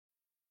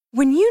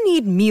When you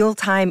need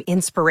mealtime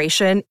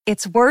inspiration,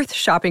 it's worth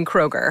shopping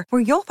Kroger,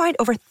 where you'll find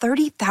over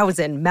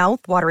 30,000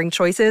 mouth-watering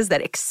choices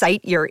that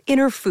excite your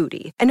inner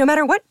foodie. And no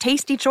matter what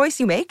tasty choice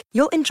you make,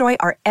 you'll enjoy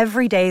our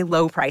everyday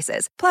low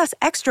prices, plus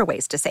extra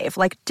ways to save,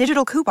 like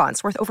digital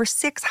coupons worth over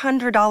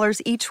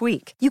 $600 each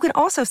week. You can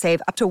also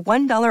save up to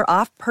 $1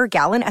 off per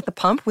gallon at the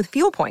pump with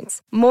fuel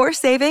points. More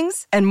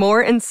savings and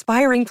more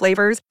inspiring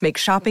flavors make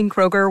shopping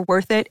Kroger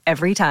worth it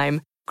every time.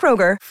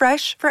 Kroger,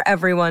 fresh for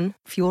everyone.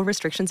 Fuel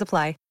restrictions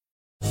apply.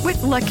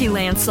 With Lucky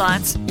Land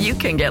Slots, you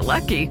can get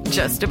lucky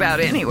just about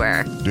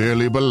anywhere.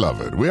 Dearly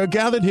beloved, we are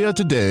gathered here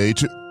today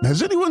to...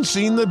 Has anyone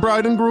seen the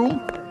bride and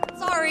groom?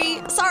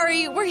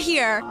 Sorry, we're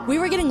here. We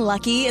were getting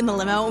lucky in the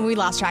limo and we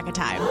lost track of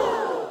time.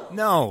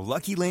 No,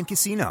 Lucky Land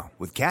Casino,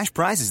 with cash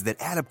prizes that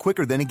add up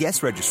quicker than a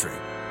guest registry.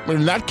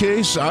 In that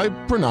case, I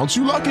pronounce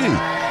you lucky.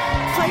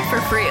 Play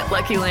for free at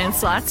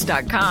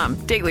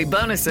LuckyLandSlots.com. Daily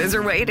bonuses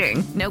are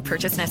waiting. No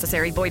purchase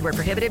necessary. Void where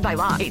prohibited by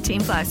law.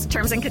 18+.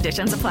 Terms and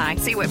conditions apply.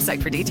 See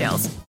website for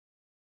details.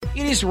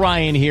 It is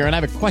Ryan here, and I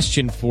have a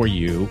question for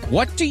you.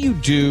 What do you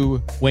do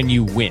when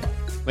you win?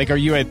 Like, are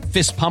you a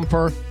fist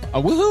pumper,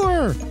 a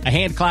woohooer, a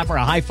hand clapper,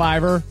 a high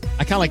fiver?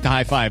 I kind of like the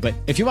high five, but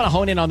if you want to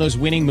hone in on those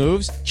winning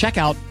moves, check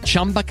out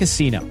Chumba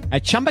Casino.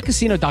 At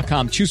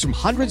ChumbaCasino.com, choose from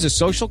hundreds of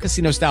social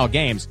casino-style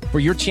games for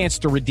your chance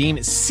to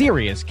redeem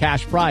serious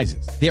cash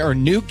prizes. There are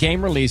new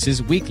game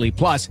releases weekly,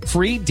 plus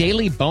free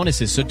daily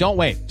bonuses, so don't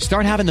wait.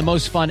 Start having the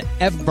most fun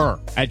ever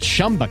at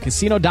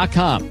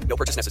ChumbaCasino.com. No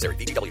purchase necessary.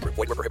 VGW. Void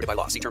where prohibited by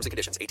law. See terms and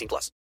conditions.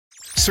 18+.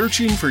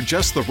 Searching for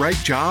just the right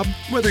job?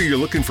 Whether you're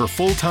looking for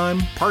full-time,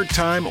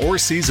 part-time, or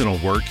seasonal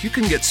work, you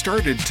can get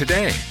started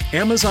today.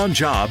 Amazon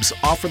Jobs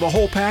offer the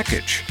whole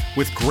package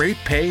with great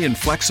pay and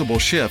flexible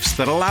shifts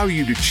that allow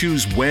you to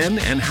choose when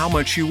and how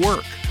much you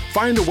work.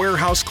 Find a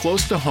warehouse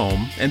close to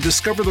home and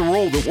discover the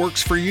role that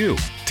works for you.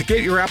 To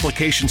get your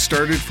application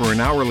started for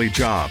an hourly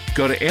job,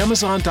 go to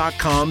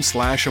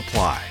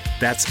amazon.com/apply.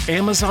 That's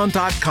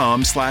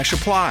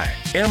amazon.com/apply.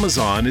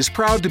 Amazon is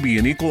proud to be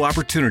an equal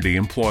opportunity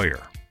employer.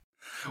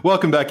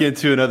 Welcome back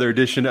into another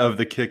edition of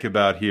The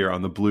Kickabout here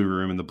on the Blue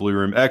Room and the Blue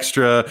Room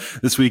Extra.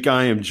 This week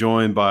I am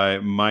joined by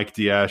Mike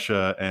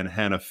Diasha and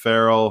Hannah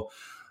Farrell.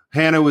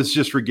 Hannah was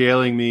just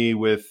regaling me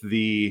with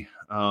the,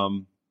 I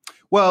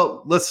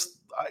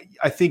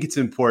think it's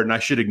important. I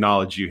should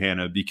acknowledge you,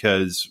 Hannah,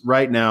 because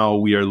right now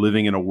we are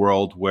living in a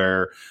world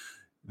where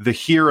the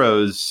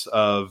heroes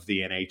of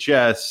the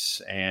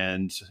NHS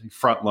and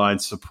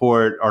frontline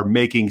support are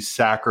making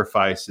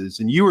sacrifices.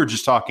 And you were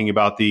just talking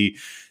about the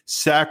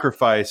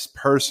sacrifice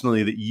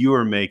personally that you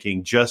are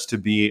making just to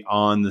be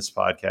on this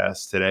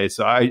podcast today.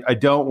 So I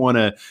don't want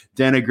to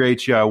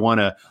denigrate you. I want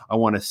to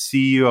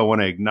see you. I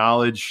want to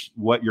acknowledge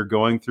what you're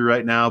going through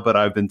right now. But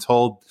I've been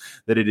told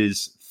that it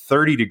is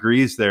 30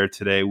 degrees there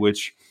today,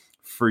 which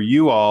for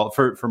you all,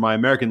 for my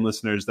American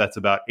listeners, that's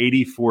about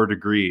 84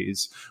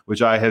 degrees,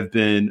 which I have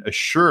been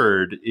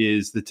assured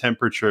is the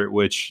temperature at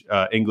which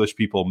English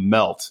people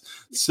melt.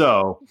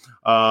 So,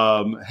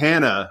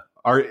 Hannah,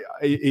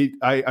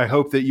 I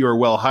hope that you are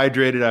well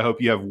hydrated. I hope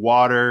you have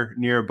water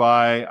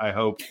nearby.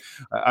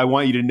 I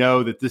want you to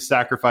know that this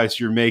sacrifice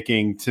you're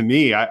making to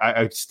me,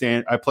 I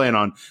plan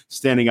on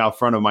standing out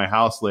front of my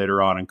house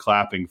later on and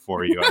clapping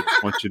for you. I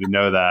just want you to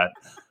know that.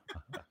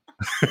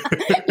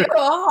 You're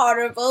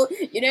horrible.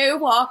 You know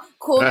what?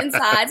 Come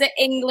inside an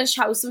English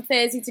house in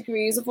 30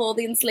 degrees with all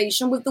the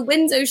insulation with the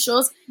window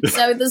shut,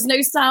 so there's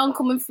no sound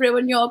coming through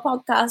in your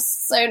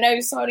podcast. So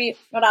no, sorry,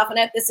 not having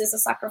it. This is a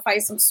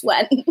sacrifice. I'm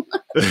sweating.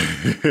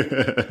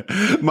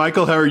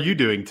 Michael, how are you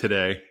doing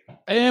today?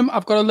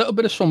 I've got a little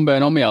bit of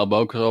sunburn on my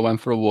elbow because I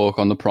went for a walk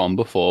on the prom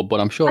before,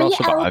 but I'm sure I'll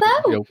survive.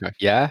 Okay.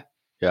 Yeah.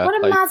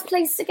 What a mad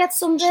place to get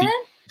sunburn.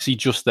 See,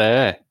 just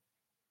there.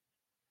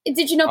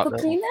 Did you not put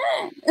cream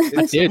there?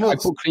 I did. I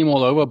put cream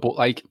all over, but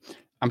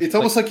it's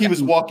almost like he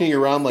was walking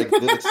around like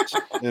this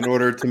in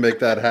order to make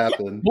that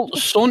happen. Well, the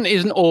sun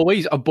isn't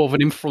always above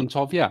and in front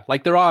of you.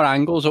 Like, there are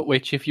angles at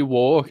which if you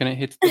walk and it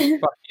hits the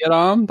back of your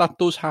arm, that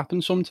does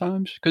happen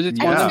sometimes. Because it's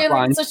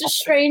such a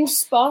strange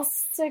spot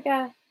to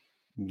get.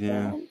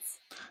 Yeah.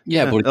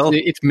 Yeah, but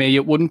it's me.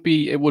 It wouldn't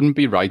be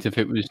right if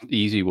it was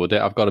easy, would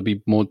it? I've got to be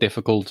more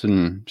difficult,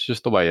 and it's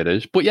just the way it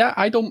is. But yeah,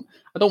 I don't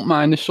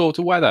mind this sort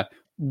of weather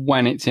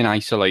when it's in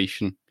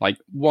isolation. Like,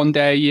 one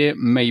day a year,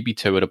 maybe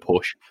two at a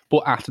push.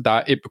 But after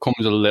that, it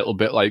becomes a little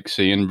bit like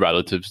seeing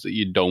relatives that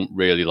you don't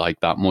really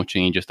like that much,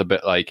 and you're just a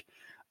bit like,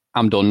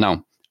 I'm done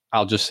now.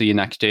 I'll just see you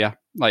next year.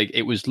 Like,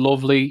 it was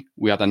lovely.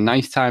 We had a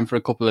nice time for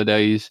a couple of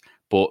days,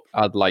 but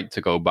I'd like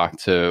to go back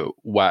to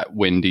wet,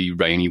 windy,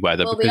 rainy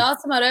weather. Well, we are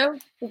tomorrow.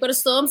 We've got a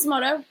storm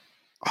tomorrow.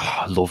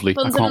 Oh, lovely.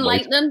 Thunder and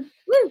lightning.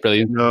 Woo.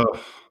 Brilliant. Oh,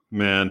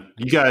 man.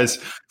 You guys,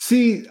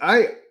 see,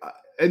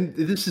 and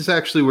this is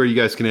actually where you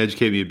guys can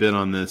educate me a bit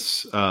on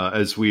this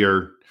as we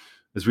are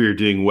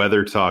doing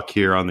weather talk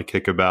here on the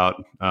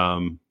Kickabout. How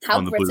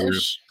on the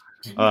British.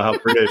 Blue Room. How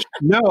British.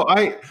 No,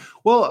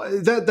 Well,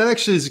 that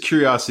actually is a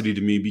curiosity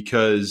to me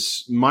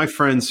because my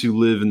friends who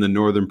live in the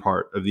northern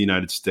part of the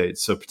United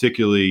States, so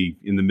particularly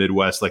in the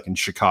Midwest, like in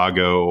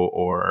Chicago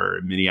or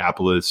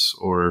Minneapolis,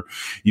 or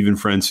even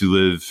friends who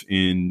live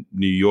in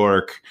New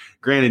York.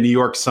 Granted, New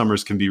York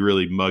summers can be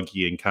really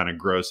muggy and kind of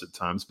gross at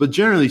times. But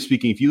generally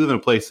speaking, if you live in a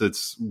place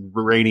that's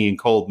rainy and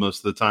cold most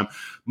of the time,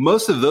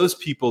 most of those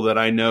people that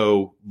I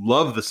know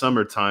love the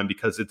summertime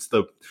because it's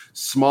the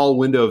small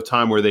window of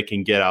time where they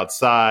can get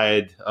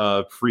outside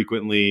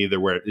frequently.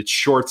 They're wearing it's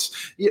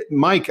shorts.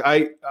 Mike,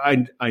 I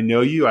know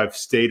you. I've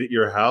stayed at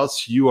your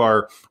house. You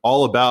are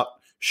all about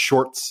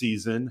short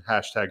season,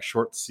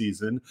 #short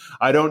season.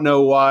 I don't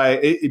know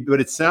why,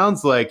 but it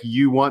sounds like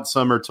you want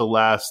summer to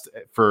last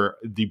for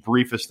the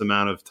briefest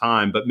amount of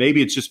time, but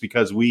maybe it's just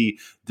because we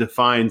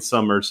define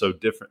summer so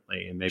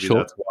differently, and maybe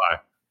that's why.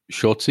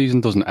 Short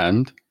season doesn't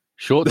end.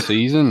 Short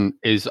season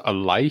is a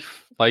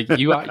life. Like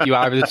you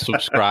either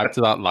subscribe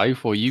to that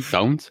life or you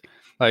don't.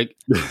 Like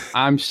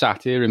I'm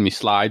sat here in my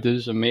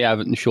sliders and me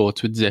Everton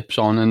shorts with zips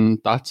on, and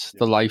that's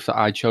the life that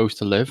I chose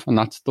to live, and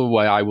that's the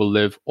way I will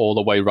live all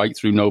the way right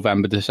through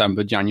November,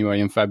 December, January,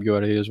 and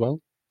February as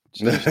well.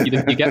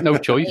 You get no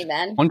choice.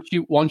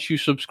 Once you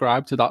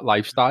subscribe to that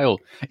lifestyle,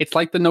 it's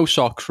like the no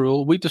socks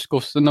rule. We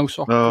discussed the no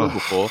socks rule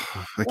before.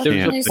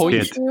 There's a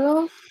point.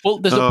 Well,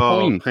 there's a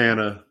point,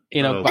 Hannah.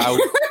 In about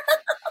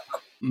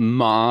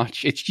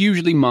March. It's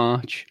usually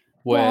March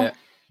where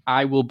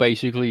I will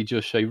basically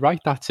just say, right,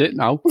 that's it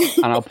now.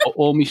 And I'll put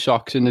all my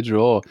socks in the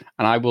drawer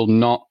and I will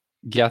not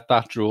get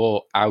that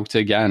drawer out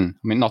again.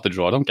 I mean, not the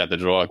drawer. Don't get the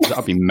drawer because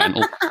that'd be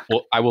mental.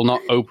 But I will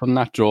not open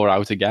that drawer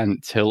out again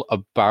till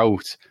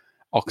about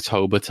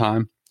October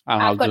time.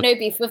 And I've got no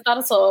beef with that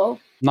at all.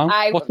 No?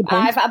 What's the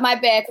point? I've had my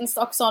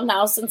Birkenstocks on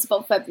now since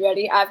about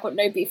February. I've got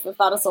no beef with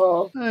that at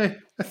all. I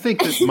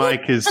think that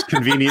Mike is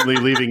conveniently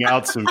leaving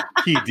out some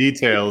key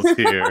details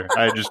here.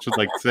 I just would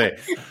like to say.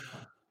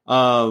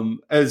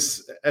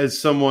 As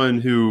someone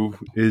who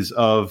is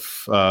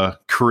of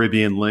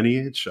Caribbean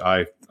lineage,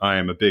 I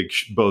am a big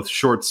both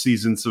short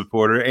season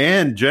supporter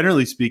and,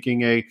 generally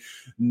speaking, a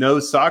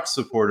no socks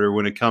supporter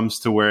when it comes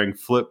to wearing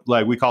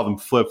like we call them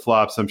flip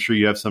flops. I'm sure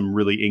you have some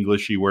really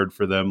Englishy word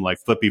for them, like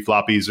flippy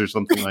floppies or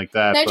something like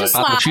that. No, just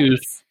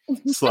slides.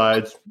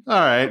 Slides. All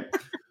right.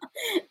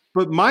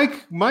 But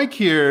Mike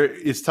here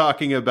is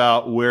talking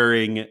about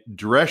wearing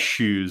dress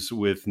shoes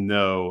with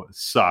no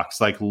socks,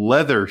 like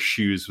leather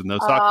shoes with no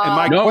socks. And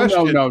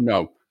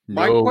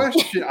my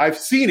question, I've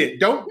seen it.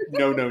 Don't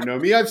no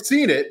me. I've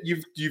seen it.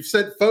 You've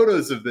sent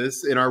photos of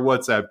this in our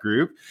WhatsApp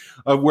group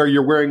of where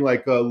you're wearing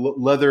like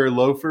leather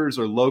loafers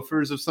or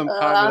loafers of some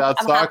kind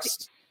without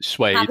socks.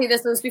 Suede. Happy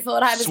this was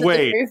before I was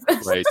Suede. in the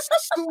group.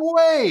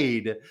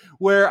 Suede.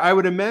 Where I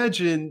would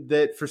imagine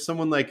that for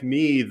someone like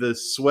me, the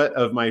sweat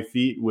of my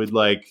feet would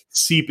like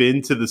seep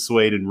into the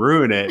suede and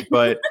ruin it.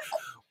 But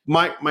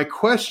my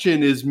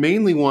question is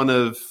mainly one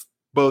of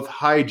both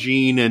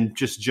hygiene and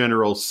just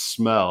general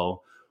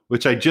smell,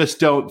 which I just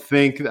don't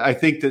think. I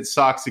think that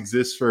socks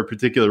exist for a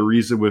particular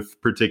reason with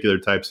particular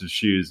types of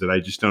shoes, and I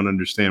just don't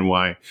understand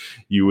why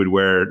you would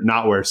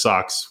not wear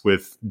socks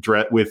with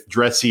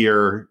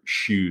dressier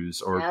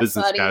shoes or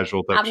business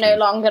casual type I'm shoes. no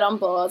longer on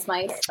board,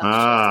 mate.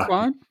 That's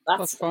fine.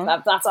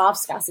 That's off,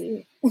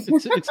 Scassi.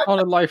 It's not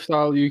a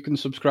lifestyle you can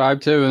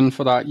subscribe to, and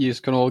for that, you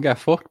can all get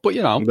fucked. But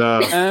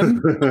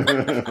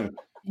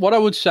what I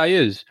would say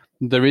is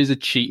there is a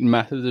cheating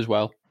method as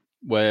well,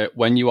 where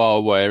when you are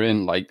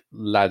wearing like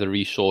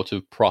leathery sort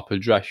of proper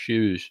dress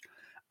shoes,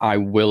 I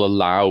will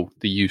allow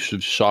the use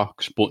of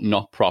socks, but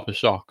not proper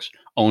socks.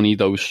 Only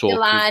those sort of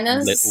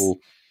little,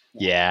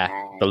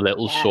 the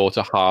little sort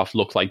of half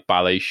look like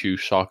ballet shoe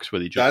socks where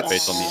they just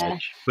fit on the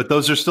edge. But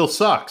those are still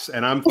socks,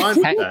 and I'm fine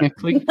with that.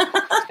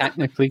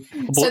 Technically.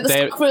 So the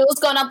sock rule's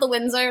gone out the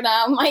window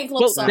now. Mike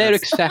loves socks. They're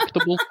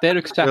acceptable. They're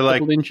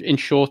acceptable in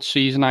short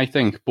season, I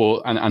think,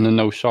 but and the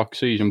no sock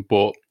season.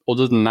 But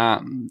other than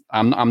that,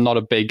 I'm not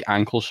a big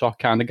ankle sock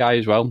kind of guy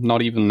as well.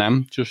 Not even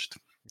them. Just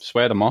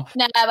swear them off.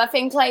 No, I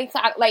think like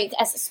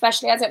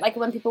especially I don't like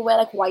when people wear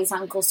like white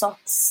ankle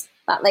socks.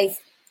 That like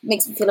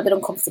makes me feel a bit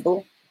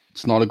uncomfortable.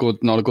 It's not a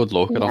good look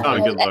at all. Not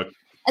a good look,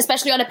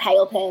 especially on a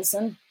pale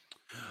person.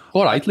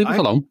 All right, leave it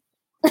alone.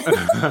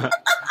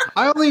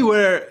 I only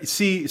wear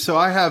so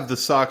I have the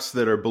socks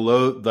that are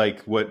below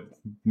like what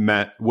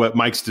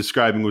Mike's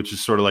describing, which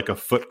is sort of like a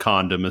foot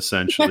condom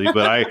essentially,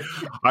 but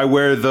I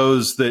wear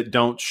those that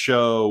don't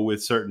show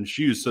with certain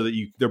shoes so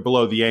that they're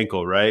below the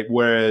ankle, right?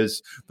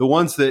 Whereas the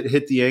ones that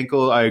hit the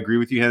ankle, I agree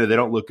with you, Hannah, they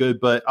don't look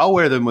good, but I'll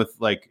wear them with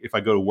like if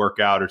I go to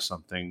work out or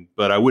something,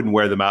 but I wouldn't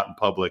wear them out in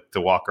public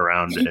to walk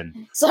around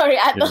in. Sorry,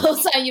 the whole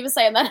time you were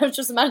saying that I was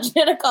just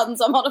imagining a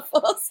condom on a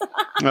foot.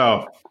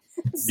 Oh.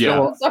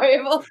 So sorry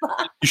about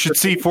that. You should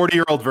see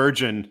 40-Year-Old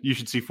Virgin. You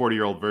should see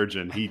 40-Year-Old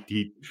Virgin.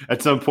 He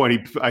at some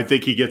point I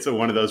think he gets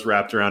one of those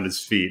wrapped around his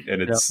feet,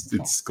 and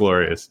it's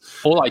glorious.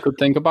 All I could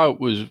think about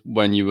was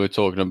when you were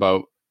talking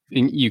about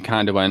you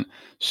kind of went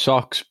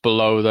socks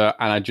below there,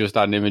 and I just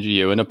had an image of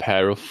you in a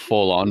pair of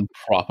full-on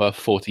proper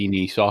footy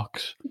knee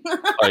socks.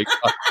 Like,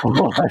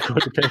 I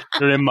could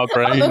picture in my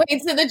brain. On the way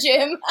to the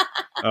gym.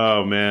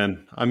 Oh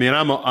man, I mean,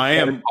 I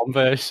am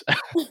Converse.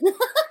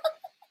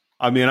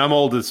 I mean, I'm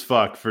old as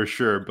fuck for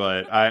sure,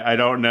 but I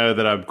don't know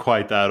that I'm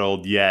quite that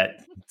old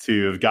yet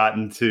to have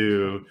gotten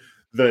to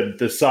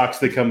the socks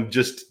that come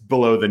just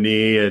below the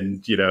knee,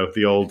 and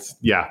the old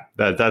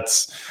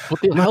that's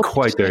I'm not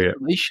quite there yet.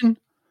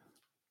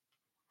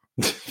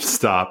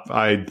 Stop.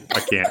 I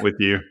can't with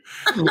you.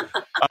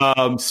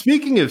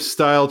 Speaking of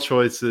style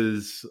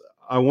choices,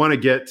 I want to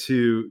get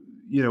to,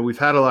 we've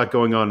had a lot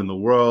going on in the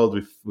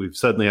world. We've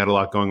suddenly had a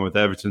lot going on with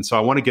Everton. So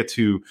I want to get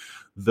to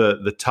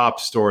the top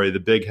story, the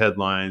big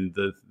headline,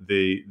 the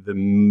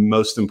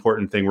most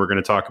important thing we're going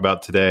to talk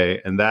about today.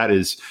 And that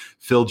is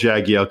Phil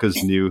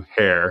Jagielka's new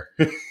hair.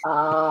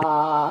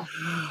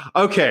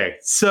 Okay.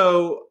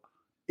 So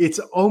it's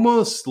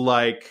almost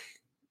like,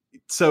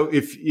 so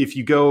if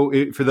you go,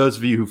 for those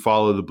of you who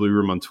follow the Blue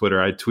Room on Twitter,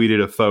 I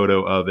tweeted a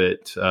photo of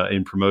it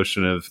in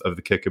promotion of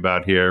the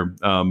Kickabout here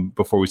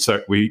before we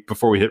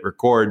hit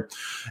record,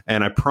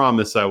 and I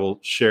promise I will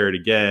share it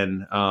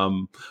again.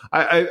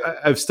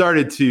 I've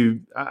started to.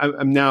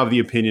 I'm now of the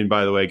opinion,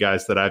 by the way,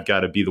 guys, that I've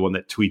got to be the one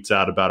that tweets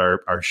out about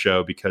our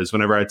show, because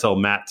whenever I tell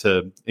Matt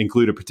to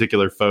include a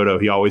particular photo,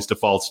 he always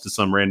defaults to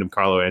some random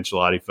Carlo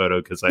Ancelotti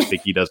photo because I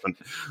think he doesn't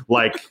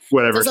like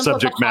whatever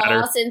subject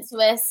matter.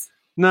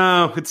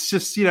 No, it's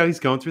just, he's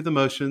going through the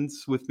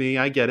motions with me.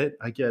 I get it.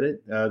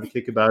 The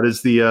Kickabout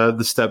is the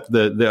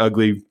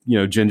ugly,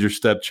 ginger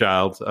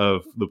stepchild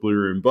of the Blue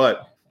Room.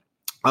 But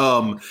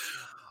to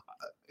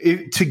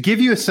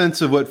give you a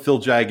sense of what Phil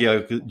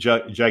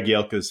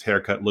Jagielka's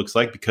haircut looks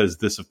like, because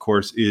this, of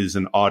course, is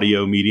an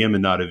audio medium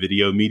and not a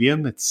video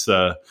medium. It's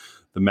the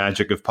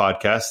magic of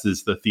podcasts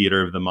is the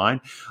theater of the mind.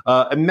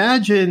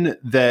 Imagine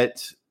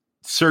that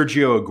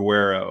Sergio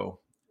Aguero.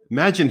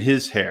 Imagine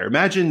his hair.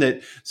 Imagine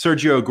that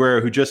Sergio Aguero,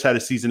 who just had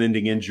a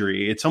season-ending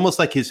injury, it's almost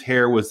like his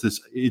hair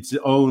was its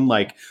own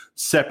like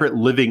separate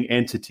living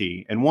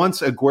entity. And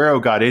once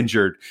Aguero got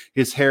injured,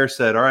 his hair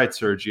said, "All right,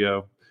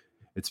 Sergio,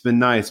 it's been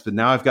nice, but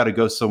now I've got to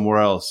go somewhere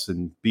else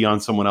and be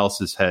on someone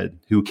else's head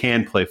who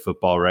can play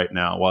football right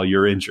now while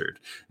you're injured."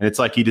 And it's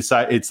like he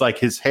decided. It's like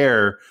his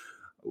hair.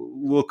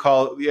 We'll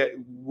call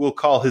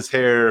his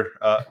hair.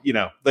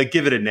 Like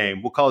give it a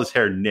name. We'll call his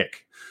hair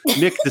Nick.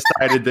 Nick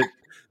decided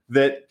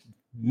that.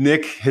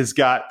 Nick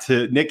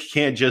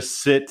can't just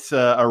sit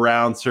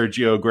around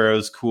Sergio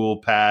Aguero's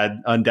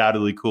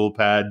undoubtedly cool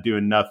pad,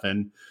 doing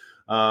nothing.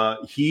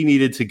 He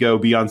needed to go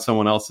be on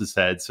someone else's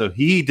head. So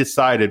he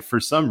decided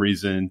for some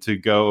reason to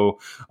go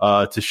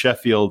to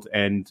Sheffield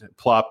and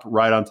plop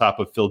right on top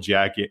of Phil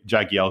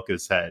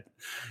Jagielka's head.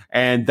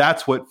 And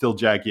that's what Phil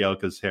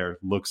Jagielka's hair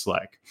looks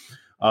like.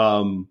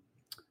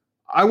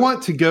 I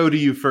want to go to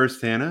you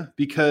first, Hannah,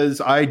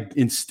 because I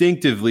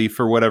instinctively,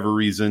 for whatever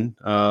reason,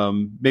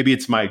 maybe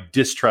it's my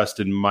distrust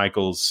in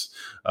Michael's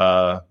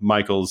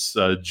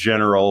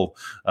general,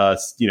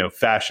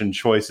 fashion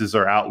choices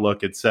or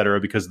outlook, et cetera,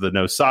 because of the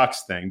no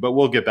socks thing. But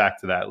we'll get back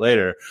to that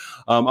later.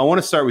 I want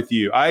to start with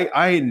you.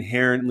 I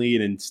inherently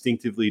and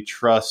instinctively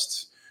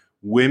trust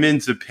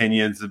women's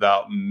opinions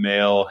about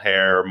male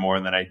hair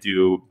more than I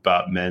do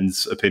about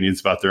men's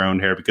opinions about their own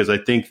hair, because I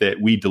think that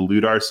we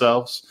delude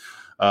ourselves.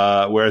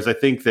 Whereas I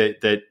think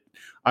that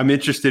I'm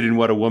interested in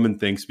what a woman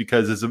thinks,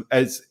 because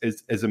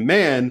as a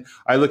man,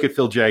 I look at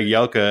Phil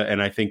Jagielka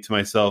and I think to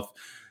myself,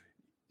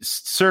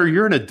 sir,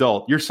 you're an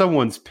adult. You're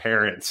someone's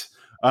parent.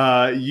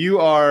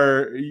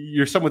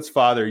 You're someone's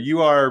father.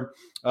 You're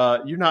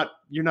not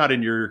you're not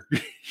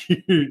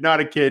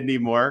a kid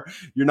anymore.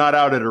 You're not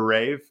out at a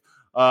rave.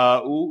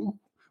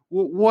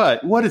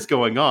 What is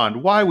going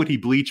on? Why would he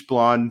bleach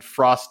blonde,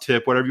 frost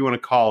tip, whatever you want to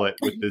call it,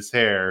 with this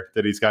hair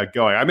that he's got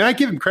going? I mean, I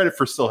give him credit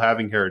for still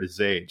having hair at his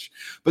age,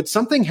 but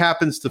something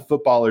happens to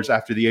footballers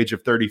after the age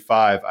of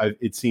 35.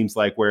 It seems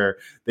like, where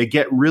they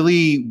get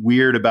really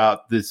weird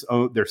about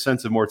their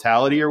sense of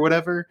mortality or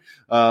whatever.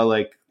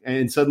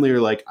 And suddenly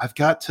you're like, I've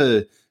got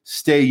to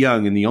stay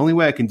young, and the only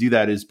way I can do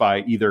that is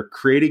by either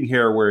creating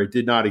hair where it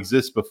did not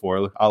exist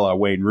before, a la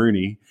Wayne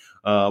Rooney,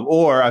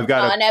 or I've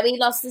got. Oh no, he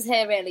lost his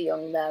hair really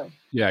young though.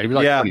 Yeah, he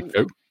was like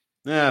 22.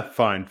 Yeah,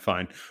 fine.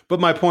 But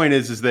my point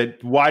is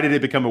that why did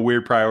it become a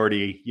weird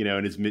priority,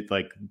 in his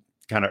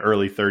kind of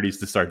early 30s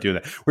to start doing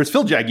that? Whereas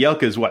Phil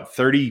Jagielka is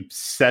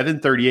 37,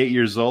 38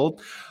 years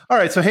old. All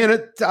right, so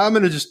Hannah, I'm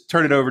going to just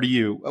turn it over to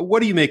you.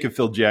 What do you make of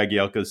Phil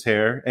Jagielka's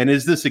hair, and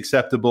is this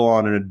acceptable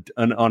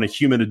on a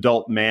human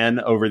adult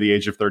man over the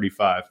age of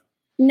 35?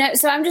 No,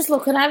 so I'm just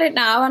looking at it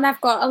now, and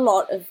I've got a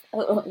lot of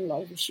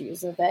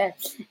issues with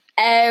it.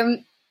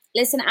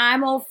 Listen,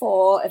 I'm all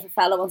for if a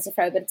fella wants to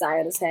throw a bit of dye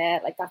on his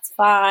hair, like that's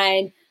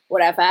fine,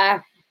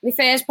 whatever. My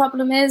first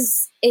problem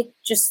is it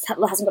just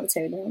hasn't got a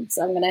toner on,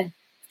 so I'm gonna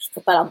just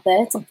put that out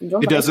there. It's something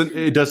wrong.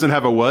 It doesn't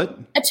have a what?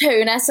 A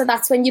toner. So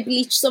that's when you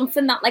bleach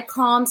something that like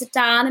calms it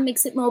down and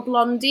makes it more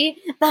blondie.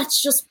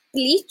 That's just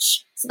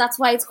bleach. so that's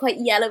why it's quite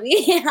yellowy.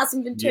 It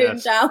hasn't been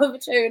toned down with a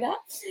toner.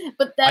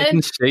 But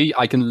then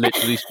I can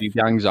literally see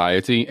the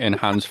anxiety in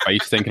Han's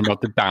face thinking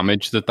about the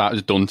damage that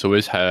has done to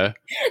his hair.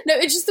 No,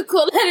 it's just the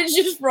colour. It's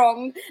just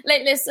wrong.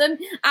 Like, listen,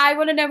 I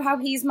want to know how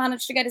he's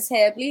managed to get his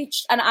hair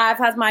bleached, and I've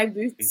had my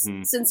roots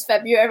since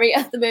February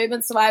at the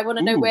moment, so I want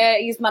to know where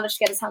he's managed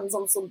to get his hands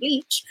on some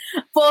bleach.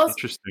 But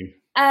interesting.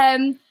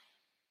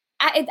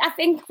 I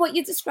think what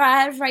you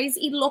described, right, is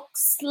he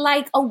looks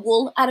like a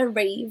wool at a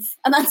rave.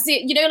 And that's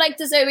it. You know, like,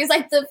 there's always,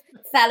 like, the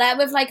fella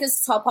with, like,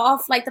 his top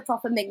off, like, the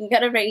proper ming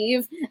at a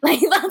rave. Like,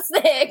 that's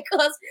there.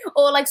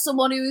 Or, like,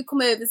 someone who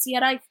come over to you,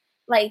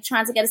 like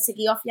trying to get a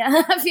ciggy off you.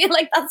 I feel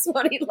like that's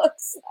what he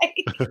looks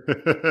like.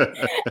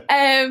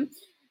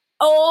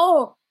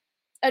 Or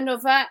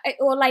another,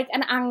 or, like,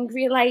 an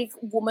angry, like,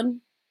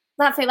 woman.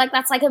 I feel like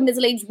that's, like, a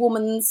middle-aged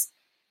woman's,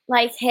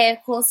 like,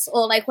 haircut,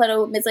 or like when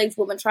a middle-aged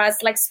woman tries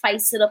to like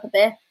spice it up a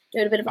bit,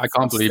 doing a bit of a I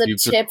can't believe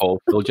you've just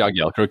called Phil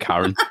Jagielka a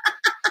Karen.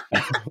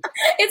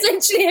 It's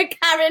literally a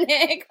Karen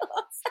haircut.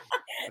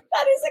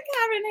 That is a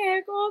Karen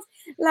haircut.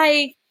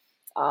 Like,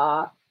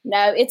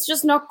 no, it's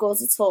just not good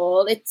at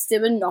all. It's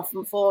doing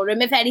nothing for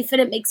him. If anything,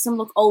 it makes him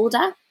look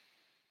older,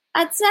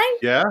 I'd say.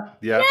 Yeah.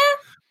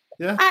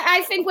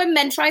 I think when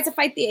men try to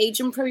fight the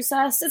aging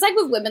process, it's like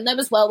with women though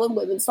as well. When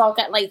women start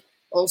getting like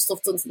all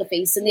stuff done to the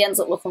face and they ends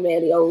up looking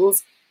really old.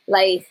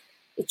 Like,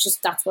 it's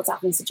just, that's what's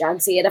happened to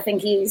Jagsy. And I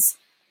think he's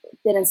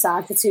been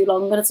inside for too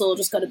long and it's all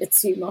just got a bit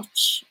too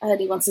much. And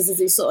he wanted to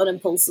do something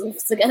impulsive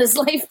to get his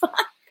life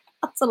back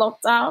after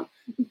lockdown.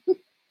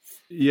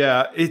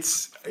 Yeah,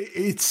 it's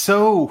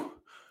so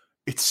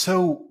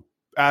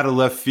out of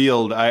left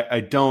field.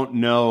 I don't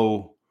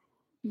know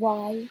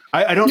why.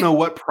 I don't know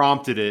what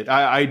prompted it.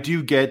 I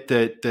do get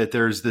that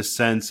there's this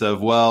sense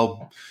of,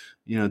 well,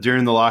 you know,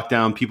 during the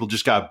lockdown, people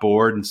just got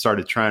bored and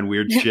started trying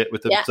weird shit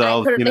with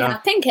themselves. I currently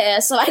have pink hair,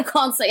 so I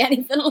can't say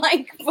anything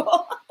like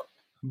that.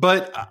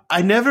 But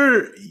I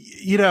never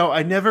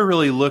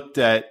really looked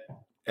at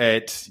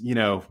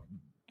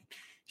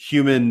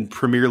human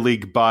Premier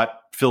League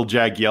bot Phil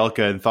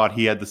Jagielka and thought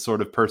he had the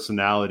sort of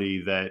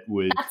personality that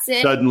would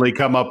suddenly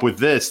come up with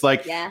this.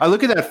 Like, I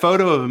look at that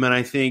photo of him and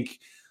I think,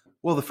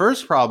 well, the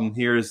first problem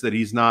here is that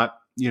he's not,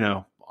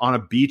 on a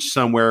beach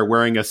somewhere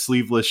wearing a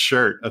sleeveless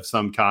shirt of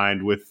some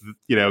kind with,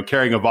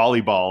 carrying a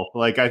volleyball.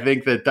 Like, I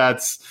think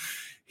that's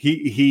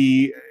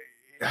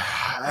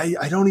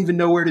I don't even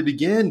know where to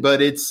begin,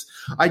 but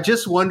I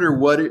just wonder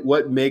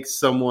what makes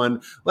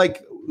someone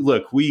like,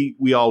 look,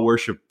 we all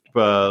worship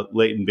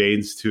Leighton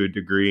Baines to a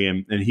degree,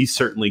 and he's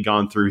certainly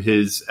gone through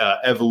his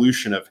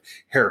evolution of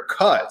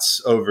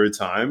haircuts over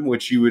time,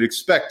 which you would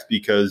expect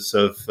because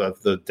of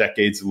the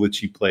decades in which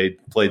he played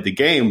the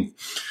game.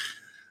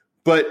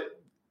 But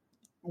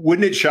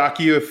wouldn't it shock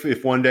you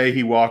if one day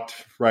he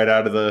walked right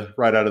out of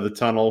the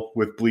tunnel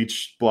with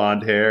bleached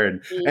blonde hair?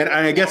 And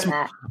I guess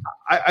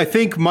I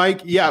think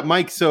Mike.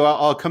 So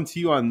I'll come to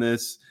you on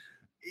this.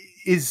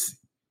 Is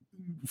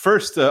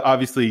first,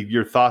 obviously,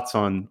 your thoughts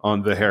on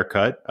the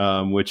haircut,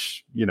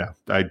 which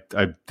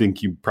I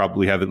think you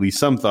probably have at least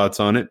some thoughts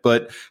on it.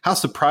 But how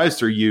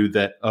surprised are you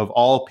that of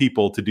all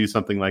people to do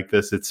something like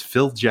this, it's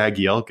Phil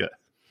Jagielka?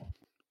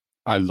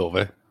 I love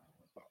it.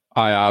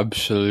 I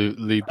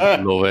absolutely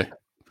love it.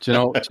 Do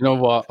you know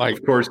what? Like,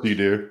 of course you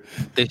do.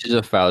 This is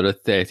a fella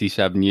at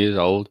 37 years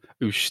old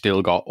who's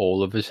still got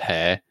all of his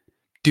hair.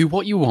 Do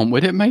what you want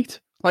with it, mate.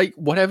 Like,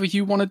 whatever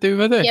you want to do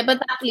with it. Yeah, but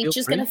that bleach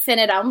is going to thin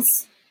it out.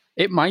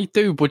 It might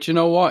do, but you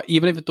know what?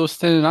 Even if it does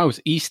thin it out,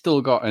 he's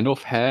still got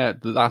enough hair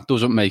that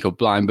doesn't make a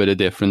blind bit of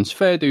difference.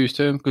 Fair dues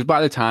to him, because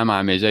by the time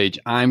I'm his age,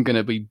 I'm going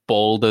to be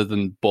balder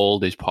than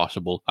bald as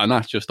possible. And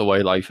that's just the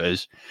way life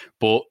is.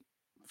 But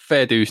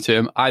fair dues to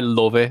him. I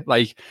love it.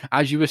 Like,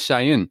 as you were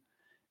saying,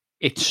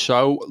 it's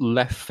so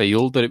left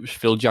field that it was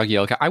Phil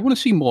Jagielka. I want to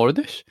see more of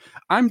this.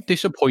 I'm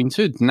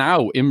disappointed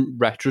now, in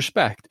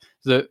retrospect,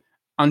 that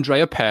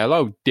Andrea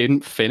Pirlo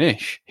didn't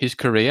finish his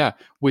career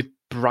with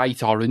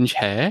bright orange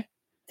hair.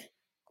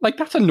 Like,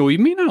 that's annoyed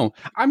me now.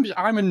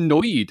 I'm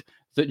annoyed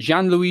that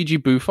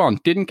Gianluigi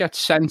Buffon didn't get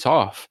sent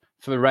off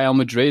for Real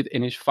Madrid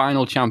in his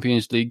final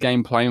Champions League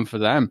game playing for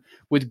them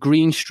with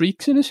green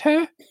streaks in his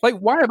hair. Like,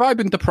 why have I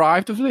been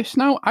deprived of this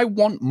now? I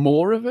want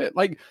more of it.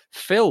 Like,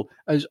 Phil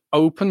has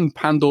opened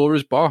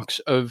Pandora's box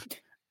of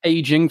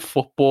aging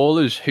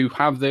footballers who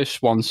have their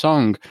swan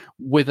song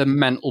with a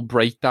mental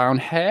breakdown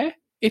hair.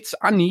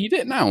 I need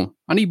it now.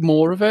 I need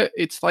more of it.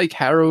 It's like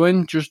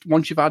heroin. Just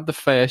once you've had the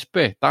first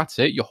bit, that's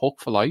it. You're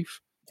hooked for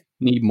life.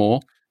 Need more.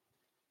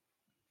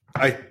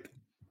 I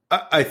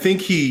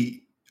think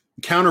he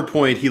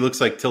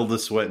looks like Tilda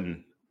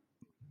Swinton.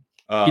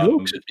 He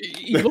looks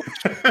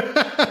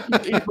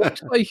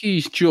like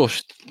he's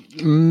just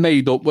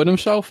made up with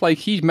himself. Like,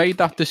 he's made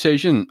that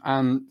decision,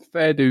 and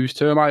fair dues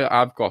to him.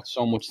 I've got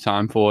so much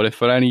time for it.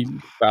 For any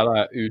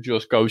fella who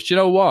just goes, do you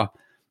know what?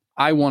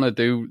 I want to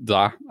do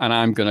that, and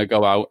I'm going to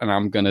go out and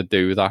I'm going to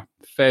do that.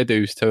 Fair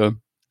dues to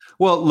him.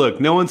 Well, look,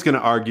 no one's going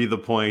to argue the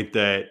point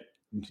that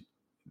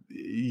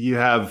you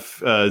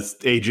have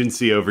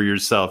agency over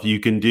yourself. You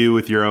can do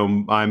with your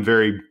own. I'm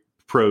very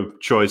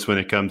pro-choice when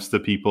it comes to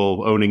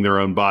people owning their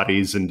own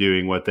bodies and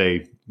doing what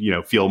they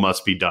feel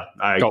must be done.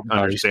 I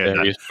understand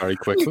that very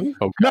quickly.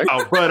 Okay.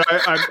 No, but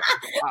I'm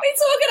We're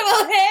talking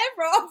about hair,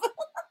 Rob.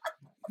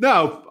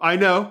 No, I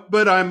know,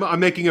 but I'm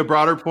making a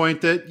broader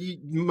point that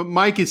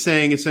Mike is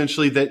saying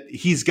essentially that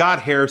he's got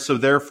hair, so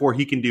therefore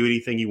he can do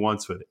anything he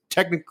wants with it.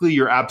 Technically,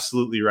 you're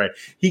absolutely right.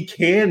 He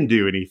can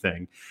do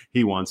anything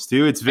he wants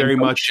to. It's very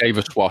much shave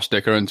a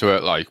swastika into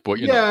it, but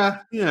you know.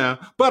 Yeah.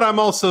 But I'm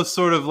also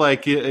sort of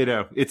like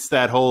it's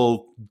that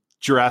whole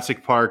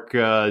Jurassic Park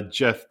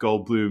Jeff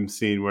Goldblum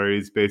scene where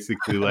he's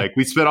basically like,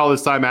 we spent all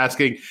this time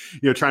asking,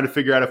 trying to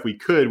figure out if we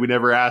could. We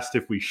never asked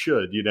if we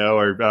should,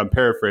 or I'm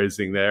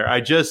paraphrasing there.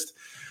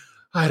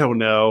 I don't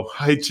know.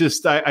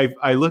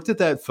 I looked at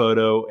that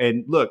photo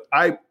and look,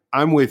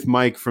 I'm with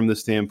Mike from the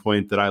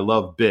standpoint that I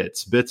love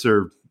bits. Bits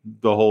are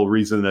the whole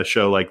reason a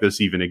show like this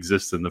even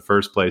exists in the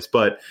first place.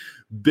 But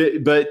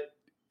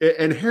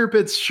hair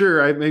bits,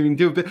 sure, I mean,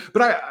 do a bit.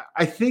 But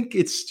I think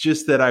it's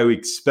just that I would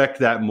expect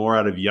that more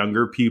out of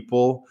younger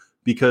people,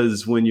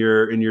 because when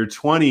you're in your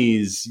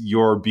 20s,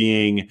 you're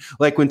being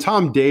like when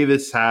Tom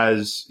Davis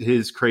has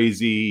his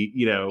crazy,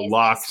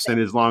 locks and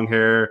his long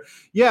hair.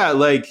 Yeah,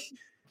 like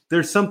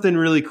there's something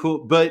really cool.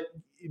 But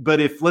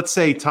if, let's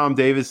say, Tom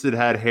Davis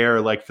had hair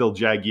like Phil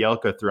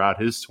Jagielka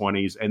throughout his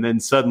 20s and then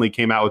suddenly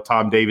came out with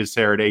Tom Davis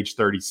hair at age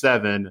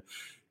 37,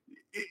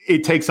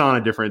 it takes on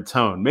a different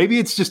tone. Maybe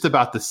it's just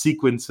about the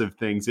sequence of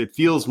things. It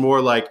feels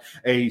more like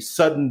a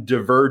sudden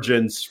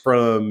divergence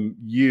from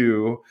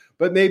you,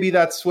 but maybe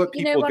that's what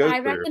people go through. I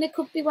reckon it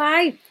could be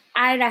why.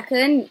 I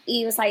reckon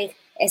he was like,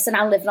 listen,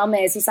 I'm living on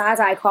Merseyside,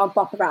 I can't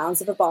pop around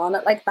with a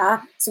bonnet like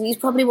that. So he's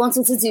probably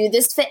wanted to do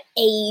this for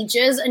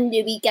ages and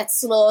knew he'd get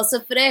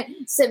slaughtered for it.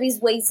 So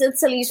he's waited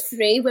till he's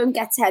free, won't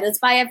get tethered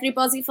by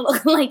everybody for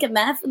looking like a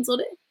meth and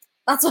done it.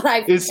 That's what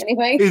I think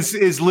anyway.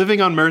 Is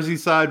living on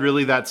Merseyside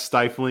really that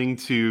stifling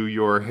to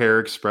your hair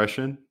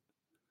expression?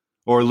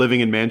 Or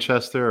living in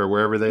Manchester or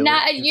wherever they live?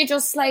 You're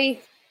just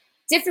like,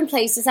 different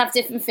places have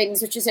different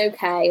things, which is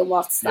okay and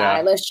what's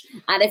stylish.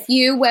 Yeah. And if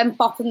you went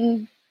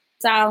bopping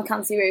down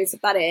Canty Road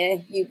with that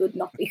hair, you would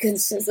not be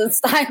considered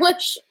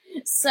stylish.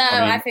 So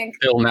I think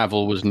Phil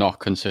Neville was not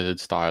considered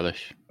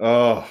stylish.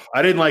 Oh,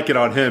 I didn't like it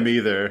on him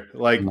either.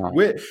 Like,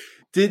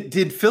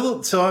 did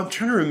Phil? So I'm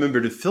trying to remember.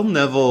 Did Phil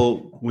Neville,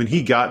 when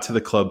he got to the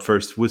club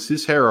first, was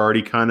his hair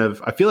already kind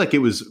of? I feel like it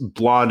was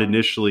blonde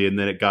initially, and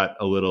then it got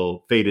a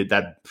little faded.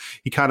 That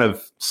he kind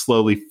of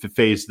slowly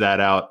phased that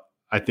out,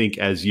 I think,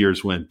 as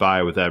years went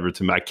by with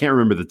Everton. I can't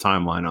remember the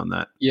timeline on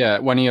that. Yeah,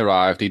 when he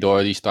arrived, he'd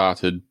already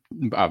started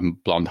having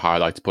blonde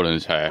highlights put in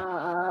his hair.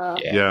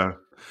 Yeah.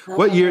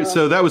 What year?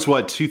 So that was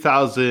what,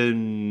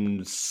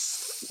 2000?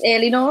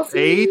 Early North?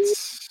 8?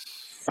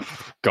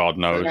 God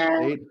knows.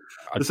 Yeah.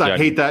 I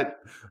hate that.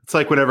 It's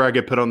like whenever I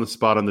get put on the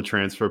spot on the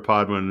transfer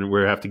pod when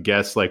we have to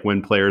guess like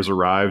when players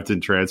arrived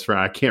in transfer.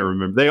 I can't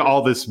remember.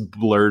 All this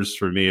blurs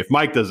for me. If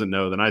Mike doesn't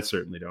know, then I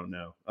certainly don't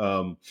know.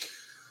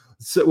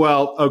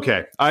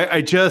 Okay.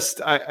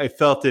 I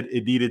felt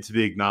it needed to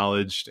be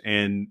acknowledged,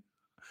 and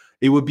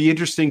it would be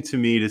interesting to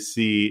me to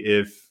see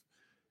if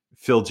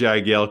Phil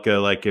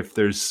Jagielka, like if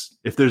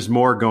there's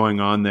more going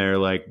on there,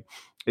 like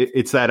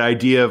it's that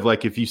idea of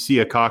like if you see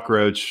a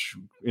cockroach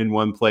in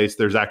one place,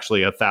 there's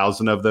actually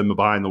 1,000 of them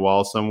behind the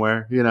wall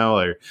somewhere.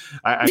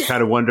 I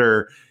kind of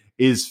wonder,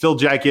 is Phil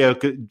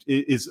Jagielka,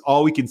 is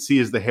all we can see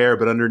is the hair,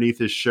 but underneath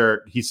his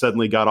shirt, he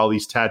suddenly got all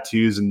these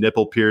tattoos and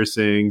nipple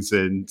piercings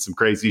and some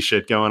crazy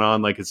shit going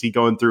on. Like, is he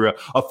going through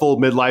a full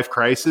midlife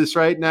crisis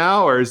right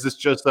now? Or is this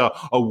just a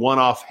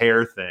one-off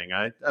hair thing?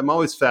 I'm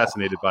always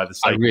fascinated by the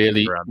psyche. I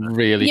really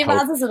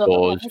hope he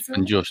scores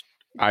and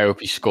I hope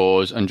he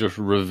scores and just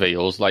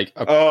reveals like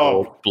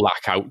a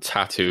blackout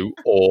tattoo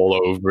all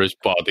over his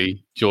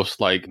body. Just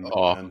like,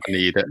 I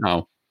need it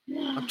now.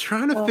 I'm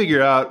trying to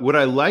figure out, would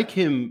I like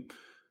him?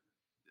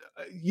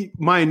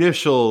 My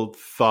initial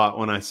thought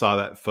when I saw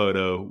that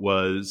photo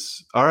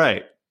was, all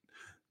right,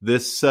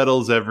 this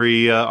settles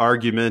every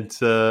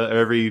argument,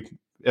 every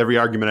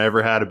argument I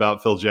ever had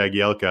about Phil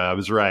Jagielka. I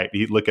was right.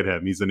 Look at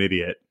him. He's an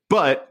idiot.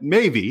 But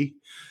maybe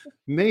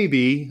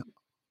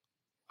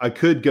I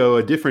could go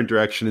a different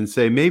direction and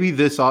say, maybe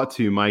this ought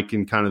to, Mike,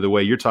 in kind of the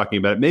way you're talking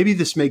about it, maybe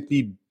this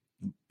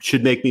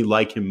should make me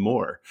like him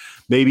more.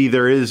 Maybe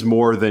there is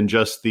more than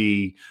just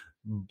the,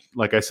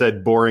 like I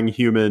said, boring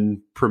human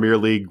Premier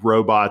League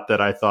robot that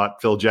I thought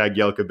Phil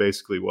Jagielka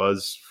basically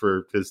was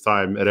for his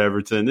time at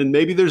Everton. And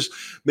maybe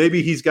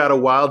he's got a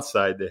wild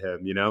side to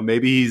him.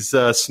 Maybe he's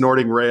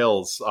snorting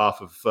rails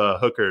off of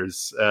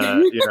hookers,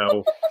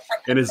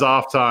 in his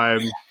off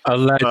time.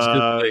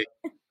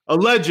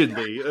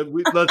 Allegedly.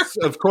 Let's,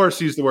 of course,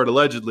 use the word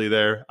allegedly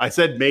there. I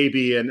said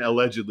maybe and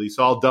allegedly,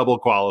 so I'll double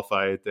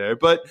qualify it there.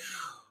 But,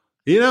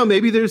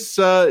 maybe there's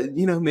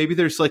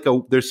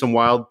there's some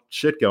wild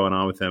shit going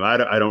on with him. I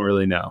don't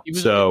really know.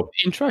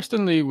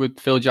 Interestingly, with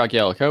Phil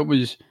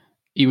Jagielka,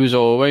 he was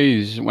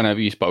always, whenever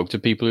you spoke to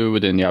people who were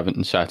within the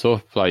Everton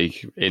setup,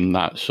 like in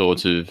that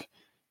sort of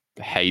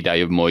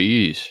heyday of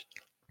Moyes,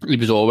 he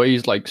was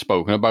always like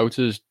spoken about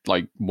as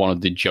like one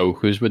of the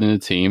jokers within the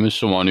team, as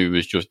someone who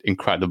was just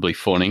incredibly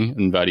funny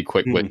and very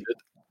quick-witted.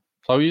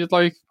 So he's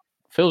like,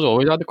 Phil's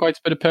always had quite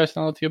a bit of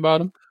personality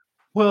about him.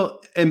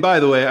 Well, and by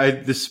the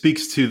way, this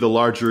speaks to the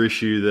larger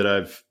issue that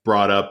I've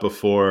brought up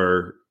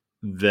before,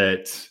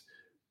 that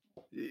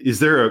is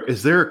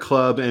there a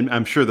club, and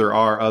I'm sure there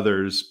are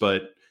others,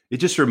 but it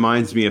just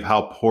reminds me of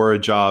how poor a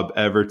job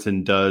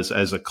Everton does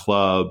as a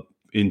club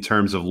in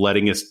terms of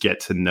letting us get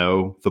to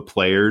know the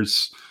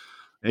players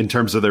in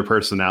terms of their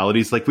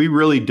personalities. Like, we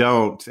really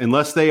don't,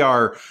 unless they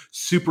are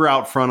super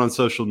out front on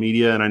social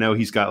media. And I know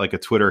he's got like a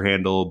Twitter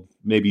handle,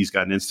 maybe he's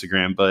got an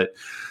Instagram, but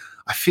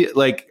I feel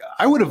like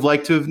I would have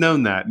liked to have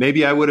known that.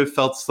 Maybe I would have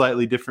felt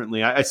slightly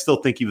differently. I still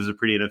think he was a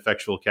pretty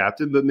ineffectual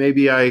captain, but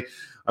maybe I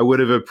would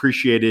have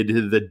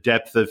appreciated the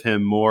depth of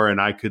him more,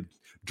 and I could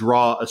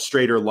draw a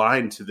straighter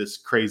line to this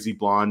crazy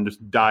blonde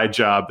dye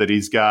job that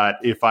he's got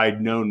if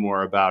I'd known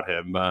more about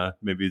him.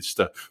 Maybe it's just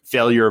a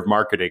failure of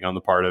marketing on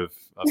the part of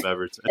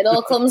Everton. It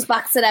all comes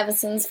back to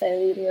Everton's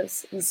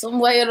failures in some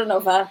way or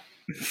another.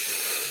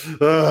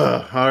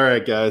 All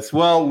right, guys.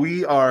 Well,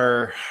 we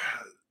are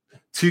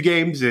 2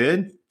 games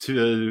in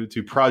to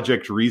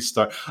Project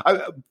Restart.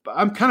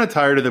 I'm kind of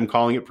tired of them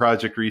calling it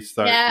Project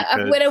Restart.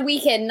 Yeah, we're a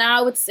week in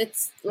now. It's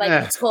like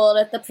let's call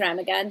it the Prem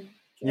again.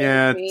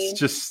 Yeah, it's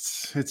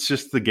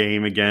just the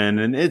game again,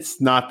 and it's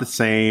not the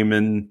same.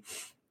 And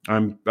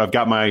I've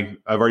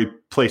already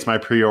placed my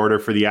pre-order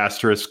for the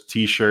Asterisk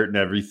T-shirt and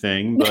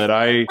everything. But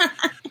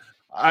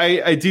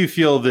I do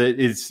feel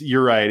that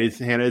you're right,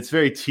 Hannah. It's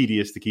very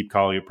tedious to keep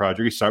calling it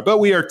Project Restart. But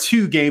we are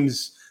 2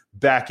 games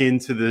back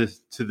into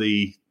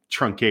the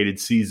truncated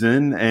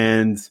season,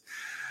 and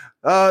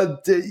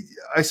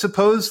I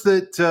suppose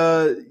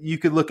that you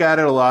could look at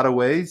it a lot of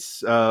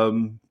ways.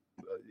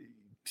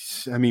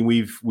 I mean,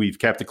 we've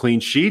kept a clean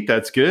sheet.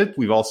 That's good.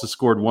 We've also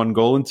scored 1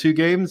 goal in 2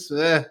 games.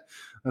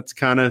 That's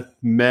kind of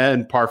meh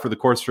and par for the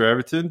course for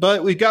Everton.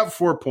 But we got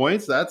 4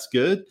 points. That's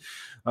good.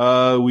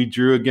 We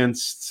drew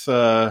against.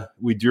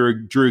 We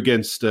drew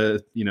against.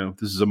 This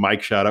is a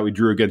Mike shout out. We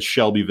drew against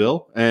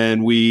Shelbyville,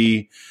 and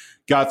we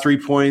got 3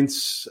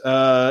 points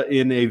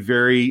in a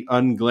very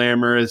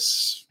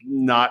unglamorous,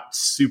 not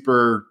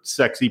super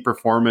sexy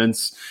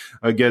performance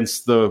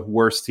against the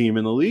worst team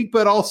in the league,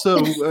 but also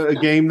a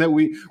game that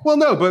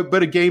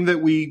but a game that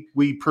we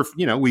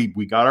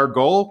got our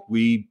goal.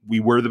 We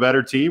were the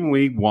better team.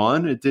 We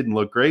won. It didn't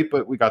look great,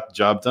 but we got the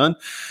job done.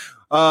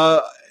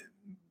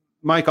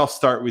 Mike, I'll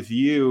start with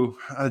you.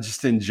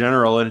 Just in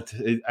general,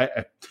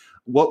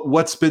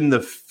 what's been the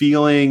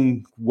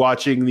feeling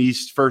watching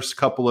these first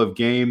couple of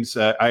games?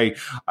 I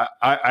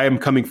am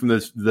coming from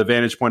the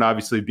vantage point,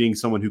 obviously, being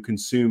someone who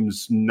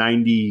consumes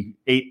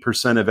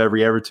 98% of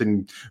every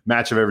Everton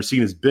match I've ever seen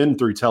has been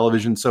through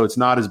television, so it's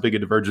not as big a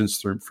divergence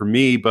for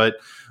me. But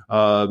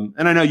and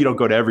I know you don't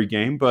go to every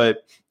game,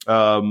 but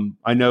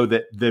I know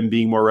that them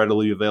being more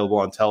readily available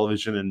on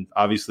television, and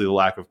obviously the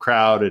lack of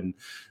crowd and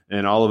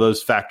all of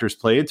those factors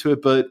play into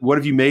it. But what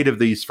have you made of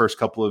these first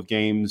couple of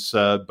games,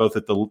 both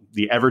at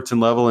the Everton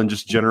level and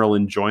just general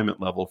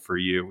enjoyment level for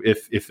you,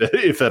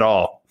 if at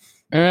all?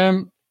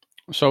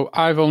 So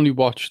I've only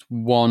watched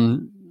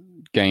 1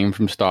 game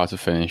from start to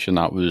finish, and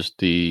that was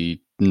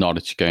the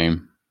Norwich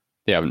game.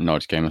 The Everton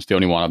Norwich game. It's the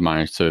only one I've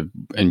managed to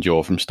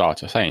endure from start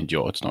to. I say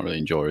endure, it's not really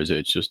endure, is it?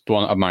 It's just the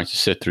one I've managed to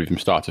sit through from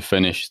start to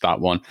finish. That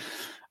one.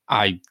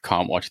 I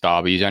can't watch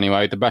derbies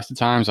anyway. At the best of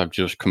times, I've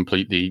just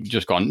completely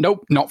gone,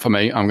 nope, not for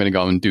me. I'm going to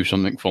go and do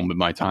something fun with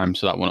my time.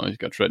 So that one always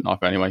gets written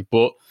off anyway.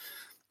 But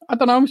I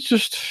don't know.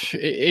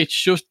 It's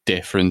just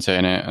different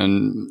in it.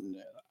 And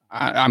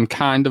I'm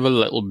kind of a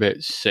little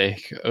bit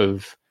sick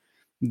of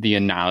the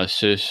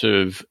analysis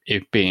of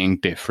it being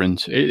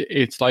different.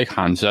 It's like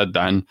Han said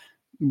then,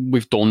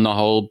 we've done the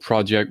whole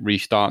Project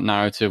Restart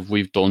narrative.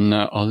 We've done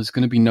that. Oh, there's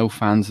going to be no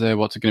fans there.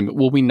 What's it going to be?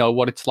 Well, we know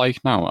what it's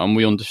like now and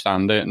we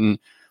understand it. And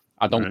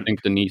I don't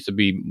think there needs to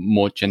be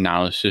much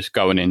analysis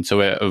going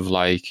into it of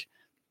like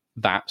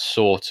that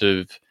sort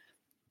of,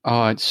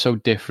 oh, it's so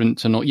different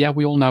to not. Yeah,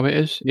 we all know it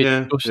is.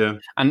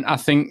 And I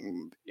think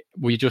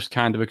we just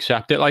kind of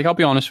accept it. Like, I'll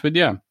be honest with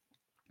you,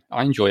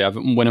 I enjoy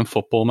Everton winning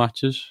football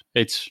matches.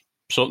 It's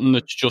something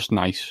that's just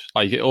nice.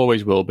 Like, it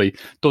always will be.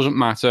 Doesn't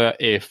matter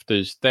if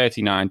there's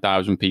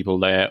 39,000 people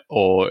there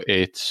or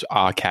it's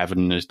our Kevin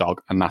and his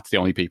dog, and that's the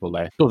only people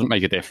there. Doesn't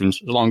make a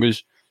difference as long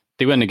as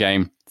they win the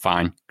game,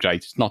 fine,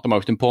 great. It's not the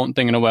most important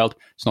thing in the world.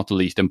 It's not the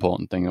least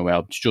important thing in the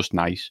world. It's just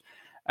nice.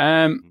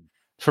 From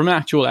an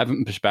actual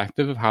Everton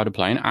perspective of how they're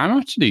playing, I'm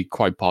actually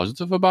quite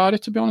positive about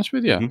it, to be honest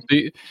with you.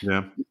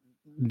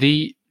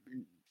 The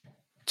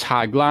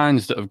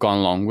taglines that have gone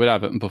along with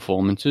Everton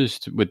performances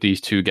with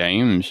these 2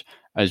 games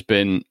has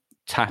been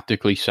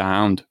tactically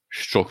sound,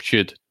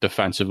 structured,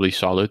 defensively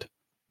solid.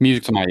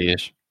 Music to my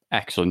ears.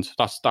 Excellent.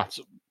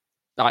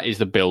 That is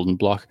the building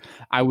block.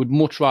 I would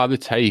much rather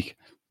take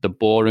the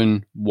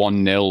boring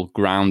 1-0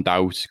 ground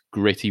out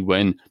gritty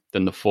win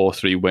than the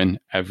 4-3 win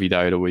every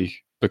day of the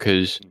week,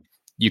 because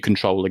you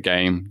control the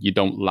game. You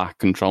don't lack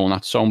control. And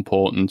that's so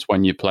important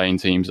when you're playing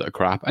teams that are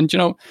crap. And,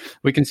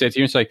 we can sit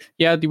here and say,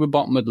 yeah, they were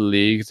bottom of the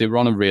league. They were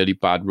on a really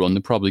bad run.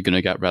 They're probably going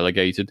to get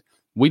relegated.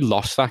 We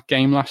lost that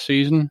game last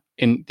season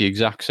in the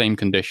exact same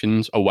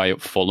conditions away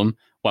at Fulham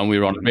when we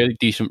were on a really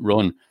decent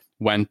run.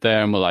 Went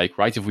there and were like,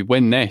 right, if we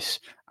win this,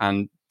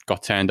 and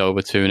got turned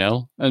over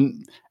 2-0.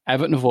 And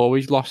Everton have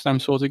always lost them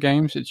sort of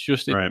games. It's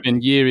just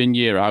been year in,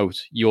 year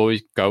out. You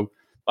always go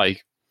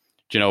like,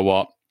 do you know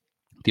what?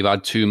 They've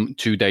had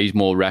two days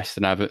more rest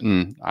than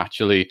Everton,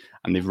 actually,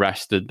 and they're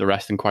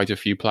resting quite a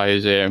few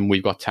players here, and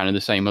we've got 10 of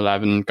the same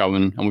 11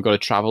 going, and we've got to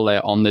travel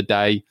there on the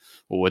day,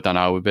 or I don't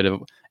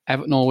know,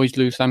 Everton always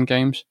lose them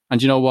games.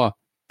 And you know what?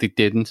 They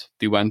didn't.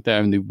 They went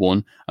there and they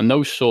won. And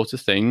those sorts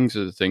of things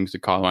are the things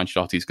that Carlo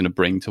Ancelotti is going to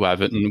bring to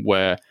Everton,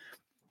 where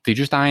they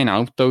just iron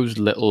out those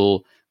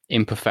little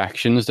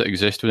imperfections that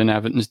exist within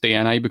Everton's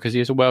DNA, because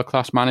he is a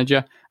world-class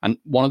manager. And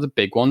one of the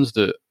big ones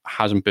that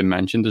hasn't been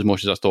mentioned as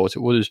much as I thought it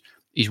would is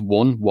he's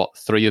won,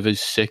 3 of his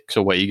 6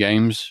 away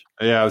games?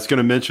 Yeah, I was going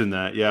to mention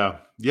that. Yeah.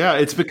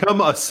 It's become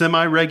a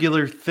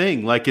semi-regular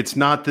thing. Like, it's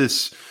not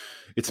this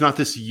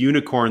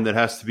unicorn that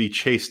has to be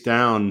chased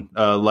down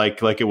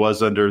like it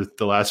was under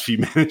the last few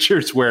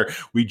managers, where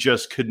we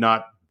just could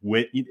not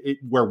win,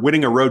 where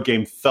winning a road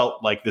game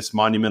felt like this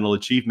monumental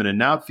achievement, and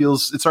now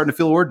it's starting to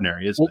feel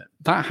ordinary, isn't it?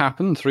 That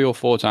happened 3 or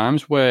 4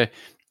 times where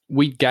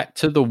we get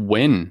to the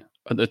win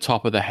at the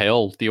top of the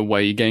hill, the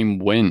away game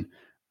win,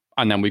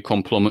 and then we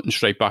come plummeting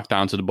straight back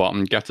down to the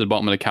bottom, get to the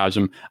bottom of the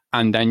chasm,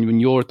 and then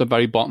when you're at the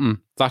very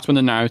bottom, that's when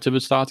the narrative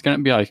would start to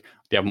be like,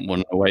 they haven't won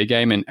an away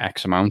game in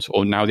X amount,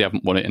 or now they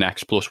haven't won it in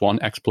X+1,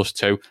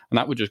 X+2, and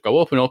that would just go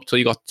up and up till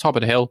you got top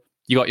of the hill.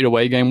 You got your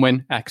away game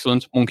win,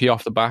 excellent, monkey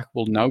off the back.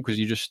 Well, no, because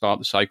you just start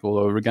the cycle all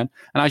over again.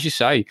 And as you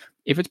say,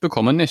 if it's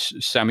becoming this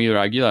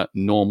semi-regular,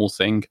 normal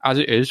thing, as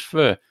it is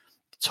for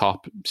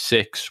top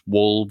 6,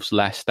 Wolves,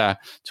 Leicester,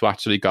 to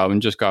actually go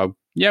and just go,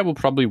 yeah, we'll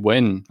probably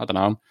win, I don't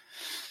know,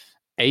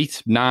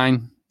 8,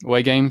 9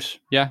 away games.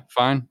 Yeah,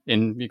 fine.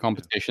 In your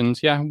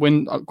competitions, yeah,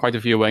 win quite a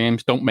few away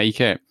games. Don't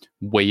make it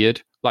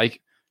weird.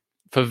 Like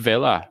for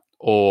Villa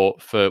or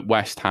for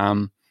West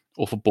Ham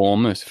or for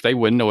Bournemouth, if they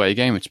win the away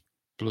game, it's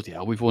bloody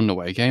hell, we've won the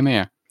away game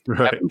here.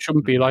 Right. It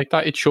shouldn't be like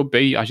that. It should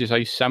be, as you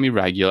say,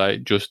 semi-regular.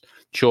 Just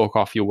chalk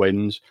off your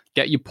wins.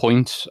 Get your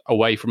points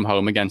away from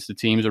home against the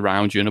teams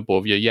around you and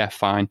above you. Yeah,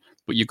 fine.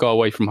 But you go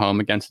away from home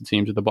against the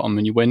teams at the bottom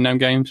and you win them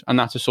games. And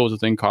that's the sort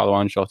of thing Carlo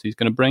Ancelotti is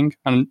going to bring.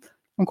 And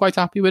I'm quite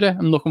happy with it.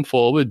 I'm looking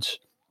forwards.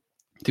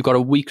 They've got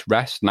a week's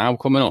rest now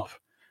coming up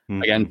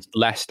against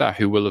Leicester,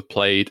 who will have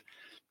played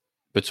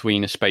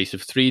between a space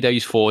of 3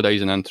 days, 4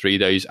 days, and then 3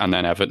 days, and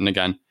then Everton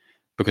again,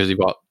 because they've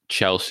got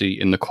Chelsea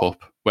in the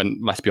Cup.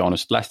 When, let's be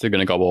honest, Leicester are going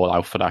to go all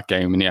out for that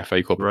game in the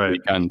FA Cup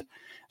weekend.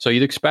 So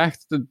you'd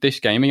expect that this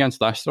game against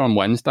Leicester on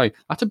Wednesday,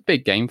 that's a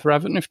big game for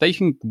Everton. If they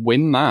can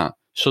win that,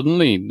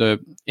 suddenly they're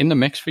in the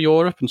mix for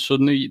Europe, and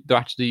suddenly they're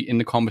actually in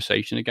the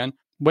conversation again.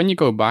 When you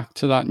go back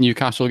to that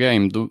Newcastle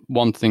game, the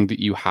one thing that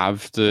you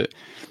have that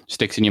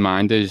sticks in your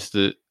mind is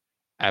that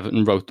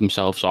Everton wrote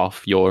themselves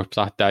off Europe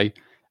that day.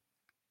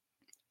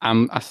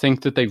 I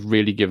think that they've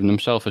really given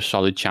themselves a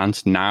solid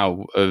chance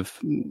now of,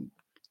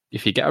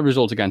 if you get a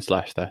result against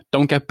Leicester,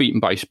 don't get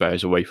beaten by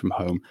Spurs away from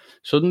home.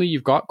 Suddenly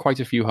you've got quite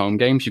a few home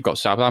games. You've got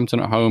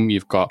Southampton at home,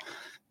 you've got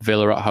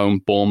Villa at home,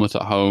 Bournemouth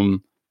at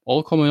home,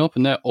 all coming up,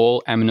 and they're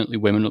all eminently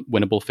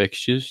winnable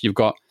fixtures. You've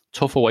got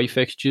tough away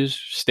fixtures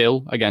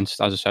still against,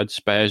 as I said,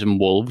 Spurs and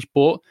Wolves,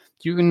 but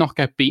you can not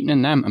get beaten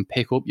in them and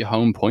pick up your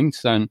home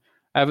points, then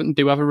Everton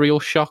do have a real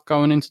shot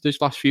going into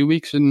this last few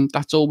weeks, and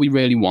that's all we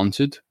really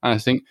wanted. And I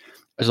think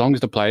as long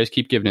as the players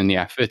keep giving in the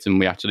effort and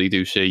we actually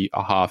do see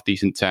a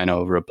half-decent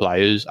turnover of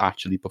players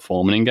actually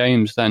performing in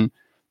games, then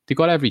they've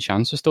got every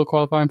chance of still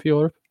qualifying for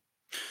Europe.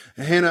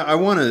 Hannah, I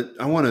want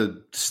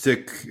to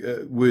stick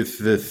with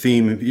the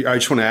theme. I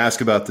just want to ask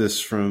about this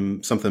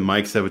from something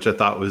Mike said, which I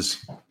thought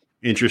was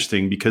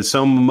interesting, because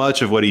so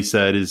much of what he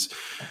said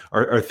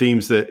are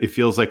themes that it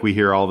feels like we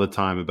hear all the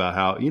time about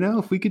how,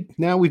 if we could,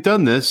 now we've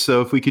done this,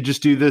 so if we could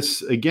just do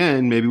this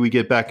again, maybe we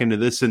get back into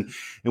this, and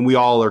we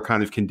all are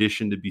kind of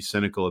conditioned to be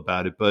cynical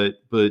about it. But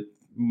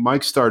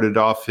Mike started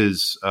off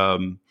his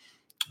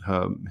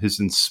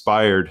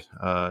inspired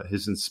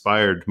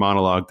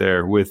monologue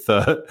there with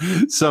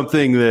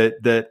something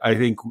that I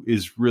think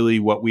is really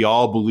what we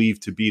all believe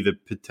to be the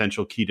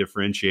potential key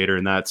differentiator,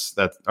 and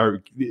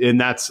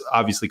that's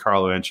obviously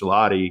Carlo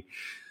Ancelotti.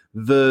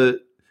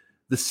 The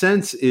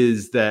sense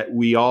is that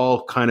we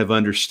all kind of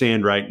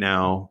understand right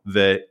now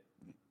that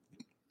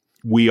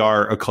we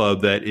are a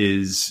club that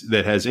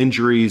has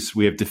injuries.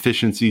 We have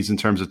deficiencies in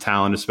terms of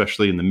talent,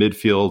 especially in the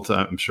midfield.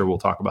 I'm sure we'll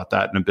talk about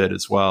that in a bit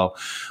as well.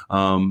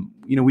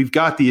 We've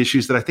got the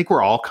issues that I think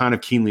we're all kind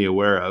of keenly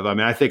aware of. I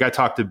mean, I think I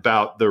talked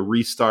about the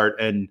restart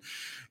and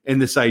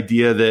this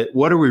idea that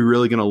what are we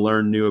really going to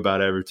learn new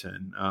about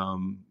Everton?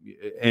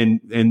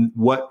 And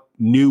what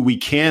new we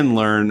can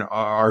learn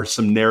are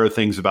some narrow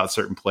things about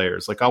certain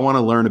players. Like, I want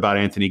to learn about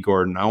Anthony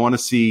Gordon. I want to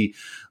see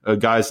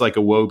guys like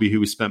Iwobi who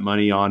we spent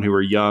money on who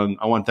are young.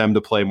 I want them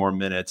to play more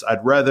minutes.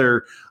 I'd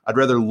rather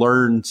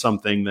learn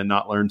something than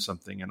not learn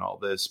something in all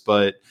this.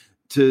 But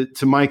to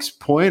Mike's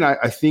point,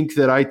 I think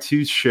that I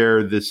too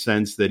share this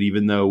sense that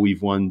even though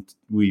we've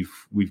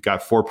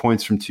got 4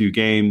 points from 2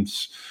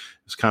 games,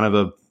 it's kind of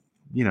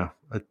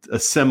a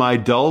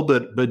semi-dull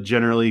but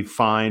generally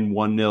fine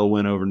 1-0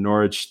 win over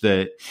Norwich,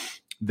 that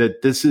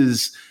this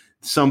is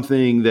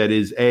something that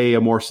is a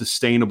more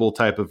sustainable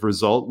type of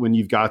result when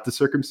you've got the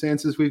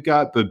circumstances we've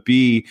got, but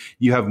B,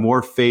 you have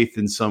more faith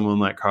in someone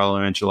like Carlo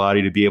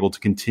Ancelotti to be able to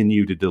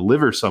continue to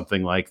deliver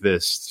something like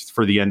this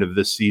for the end of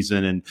this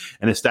season and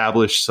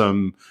establish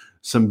some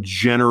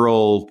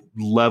general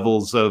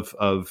levels of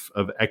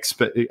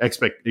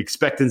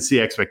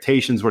expectancy,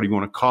 expectations, what do you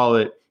want to call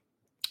it,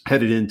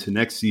 headed into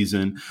next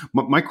season.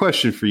 My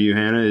question for you,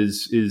 Hannah,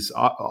 is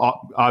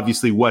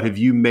obviously what have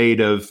you made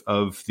of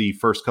the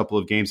first couple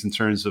of games in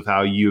terms of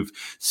how you've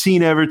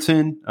seen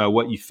Everton,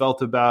 what you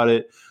felt about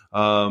it,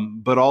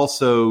 but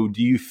also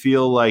do you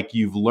feel like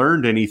you've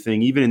learned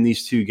anything, even in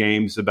these 2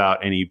 games,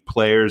 about any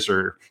players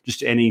or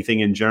just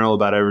anything in general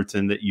about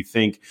Everton that you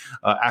think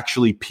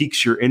actually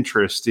piques your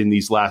interest in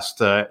these last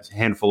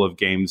handful of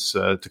games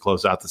to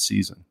close out the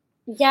season?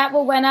 Yeah,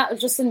 well, when I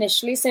just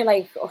initially say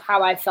like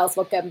how I felt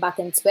about getting back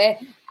into it,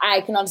 I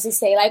can honestly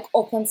say like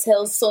up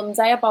until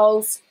Sunday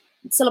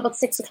until about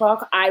 6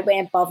 o'clock, I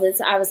weren't bothered.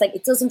 I was like,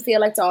 it doesn't feel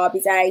like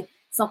Derby Day.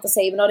 It's not the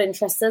same. I'm not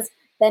interested.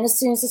 Then as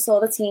soon as I saw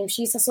the team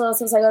sheet, I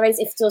was like, all right,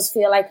 it does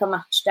feel like a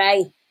match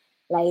day.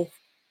 Like,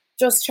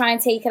 just try and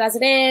take it as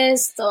it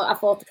is. So I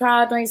thought the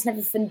crowd noise and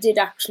everything did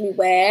actually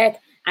work.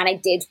 And I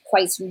did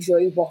quite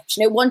enjoy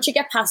watching it. Once you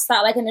get past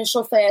that, like,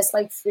 initial first,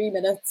 3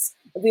 minutes,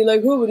 I'll be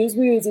like, oh, it is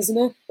weird, isn't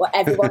it? What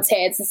everyone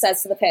turns and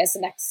says to the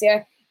person next to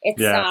you. It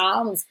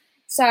sounds.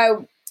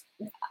 So,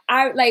 do you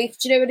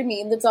know what I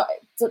mean? The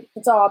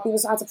Derby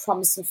had a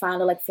promising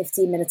final,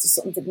 15 minutes or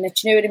something, didn't it?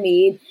 Do you know what I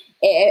mean?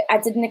 I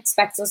didn't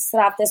expect us to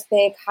have this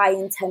big,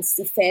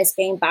 high-intensity first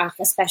game back,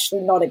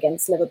 especially not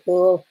against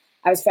Liverpool.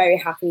 I was very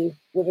happy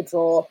with a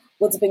draw.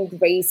 Would have been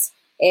great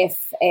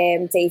if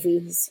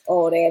Davies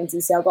or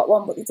DCL got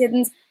one, but they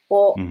didn't.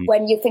 But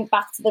when you think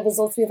back to the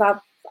results we've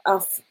had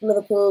of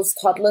Liverpool's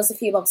toddlers a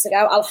few months ago,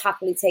 I'll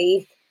happily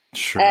take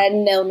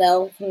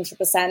 0-0,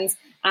 100%.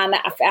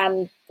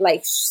 And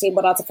seeing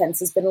what our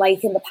defence has been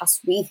like in the past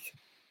week,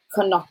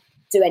 cannot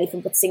do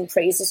anything but sing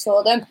praises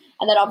for them.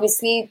 And then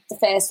obviously the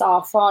first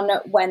half on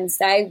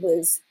Wednesday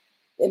was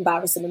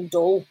embarrassing and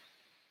dull.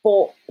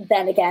 But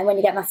then again, when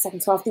you get in that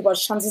second half, there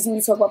was chances, and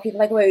you talk about people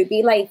like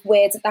Iwobi,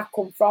 where did that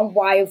come from?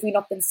 Why have we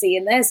not been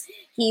seeing this?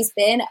 He's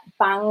been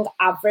bang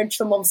average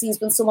for months. He's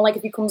been someone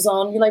if he comes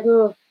on, you're like,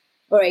 oh,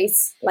 all right,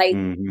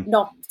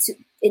 not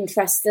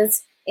interested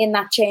in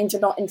that change or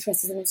not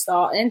interested in him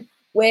starting.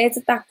 Where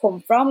did that come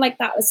from?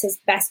 That was his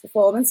best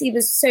performance. He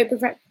was so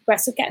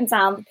progressive getting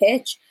down the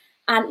pitch,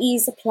 and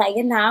he's a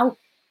player now.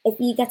 If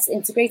he gets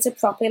integrated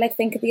properly,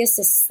 think of the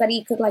assists that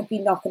he could be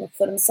knocking up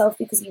for himself,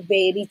 because he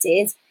really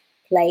did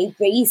play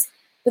great.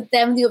 But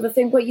then the other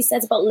thing, what you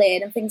said about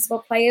learning things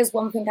about players,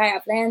 one thing I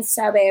have learned,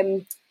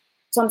 so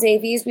Tom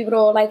Davies, we were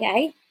all like,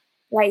 hey,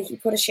 he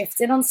put a shift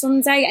in on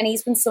Sunday, and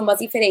he's been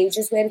somebody for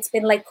ages where it's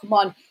been come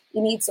on,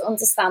 you need to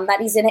understand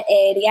that he's in an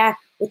area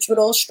which we're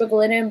all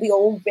struggling in. We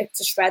all ripped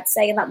to shreds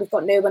saying that we've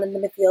got no one in the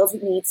midfield who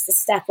needs to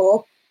step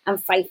up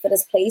and fight for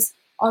his place.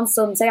 On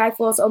Sunday, I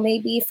thought,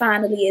 maybe he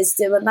finally is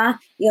doing that.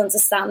 He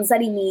understands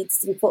that he needs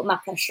to be putting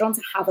that pressure on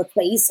to have a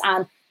place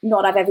and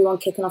not have everyone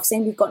kicking off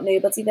saying we've got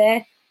nobody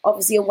there.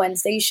 Obviously on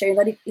Wednesday he's shown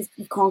that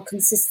he can't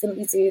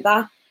consistently do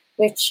that,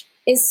 which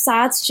is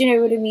sad. Do you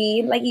know what I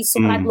mean? He's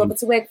someone I'd love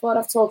to work for.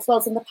 I've talked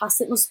about in the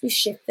past, it must be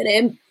shit for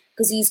him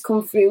because he's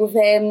come through with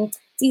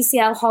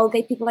DCL,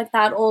 Holgate, people like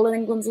that, all in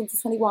England's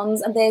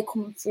under-21s, and they're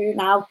coming through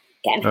now,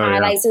 getting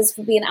highlighters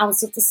for being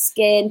out of the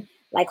skin.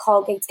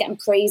 Holgate's getting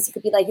praised. He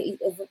could be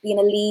being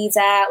a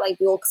leader.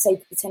 We all could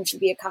say potentially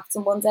be a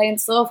captain one day and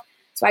stuff.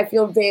 So I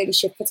feel really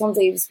shit for Tom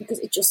Davies because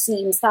it just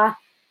seems that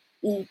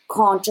he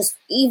can't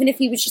even if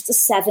he was just a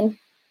 7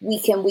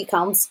 week in, week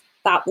out,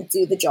 that would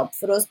do the job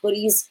for us. But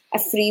he's a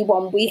 3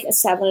 1 week, a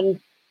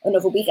 7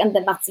 another week, and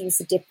then that seems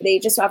to dip for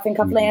ages. So I think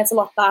I've learned a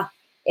lot that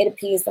it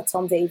appears that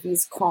Tom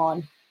Davies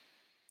can't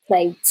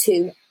play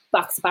 2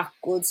 back-to-back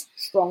good,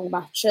 strong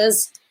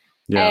matches.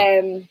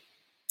 Yeah.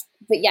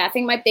 But yeah, I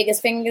think my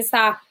biggest thing is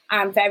that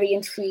I'm very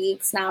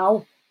intrigued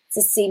now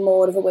to see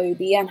more of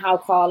Iwobi and how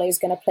Carlo's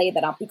going to play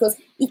that up, because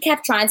he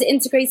kept trying to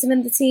integrate him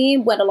in the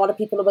team when a lot of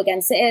people were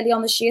against it early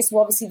on this year. So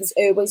obviously there's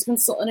always been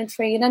something in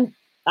training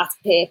that's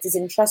piqued his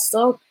interest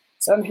up.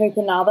 So I'm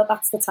hoping now that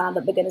that's the time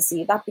that we're going to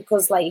see that,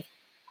 because I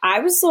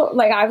was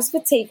a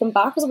bit taken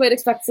back because I wasn't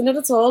expecting it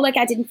at all.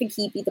 I didn't think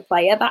he'd be the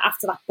player that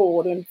after that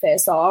boring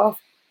first half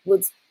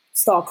would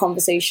start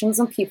conversations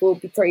and people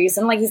would be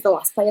praising. He's the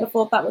last player I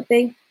thought that would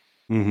be.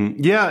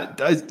 Mm-hmm. Yeah.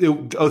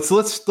 So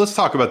let's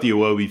talk about the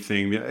Iwobi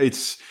thing.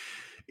 It's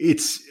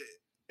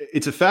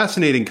a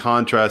fascinating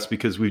contrast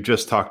because we've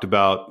just talked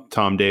about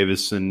Tom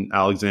Davies and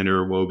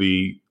Alexander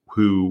Iwobi,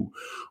 who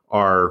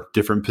are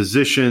different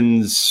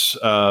positions,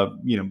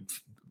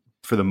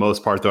 for the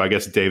most part, though, I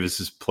guess Davis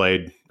has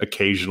played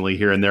occasionally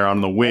here and there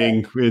on the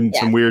wing in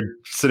some weird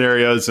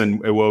scenarios,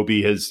 and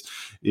Iwobi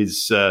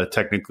is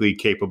technically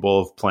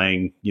capable of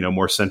playing,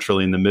 more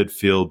centrally in the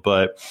midfield.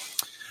 But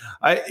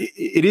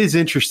it is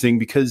interesting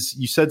because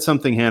you said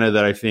something, Hannah,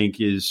 that I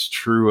think is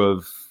true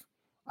of,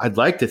 I'd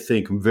like to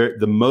think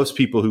the most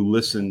people who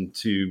listen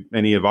to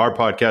any of our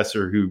podcasts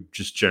or who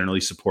just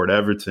generally support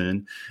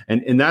Everton.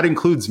 And that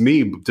includes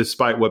me,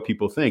 despite what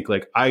people think.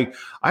 Like I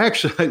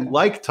actually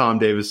like Tom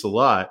Davis a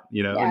lot,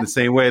 in the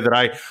same way that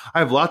I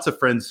have lots of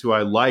friends who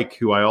I like,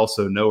 who I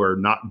also know are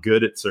not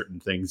good at certain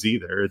things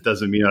either. It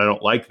doesn't mean I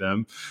don't like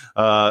them.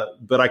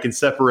 But I can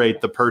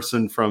separate the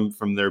person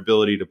from their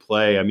ability to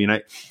play. I mean,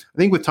 I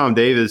think with Tom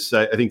Davis,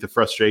 I think the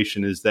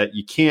frustration is that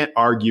you can't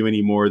argue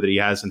anymore that he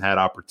hasn't had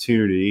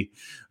opportunity.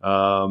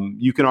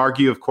 You can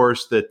argue, of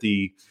course, that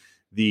the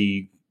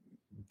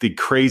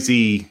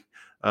crazy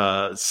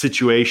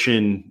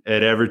situation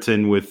at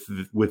Everton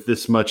with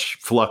this much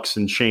flux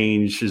and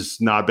change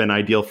has not been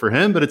ideal for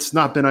him, but it's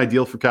not been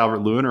ideal for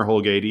Calvert-Lewin or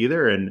Holgate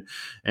either.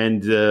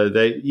 And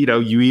they,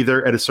 you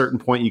either at a certain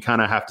point you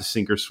kind of have to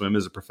sink or swim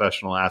as a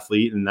professional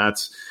athlete, and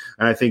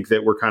I think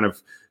that we're kind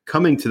of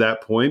coming to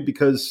that point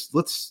because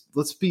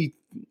let's be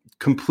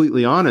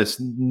completely honest.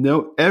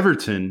 No,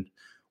 Everton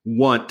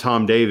want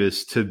Tom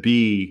Davis to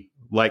be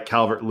like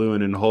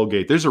Calvert-Lewin and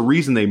Holgate. There's a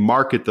reason they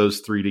market those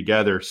three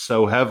together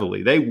so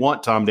heavily. They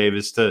want Tom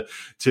Davis to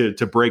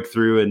break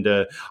through.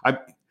 And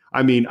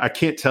I mean, I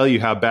can't tell you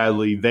how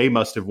badly they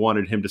must have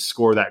wanted him to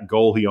score that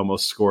goal he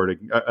almost scored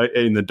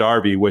in the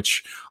derby,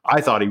 which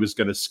I thought he was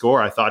going to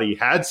score. I thought he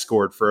had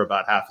scored for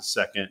about half a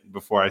second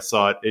before I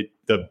saw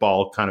the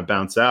ball kind of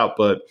bounce out.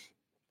 But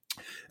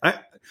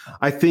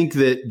I think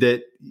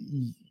that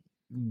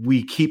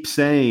we keep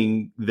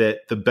saying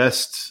that the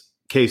best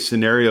case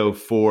scenario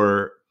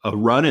for a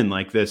run-in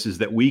like this is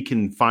that we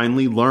can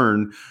finally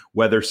learn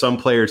whether some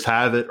players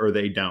have it or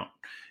they don't.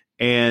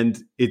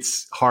 And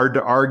it's hard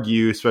to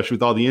argue, especially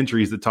with all the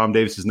injuries, that Tom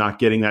Davis is not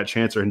getting that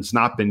chance or has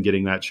not been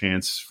getting that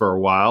chance for a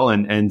while.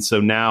 And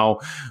so now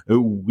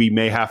we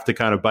may have to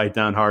kind of bite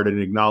down hard and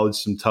acknowledge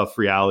some tough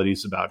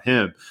realities about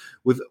him.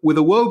 With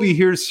Iwobi,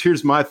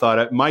 here's my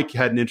thought. Mike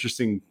had an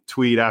interesting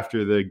tweet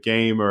after the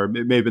game, or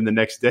maybe in the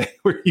next day,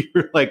 where you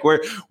were like,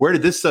 where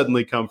did this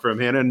suddenly come from,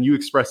 Hannah? And you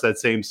expressed that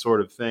same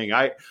sort of thing.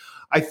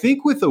 I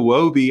think with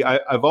Iwobi,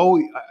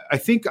 I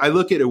think I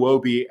look at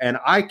Iwobi and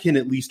I can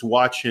at least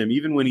watch him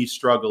even when he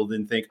struggled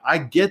and think, I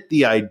get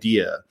the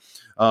idea.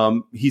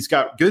 He's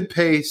got good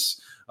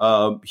pace.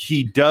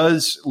 He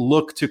does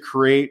look to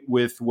create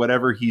with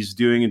whatever he's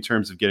doing in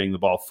terms of getting the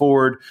ball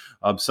forward.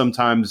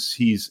 Sometimes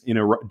he's, in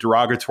a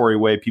derogatory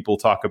way, people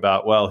talk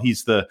about, well,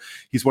 he's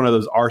one of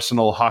those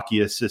Arsenal hockey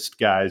assist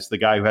guys, the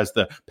guy who has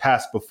the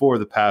pass before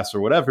the pass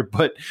or whatever.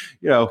 But,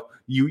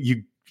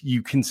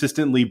 you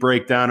consistently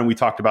break down, and we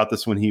talked about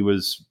this when he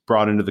was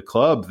brought into the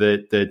club,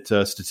 that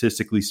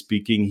statistically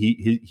speaking,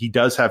 he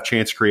does have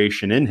chance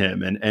creation in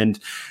him, and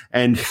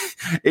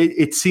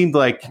it seemed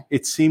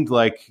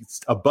like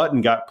a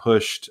button got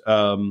pushed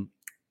in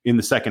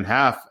the second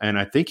half, and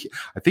I think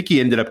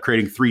he ended up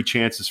creating 3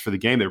 chances for the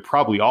game. They were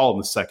probably all in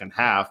the second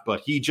half,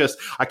 but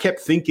I kept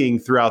thinking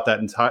throughout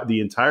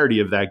the entirety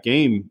of that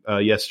game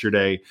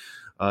yesterday.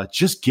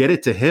 Just get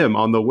it to him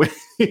on the wing.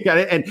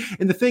 and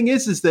the thing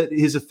is that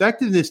his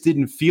effectiveness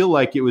didn't feel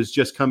like it was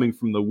just coming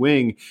from the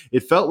wing.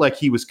 It felt like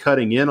he was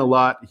cutting in a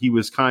lot. He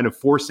was kind of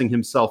forcing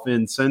himself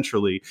in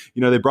centrally.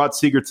 They brought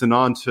Sigurdsson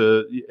on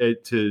to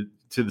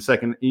the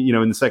second,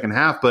 in the second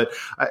half, but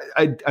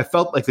I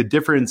felt like the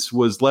difference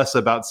was less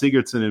about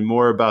Sigurdsson and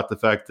more about the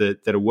fact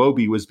that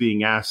Iwobi was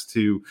being asked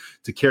to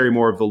carry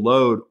more of the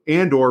load,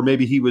 and or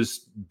maybe he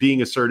was being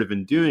assertive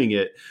in doing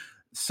it.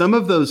 Some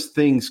of those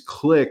things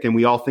click and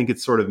we all think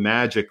it's sort of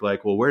magic,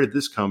 like, well, where did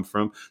this come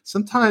from?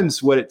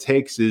 Sometimes what it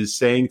takes is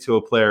saying to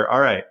a player, all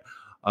right,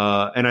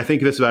 and I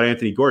think this about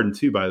Anthony Gordon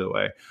too, by the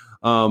way,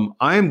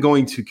 I am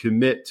going to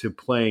commit to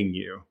playing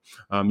you.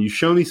 You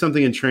show me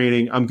something in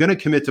training, I'm going to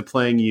commit to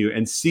playing you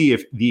and see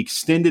if the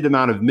extended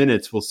amount of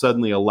minutes will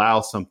suddenly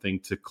allow something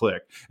to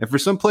click. And for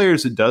some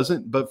players it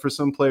doesn't, but for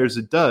some players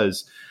it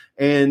does.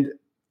 And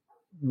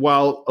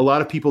while a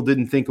lot of people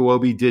didn't think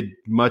Iwobi did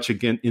much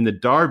again in the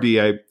derby,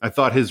 I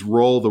thought his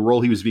role, the role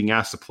he was being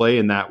asked to play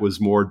in that,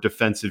 was more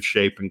defensive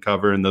shape and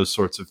cover and those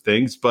sorts of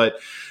things. But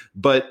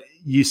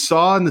you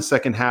saw in the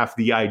second half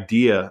the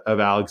idea of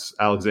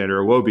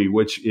Alexander Iwobi,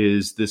 which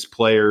is this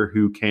player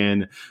who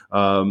can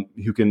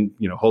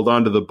hold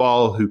on to the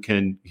ball, who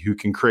can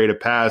create a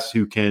pass,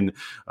 who can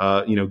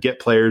get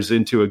players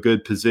into a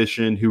good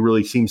position, who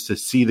really seems to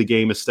see the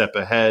game a step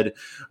ahead.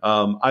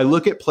 I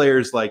look at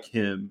players like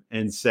him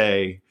and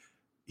say,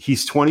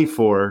 he's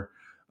 24.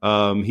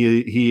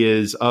 He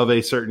is of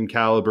a certain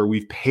caliber.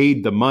 We've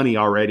paid the money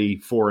already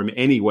for him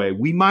anyway.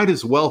 We might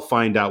as well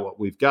find out what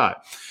we've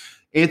got.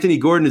 Anthony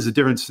Gordon is a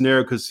different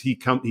scenario because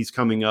he's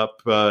coming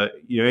up.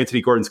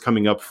 Anthony Gordon's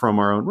coming up from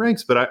our own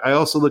ranks, but I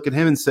also look at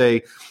him and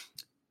say,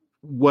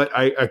 what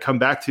I come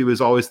back to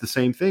is always the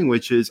same thing,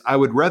 which is I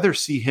would rather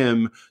see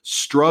him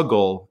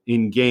struggle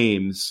in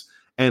games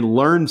and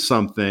learn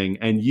something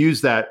and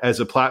use that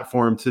as a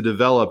platform to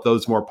develop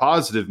those more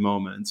positive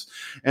moments.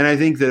 And I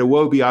think that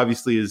Iwobi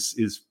obviously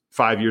is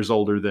 5 years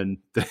older than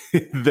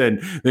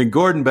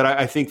Gordon, but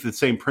I think the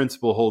same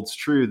principle holds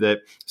true,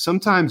 that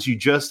sometimes you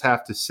just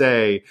have to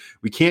say,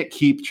 we can't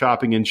keep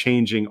chopping and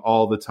changing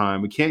all the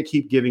time. We can't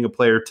keep giving a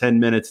player 10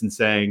 minutes and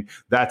saying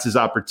that's his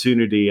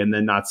opportunity and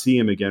then not see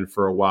him again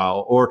for a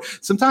while. Or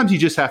sometimes you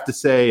just have to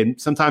say,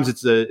 and sometimes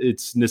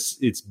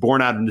it's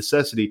born out of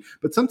necessity,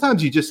 but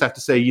sometimes you just have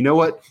to say, you know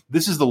what,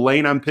 this is the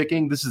lane I'm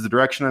picking, this is the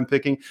direction I'm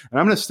picking,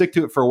 and I'm going to stick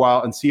to it for a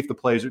while and see if the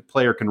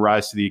player can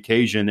rise to the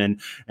occasion. And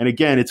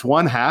again, it's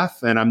one half.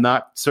 And I'm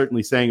not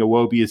certainly saying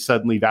Iwobi has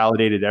suddenly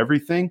validated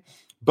everything,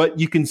 but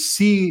you can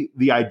see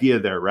the idea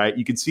there, right?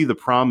 You can see the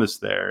promise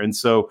there. And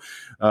so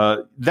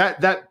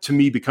that to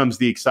me becomes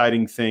the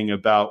exciting thing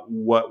about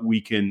what we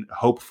can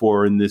hope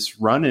for in this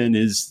run-in,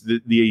 is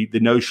the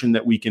notion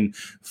that we can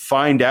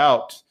find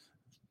out,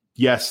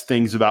 yes,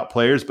 things about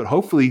players, but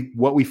hopefully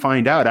what we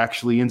find out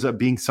actually ends up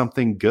being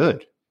something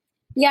good.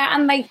 Yeah,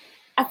 and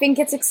I think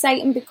it's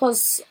exciting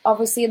because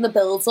obviously in the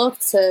build-up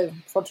to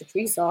Project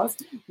Resource,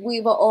 we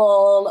were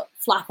all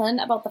flapping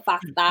about the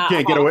fact that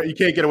you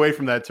can't get away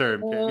from that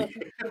term.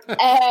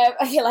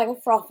 I feel like a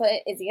proper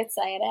idiot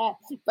saying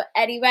it. But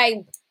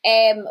anyway,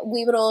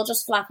 we were all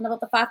just flapping about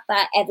the fact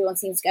that everyone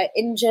seems to get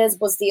injured.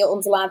 Was the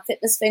underlying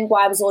fitness thing?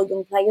 Why was all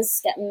young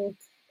players getting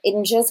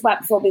injured right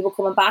before we were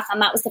coming back?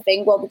 And that was the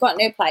thing. Well, we've got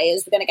no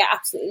players. We're going to get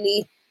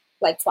absolutely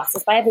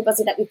twatted by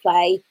everybody that we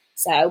play.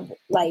 So,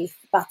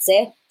 that's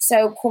it.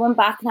 So, coming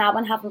back now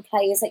and having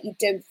players that you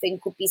don't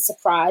think would be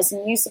surprise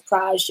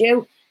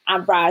you,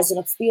 and rising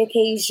up to the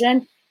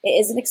occasion, it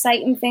is an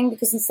exciting thing,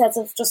 because instead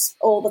of just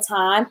all the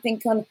time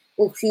thinking,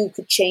 well, who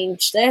could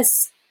change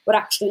this, we're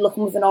actually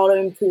looking within our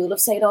own pool of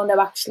saying, oh, no,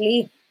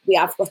 actually, we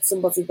have got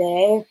somebody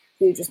there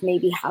who just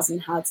maybe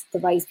hasn't had the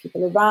right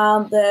people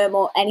around them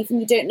or anything.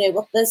 You don't know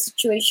what the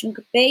situation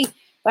could be.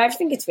 But I just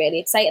think it's really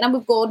exciting. And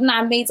with Gordon,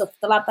 I made up for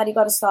the lad that he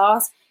got a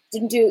start. He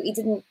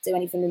didn't do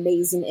anything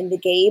amazing in the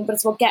game, but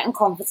it's about getting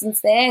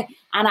confidence there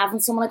and having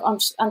someone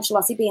like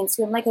Ancelotti being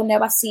to him, oh no,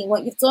 I've seen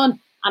what you've done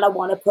and I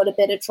want to put a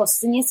bit of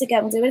trust in you to go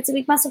and do it. It's a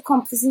big, massive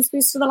confidence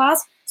boost for the lad.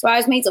 So I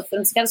was made up for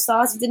him to get a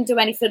start. He didn't do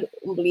anything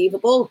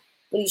unbelievable,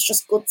 but he's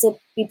just good to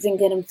be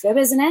bringing him through,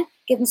 isn't it?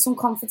 Give him some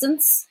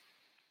confidence.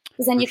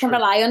 Because then you can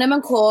rely on him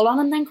and call on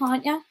him then,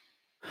 can't you?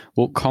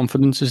 Well,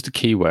 confidence is the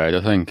key word,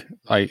 I think.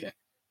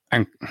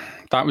 And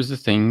that was the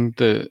thing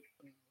that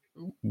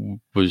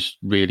was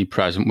really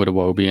present with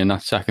Iwobi in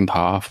that second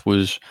half,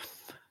 was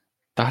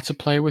that's a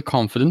player with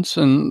confidence,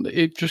 and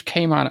it just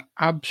came out of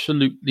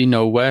absolutely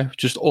nowhere.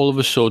 Just all of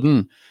a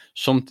sudden,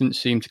 something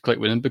seemed to click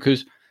with him,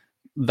 because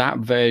that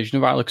version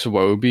of Alex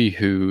Iwobi,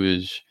 who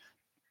is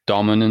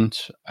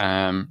dominant,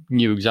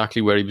 knew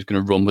exactly where he was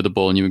going to run with the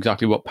ball, knew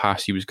exactly what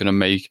pass he was going to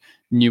make,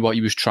 knew what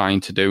he was trying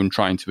to do and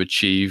trying to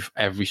achieve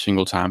every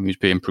single time he was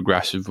being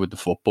progressive with the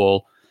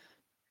football.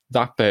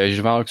 That version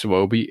of Alex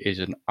Iwobi is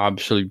an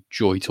absolute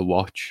joy to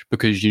watch,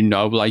 because,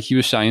 like you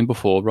were saying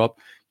before, Rob,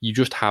 you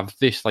just have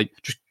this,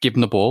 just give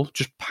him the ball,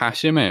 just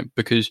pass him it,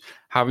 because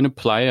having a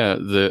player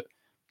that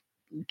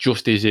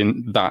just is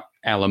in that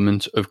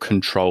element of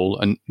control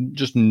and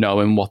just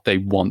knowing what they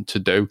want to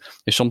do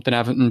is something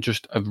Everton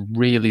just have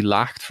really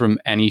lacked from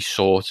any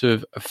sort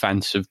of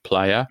offensive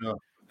player. Yeah.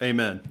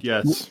 Amen.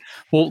 Yes.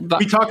 Well,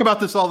 we talk about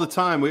this all the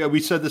time. We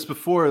said this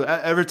before.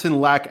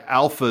 Everton lack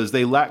alphas.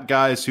 They lack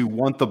guys who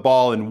want the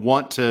ball and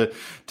want to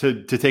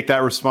take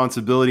that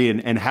responsibility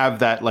and have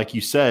that, like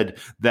you said,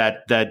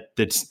 that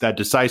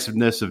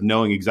decisiveness of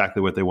knowing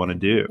exactly what they want to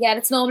do. Yeah,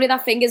 it's normally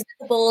that thing is,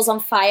 the ball's on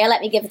fire, let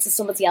me give it to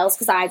somebody else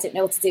because I don't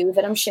know what to do with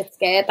it. I'm shit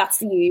scared. That's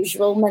the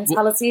usual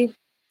mentality.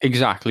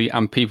 Exactly,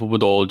 and people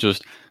would all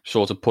just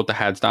sort of put their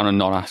heads down and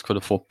not ask for the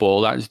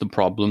football. That is the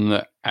problem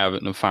that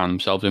Everton have found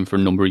themselves in for a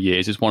number of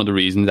years. It's one of the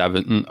reasons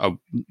Everton are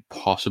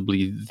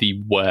possibly the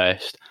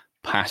worst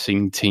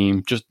passing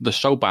team. Just they're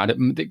so bad.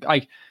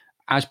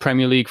 As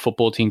Premier League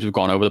football teams have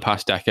gone over the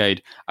past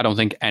decade, I don't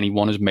think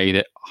anyone has made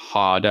it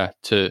harder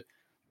to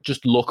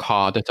just look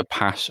harder to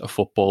pass a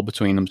football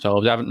between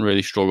themselves. Everton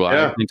really struggle.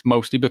 Yeah. I think it's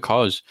mostly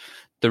because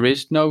there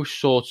is no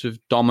sort of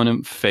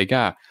dominant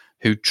figure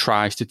who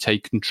tries to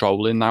take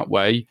control in that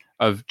way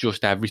of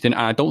just everything.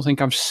 And I don't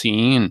think I've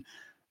seen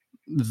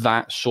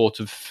that sort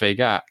of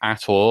figure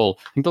at all.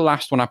 I think the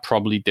last one I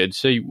probably did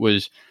see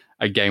was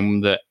a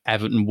game that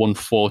Everton won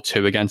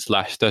 4-2 against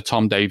Leicester.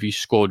 Tom Davies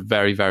scored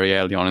very, very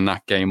early on in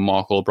that game.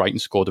 Mark Albrighton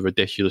scored a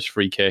ridiculous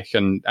free kick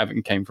and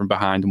Everton came from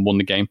behind and won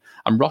the game.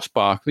 And Ross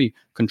Barkley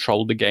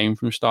controlled the game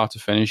from start to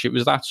finish. It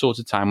was that sort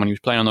of time when he was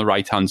playing on the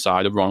right-hand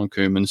side of Ronald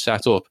Koeman's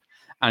setup.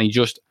 And he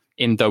just,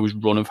 in those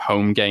run of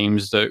home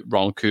games that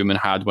Ronald Koeman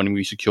had when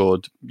we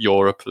secured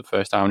Europe for the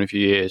first time in a few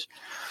years,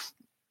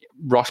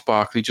 Ross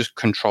Barkley just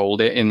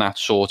controlled it in that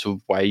sort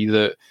of way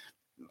that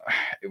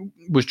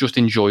was just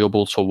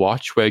enjoyable to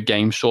watch, where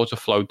games sort of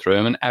flowed through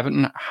him. And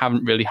Everton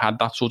haven't really had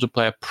that sort of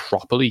player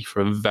properly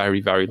for a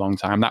very, very long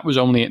time. That was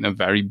only in a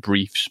very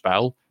brief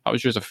spell. That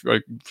was just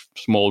a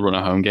small run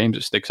of home games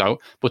that sticks out.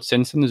 But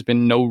since then, there's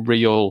been no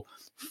real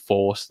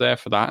force there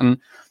for that. And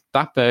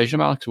that version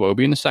of Alex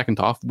Iwobi in the second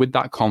half, with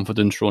that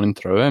confidence running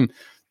through him,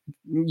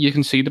 you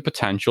can see the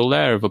potential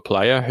there of a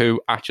player who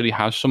actually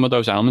has some of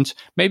those elements.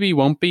 Maybe he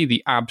won't be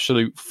the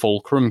absolute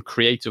fulcrum,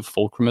 creative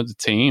fulcrum of the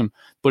team,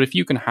 but if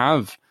you can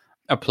have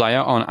a player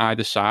on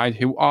either side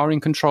who are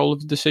in control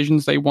of the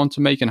decisions they want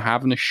to make and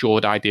have an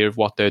assured idea of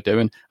what they're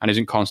doing and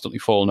isn't constantly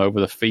falling over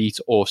their feet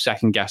or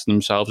second guessing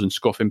themselves and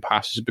scuffing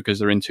passes because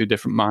they're in two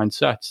different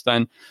mindsets,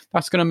 then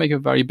that's going to make a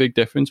very big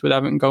difference with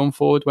Everton going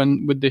forward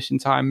with this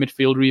entire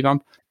midfield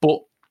revamp. But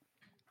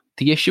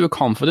the issue of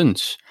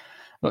confidence,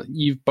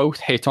 you've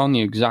both hit on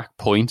the exact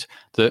point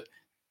that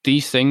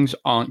these things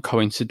aren't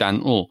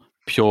coincidental,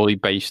 purely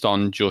based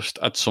on just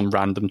at some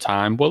random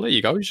time. Well, there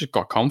you go. He's just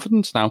got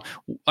confidence now.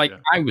 I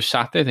was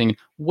sat there thinking,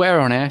 where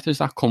on earth does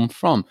that come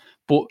from?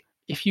 But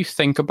if you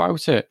think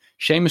about it,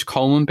 Seamus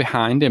Coleman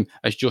behind him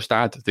has just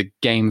had the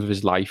game of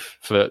his life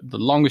for the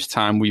longest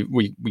time we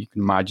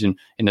can imagine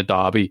in a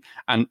derby.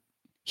 And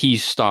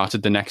he's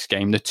started the next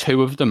game. The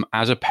two of them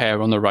as a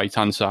pair on the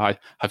right-hand side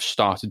have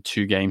started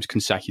 2 games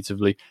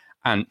consecutively.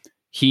 And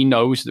he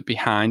knows that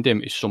behind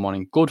him is someone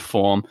in good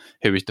form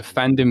who is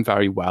defending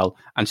very well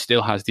and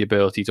still has the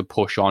ability to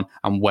push on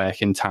and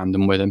work in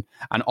tandem with him.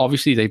 And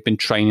obviously they've been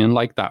training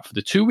like that for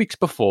the 2 weeks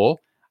before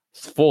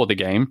for the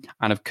game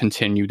and have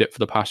continued it for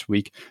the past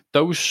week.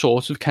 Those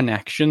sorts of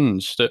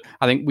connections that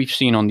I think we've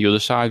seen on the other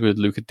side with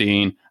Lucas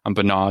Digne and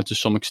Bernard to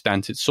some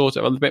extent, it's sort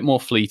of a little bit more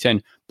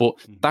fleeting, but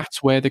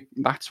that's where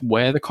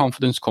the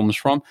confidence comes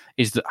from,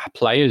 is that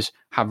players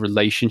have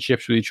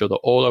relationships with each other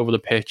all over the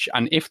pitch.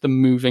 And if the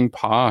moving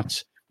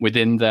parts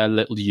within their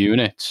little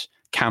units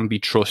can be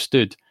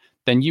trusted,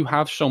 then you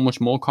have so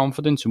much more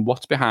confidence in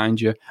what's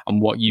behind you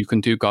and what you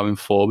can do going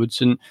forwards.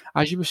 And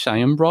as you were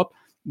saying, Rob,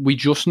 we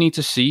just need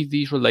to see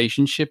these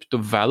relationships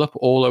develop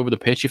all over the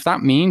pitch. If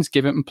that means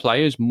giving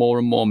players more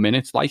and more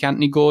minutes, like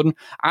Anthony Gordon,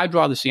 I'd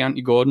rather see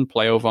Anthony Gordon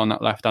play over on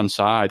that left-hand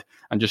side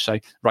and just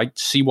say, right,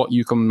 see what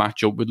you can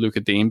match up with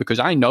Lucas Digne, because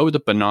I know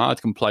that Bernard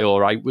can play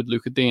all right with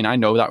Lucas Digne. I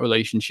know that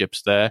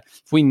relationship's there.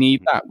 If we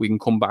need that, we can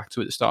come back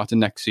to it at the start of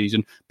next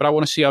season. But I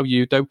want to see how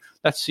you do.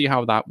 Let's see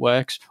how that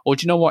works. Or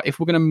do you know what? If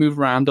we're going to move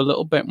around a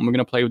little bit and we're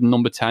going to play with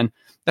number 10,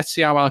 let's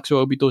see how Alex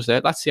Iwobi does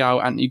there. Let's see how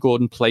Anthony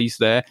Gordon plays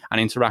there and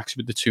interacts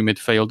with the 2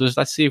 midfielders.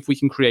 Let's see if we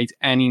can create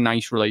any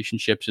nice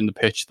relationships in the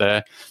pitch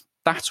there.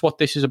 That's what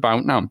this is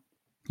about now.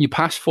 You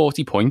pass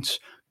 40 points.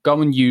 Go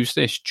and use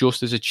this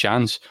just as a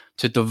chance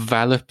to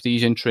develop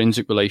these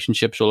intrinsic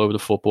relationships all over the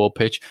football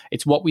pitch.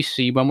 It's what we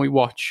see when we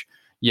watch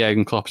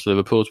Jurgen Klopp's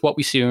Liverpool. It's what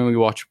we see when we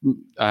watch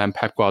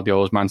Pep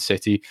Guardiola's Man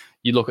City.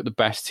 You look at the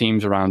best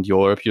teams around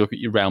Europe. You look at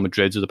your Real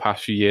Madrids of the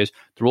past few years.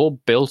 They're all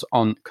built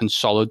on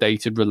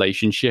consolidated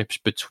relationships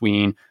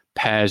between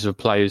pairs of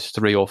players,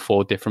 3 or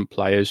 4 different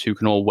players who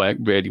can all work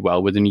really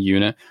well within a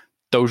unit.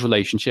 Those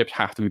relationships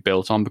have to be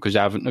built on, because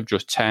Everton have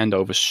just turned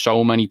over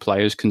so many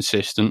players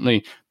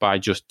consistently by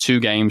just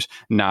 2 games.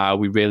 Now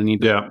we really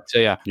need to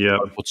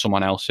put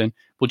someone else in.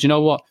 But you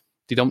know what?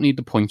 They don't need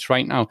the points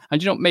right now.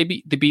 And,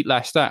 maybe they beat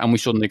Leicester and we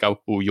suddenly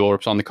go, oh,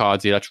 Europe's on the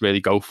cards here, let's really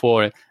go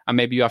for it. And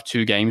maybe you have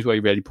 2 games where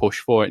you really push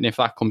for it. And if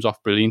that comes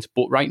off, brilliant.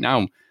 But right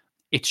now,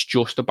 it's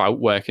just about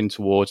working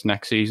towards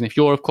next season. If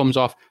Europe comes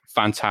off,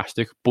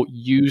 fantastic. But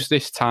use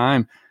this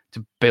time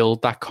to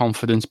build that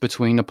confidence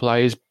between the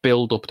players,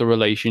 build up the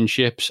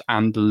relationships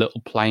and the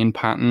little playing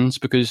patterns,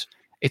 because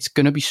it's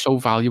going to be so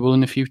valuable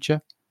in the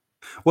future.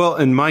 Well,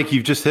 and Mike,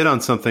 you've just hit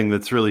on something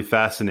that's really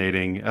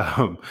fascinating.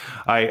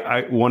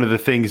 I one of the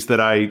things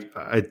that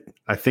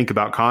I think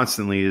about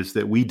constantly is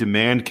that we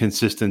demand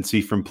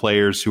consistency from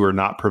players who've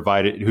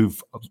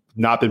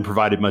not been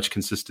provided much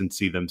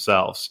consistency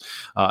themselves.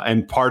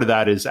 And part of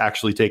that is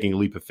actually taking a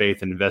leap of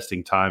faith and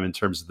investing time in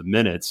terms of the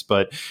minutes.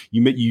 But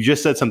you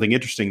just said something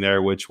interesting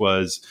there, which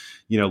was,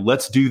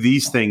 let's do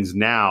these things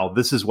now.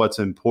 This is what's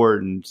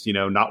important,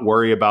 not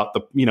worry about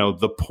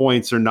the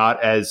points are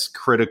not as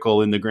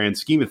critical in the grand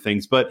scheme of things.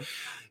 But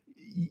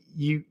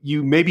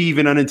you maybe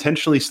even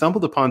unintentionally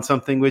stumbled upon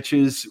something, which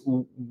is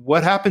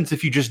what happens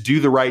if you just do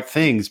the right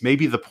things.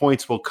 Maybe the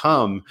points will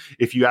come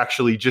if you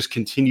actually just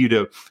continue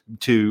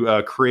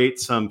to create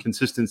some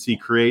consistency,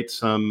 create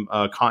some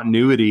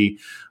continuity.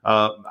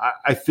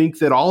 I think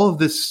that all of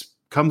this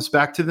comes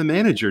back to the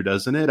manager,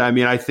 doesn't it? I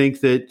mean, I think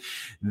that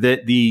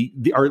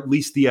or at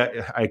least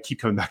I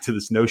keep coming back to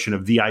this notion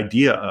of the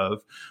idea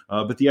of,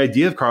 but the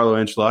idea of Carlo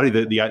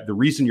Ancelotti, the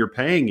reason you're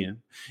paying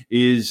him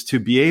is to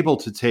be able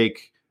to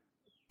take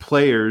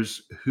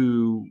players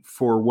who,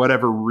 for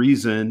whatever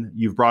reason,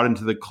 you've brought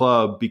into the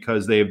club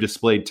because they have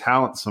displayed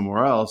talent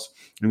somewhere else.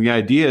 And the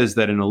idea is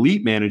that an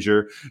elite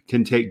manager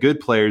can take good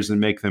players and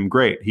make them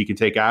great. He can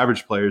take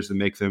average players and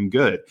make them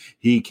good.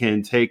 He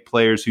can take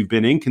players who've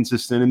been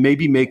inconsistent and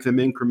maybe make them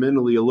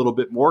incrementally a little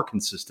bit more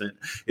consistent.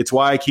 It's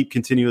why I keep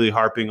continually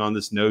harping on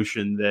this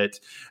notion that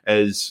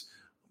as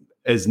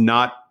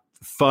not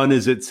fun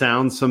as it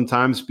sounds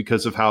sometimes,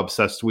 because of how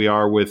obsessed we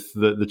are with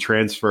the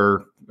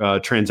transfer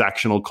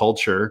transactional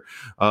culture,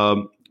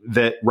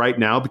 that right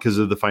now, because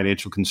of the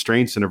financial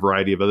constraints and a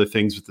variety of other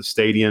things with the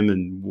stadium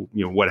and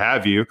what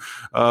have you,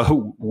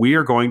 we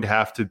are going to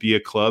have to be a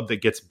club that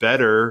gets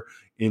better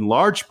in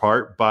large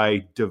part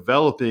by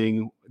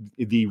developing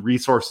the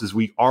resources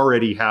we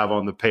already have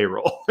on the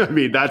payroll. I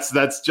mean,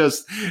 that's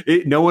just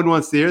it. No one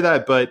wants to hear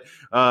that, but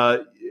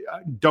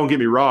don't get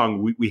me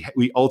wrong.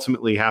 We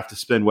ultimately have to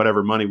spend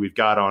whatever money we've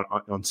got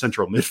on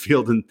central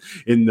midfield and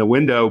in the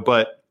window,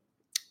 but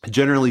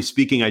generally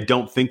speaking, I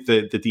don't think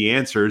that the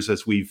answers,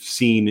 as we've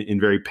seen in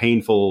very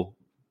painful,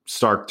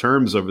 stark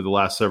terms over the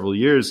last several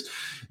years,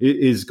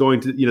 is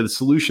going to, the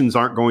solutions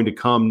aren't going to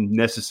come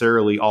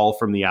necessarily all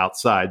from the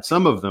outside.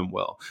 Some of them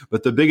will,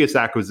 but the biggest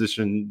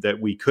acquisition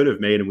that we could have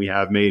made and we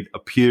have made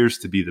appears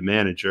to be the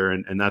manager.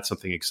 And that's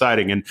something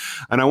exciting. And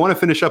I want to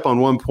finish up on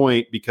one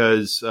point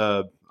because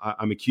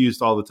I'm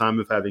accused all the time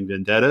of having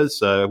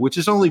vendettas, which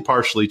is only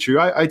partially true.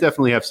 I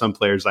definitely have some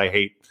players I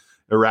hate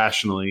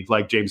irrationally,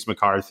 like James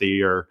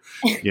McCarthy or,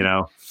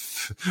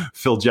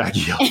 Phil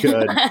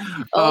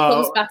Jagielka.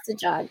 All comes back to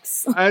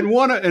Jags. and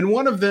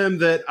one of them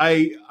that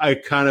I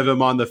kind of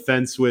am on the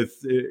fence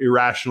with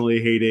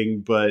irrationally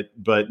hating, but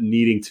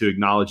needing to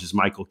acknowledge is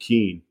Michael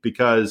Keane,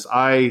 because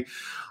I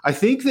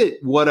think that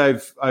what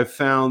I've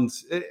found,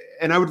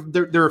 and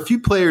there are a few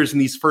players in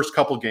these first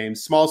couple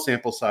games, small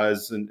sample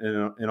size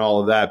and all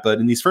of that, but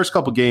in these first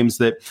couple games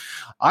that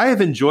I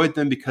have enjoyed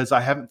them because I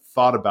haven't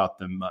thought about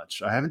them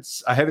much. I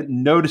haven't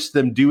noticed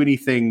them do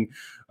anything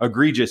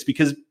egregious,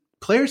 because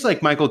players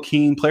like Michael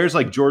Keane, players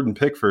like Jordan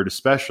Pickford,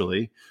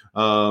 especially,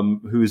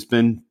 who's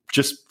been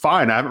just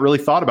fine. I haven't really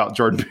thought about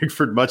Jordan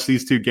Pickford much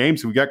these two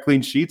games. We got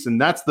clean sheets, and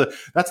that's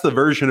the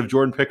version of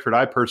Jordan Pickford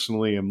I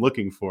personally am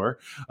looking for.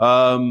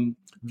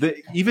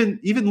 Even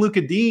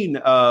Luka Dean,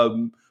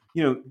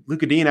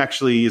 Luka Dean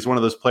actually is one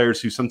of those players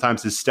who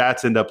sometimes his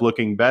stats end up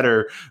looking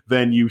better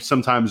than you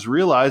sometimes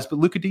realize. But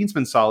Luka Dean's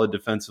been solid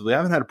defensively. I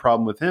haven't had a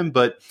problem with him,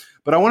 but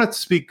I wanted to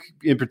speak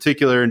in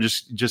particular and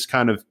just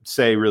kind of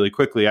say really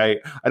quickly, I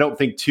don't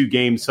think 2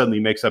 games suddenly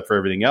makes up for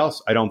everything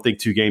else. I don't think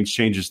 2 games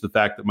changes the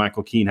fact that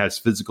Michael Keane has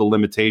physical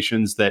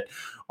limitations that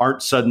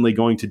aren't suddenly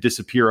going to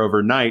disappear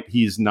overnight.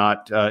 He's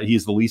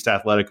the least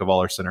athletic of all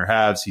our center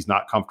halves. He's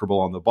not comfortable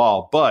on the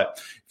ball.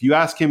 But if you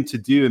ask him to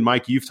do, and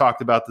Mike, you've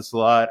talked about this a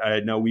lot. I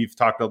know we've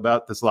talked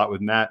about this a lot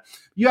with Matt.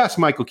 You ask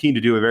Michael Keane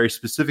to do a very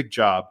specific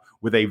job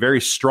with a very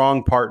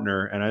strong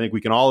partner, and I think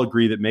we can all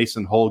agree that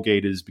Mason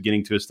Holgate is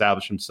beginning to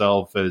establish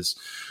himself as,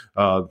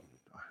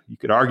 you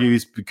could argue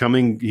he's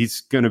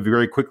going to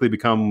very quickly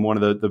become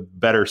one of the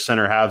better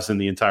center halves in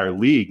the entire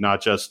league,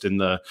 not just in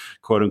the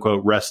quote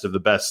unquote rest of the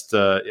best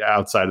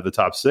outside of the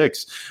top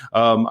 6.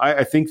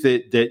 I think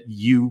that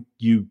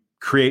you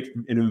create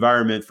an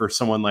environment for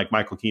someone like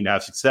Michael Keane to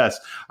have success.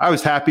 I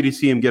was happy to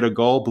see him get a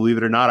goal. Believe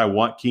it or not, I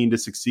want Keane to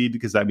succeed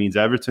because that means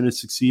Everton is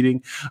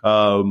succeeding.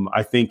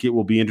 I think it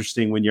will be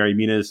interesting when Yerry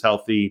Mina is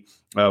healthy,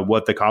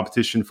 what the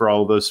competition for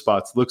all of those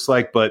spots looks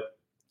like. But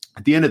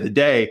at the end of the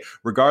day,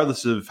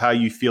 regardless of how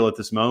you feel at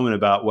this moment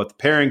about what the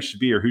pairing should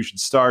be or who should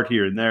start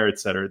here and there, et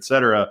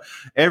cetera,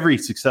 every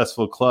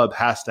successful club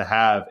has to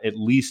have at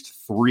least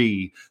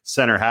 3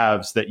 center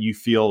halves that you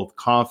feel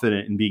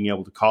confident in being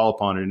able to call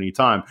upon at any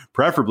time.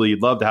 Preferably,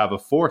 you'd love to have a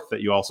 4th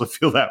that you also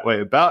feel that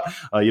way about.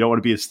 You don't want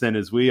to be as thin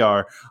as we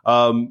are.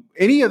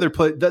 Any other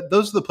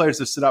those are the players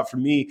that stood out for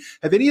me.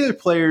 Have any other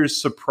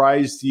players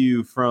surprised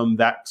you from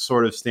that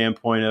sort of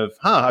standpoint of,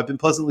 I've been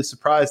pleasantly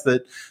surprised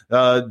that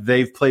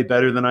they've played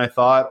better than I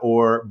thought,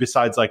 or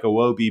besides like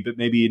Iwobi, but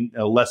maybe in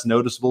a less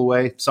noticeable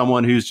way,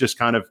 someone who's just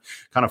kind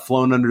of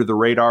flown under the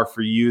radar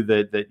for you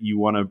that you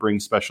want to bring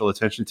special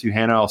attention to?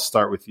 Hannah, I'll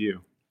start with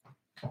you.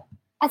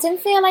 I didn't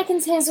feel like in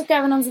terms of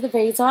going under the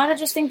radar, I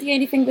just think the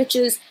only thing which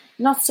has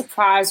not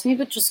surprised me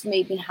but just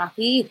made me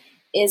happy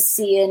is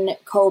seeing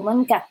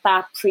Coleman get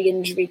that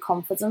pre-injury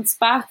confidence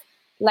back.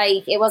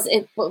 Like it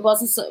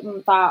wasn't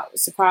something that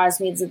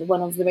surprised me as it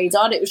went under the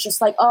radar. It was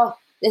just like,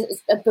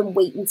 I've been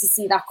waiting to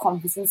see that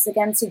confidence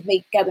again to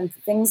make going for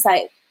things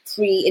like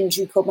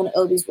pre-injury Coleman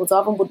always would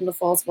have and wouldn't have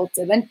thought about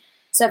doing.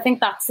 So I think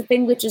that's the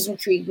thing which has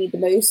intrigued me the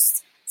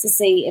most, to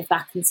see if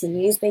that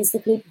continues,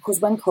 basically, because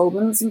when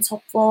Coleman's in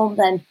top form,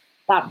 then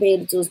that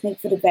really does make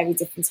for a very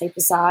different type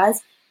of side.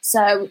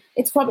 So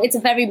it's a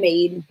very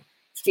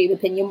mainstream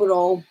opinion. We're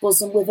all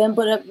buzzing with him,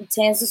 but in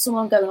terms of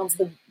someone going onto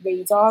the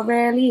radar,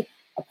 really,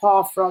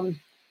 apart from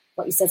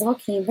what you said about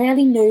Keane,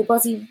 really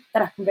nobody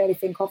that I can really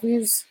think of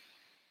who's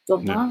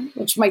done that,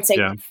 which might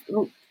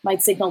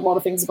signal a lot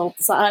of things about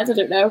the side. I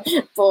don't know,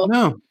 but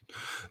no.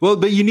 Well,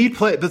 but you need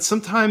play. But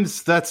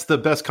sometimes that's the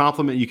best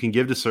compliment you can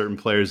give to certain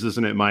players,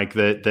 isn't it, Mike?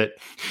 That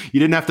you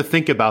didn't have to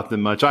think about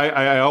them much.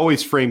 I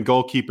always frame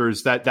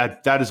goalkeepers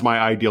that is my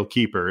ideal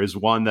keeper, is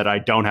one that I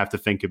don't have to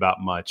think about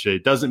much.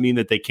 It doesn't mean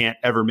that they can't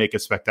ever make a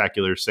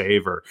spectacular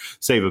save or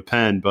save a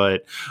pen,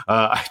 but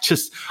I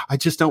just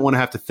don't want to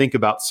have to think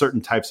about certain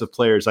types of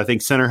players. I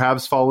think center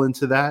halves fall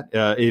into that.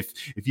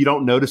 If you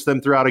don't notice them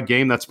throughout a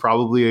game, that's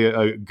probably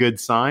a good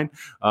sign,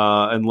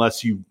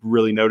 unless you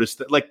really notice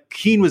that. Like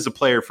Keane was a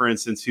player for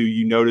instance, who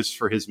you notice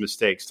for his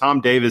mistakes.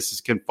 Tom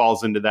Davis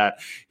falls into that.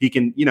 He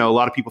can, a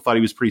lot of people thought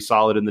he was pretty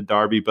solid in the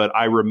Derby, but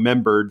I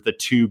remembered the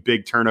 2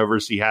 big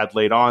turnovers he had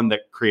late on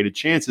that created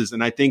chances.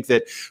 And I think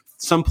that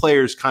some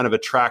players kind of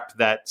attract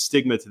that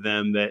stigma to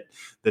them that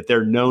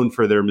they're known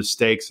for their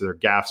mistakes or their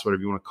gaffes,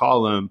 whatever you want to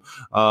call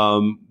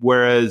them.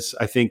 Whereas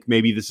I think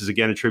maybe this is,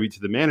 again, a tribute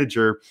to the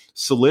manager.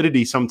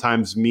 Solidity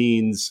sometimes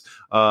means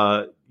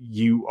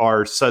you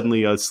are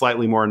suddenly a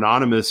slightly more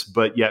anonymous,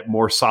 but yet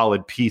more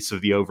solid piece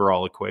of the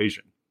overall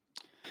equation.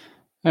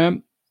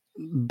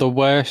 The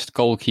worst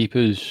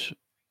goalkeepers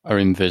are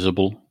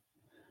invisible,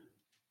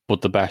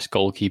 but the best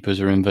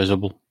goalkeepers are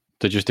invisible.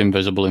 They're just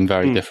invisible in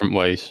very different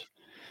ways.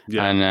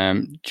 Yeah.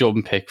 And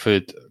Jordan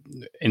Pickford,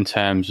 in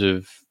terms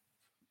of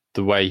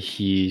the way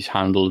he's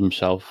handled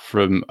himself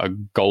from a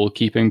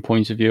goalkeeping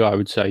point of view, I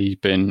would say he's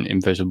been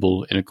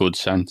invisible in a good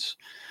sense.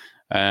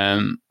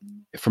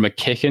 From a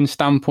kicking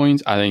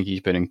standpoint, I think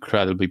he's been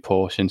incredibly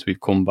poor since we've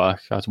come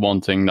back. That's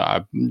one thing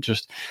that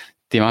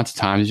the amount of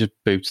times he just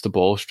boots the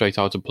ball straight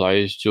out of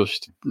play is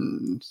just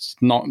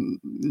not great.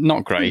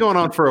 It's been going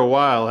on for a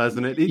while,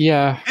 hasn't it?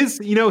 Yeah.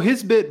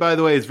 His bit, by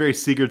the way, is very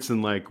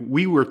Sigurdsson. Like,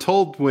 we were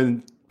told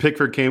when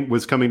Pickford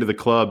was coming to the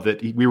club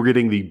that we were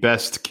getting the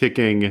best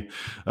kicking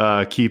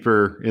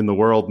keeper in the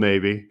world,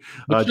 maybe.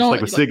 Just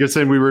like with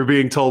Sigurdsson, we were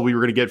being told we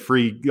were going to get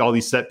free all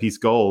these set piece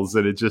goals,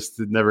 and it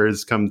never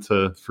has come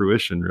to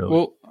fruition, really.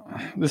 Well,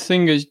 the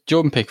thing is,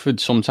 Jordan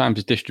Pickford, sometimes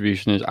his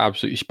distribution is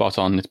absolutely spot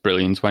on. It's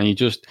brilliant when he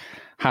just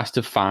has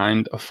to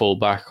find a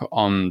fullback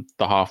on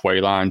the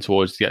halfway line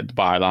towards the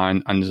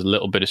byline, and there's a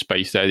little bit of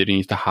space there that he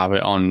needs to have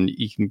it on.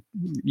 He can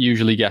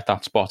usually get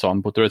that spot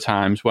on, but there are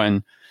times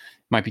when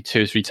might be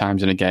 2 or 3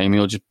 times in a game,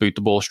 he'll just boot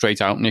the ball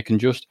straight out and you can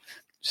just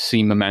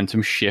see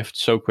momentum shift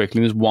so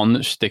quickly. There's one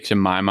that sticks in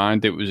my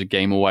mind. It was a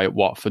game away at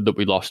Watford that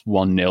we lost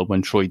 1-0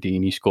 when Troy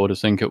Deeney scored, I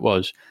think it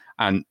was.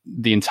 And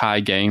the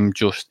entire game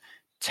just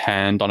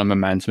turned on a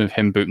momentum of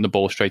him booting the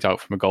ball straight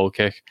out from a goal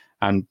kick.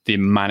 And the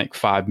manic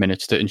 5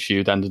 minutes that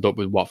ensued ended up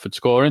with Watford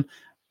scoring.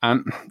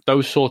 And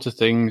those sorts of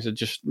things are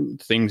just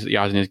things that he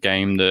has in his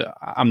game that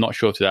I'm not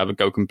sure if they'll ever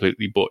go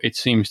completely, but it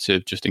seems to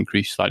just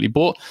increase slightly.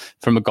 But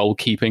from a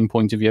goalkeeping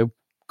point of view,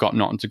 got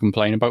nothing to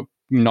complain about.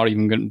 Not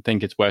even going to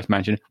think it's worth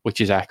mentioning,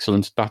 which is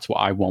excellent. That's what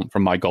I want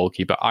from my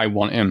goalkeeper. I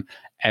want him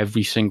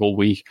every single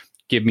week.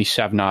 Give me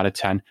 7 out of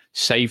 10.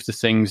 Save the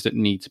things that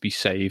need to be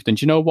saved.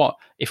 And you know what?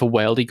 If a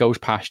worldie goes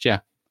past you,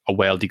 a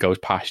worldie goes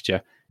past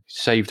you.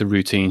 Save the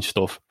routine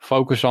stuff.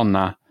 Focus on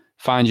that.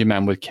 Find your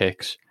men with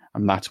kicks.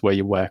 And that's where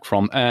you work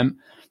from.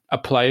 A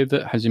player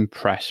that has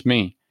impressed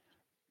me,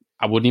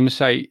 I wouldn't even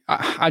say, do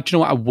you know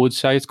what I would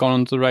say it's gone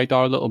under the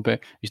radar a little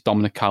bit, is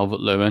Dominic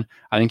Calvert-Lewin.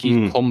 I think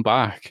he's come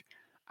back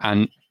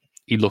and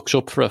he looks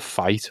up for a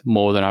fight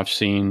more than I've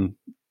seen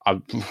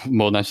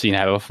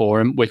ever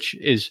for him, which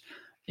is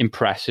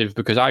impressive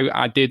because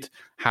I did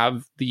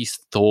have these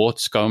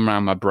thoughts going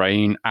around my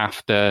brain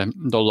after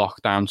the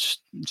lockdown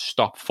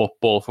stopped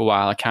football for a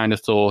while. I kind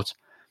of thought,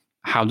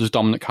 how does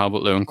Dominic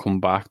Calvert-Lewin come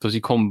back? Does he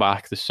come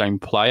back the same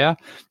player,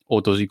 or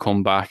does he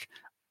come back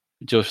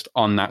just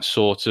on that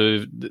sort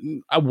of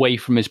away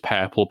from his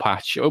purple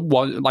patch?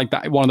 Like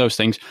that, one of those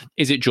things.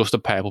 Is it just a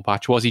purple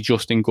patch? Was he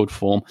just in good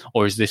form,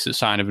 or is this a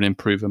sign of an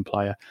improving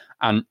player?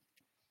 And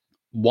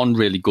one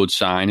really good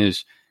sign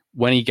is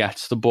when he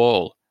gets the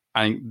ball,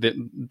 and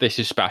this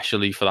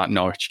especially for that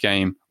Norwich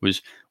game,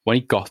 was when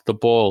he got the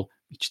ball,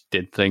 he just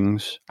did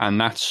things. And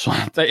that's,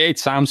 it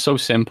sounds so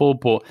simple,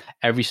 but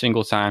every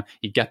single time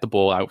he'd get the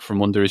ball out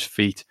from under his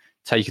feet,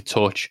 take a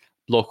touch,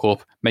 look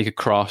up, make a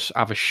cross,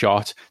 have a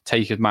shot,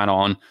 take his man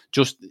on.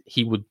 Just,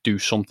 he would do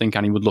something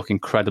and he would look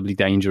incredibly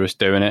dangerous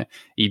doing it.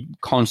 He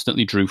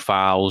constantly drew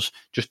fouls,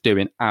 just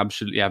doing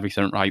absolutely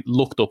everything right.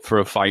 Looked up for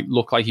a fight,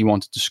 looked like he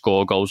wanted to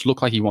score goals,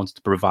 looked like he wanted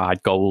to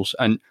provide goals,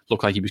 and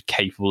looked like he was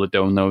capable of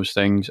doing those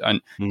things. And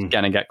he's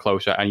going to get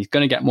closer, and he's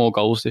going to get more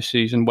goals this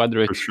season,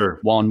 whether it's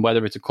one,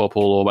 whether it's a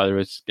couple, or whether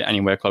it's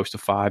anywhere close to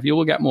 5. You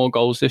will get more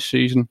goals this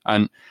season.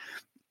 And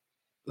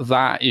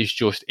that is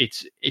just,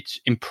 it's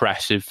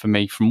impressive for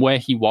me. From where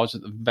he was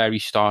at the very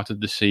start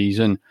of the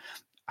season,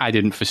 I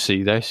didn't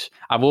foresee this.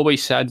 I've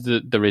always said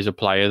that there is a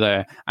player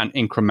there and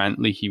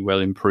incrementally he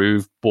will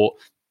improve, but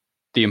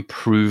the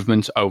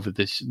improvement over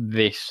this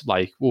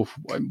like,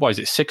 what is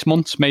it, 6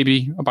 months,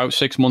 maybe about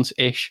 6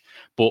 months-ish,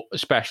 but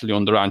especially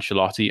under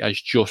Ancelotti, has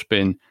just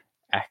been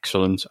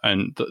excellent.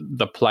 And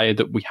the player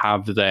that we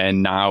have there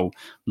now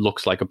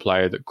looks like a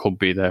player that could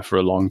be there for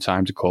a long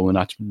time to come, and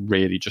that's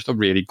really just a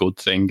really good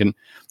thing. And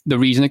the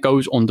reason it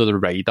goes under the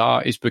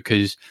radar is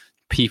because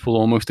people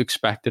almost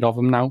expect it of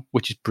him now,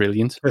 which is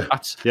brilliant.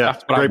 That's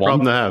what great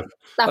problem to have.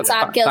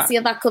 I'm guilty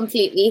of that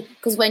completely,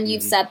 because when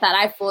you've said that,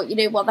 I thought, you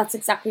know what, that's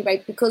exactly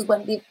right, because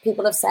when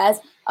people have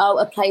said, oh,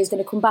 a player's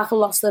going to come back and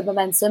lost the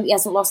momentum, he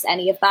hasn't lost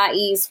any of that.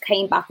 He's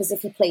came back as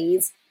if he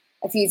played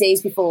a few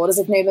days before, as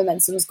if no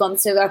momentum has gone.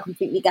 So I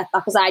completely get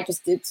that, because I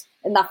just did,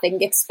 and that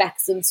thing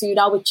expects him to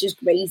now, which is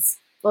great.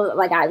 But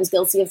like, I was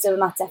guilty of doing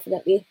that,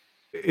 definitely.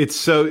 It's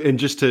so, and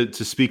just to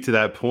speak to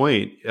that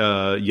point,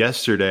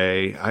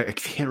 yesterday, I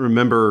can't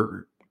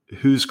remember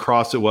whose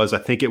cross it was. I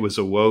think it was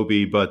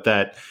Iwobi, but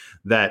that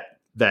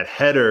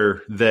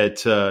header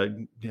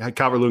that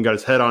Calvert-Lewin got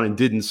his head on and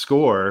didn't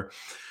score,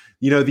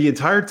 the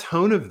entire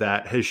tone of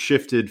that has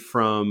shifted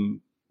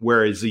from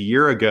whereas a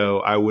year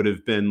ago I would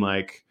have been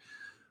like,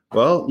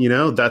 well,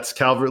 that's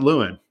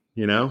Calvert-Lewin,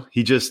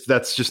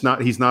 he's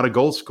not a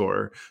goal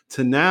scorer,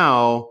 to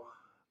now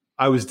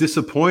I was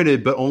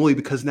disappointed, but only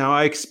because now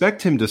I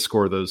expect him to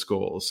score those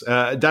goals.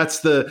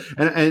 That's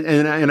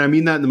and I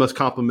mean that in the most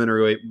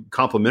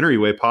complimentary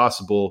way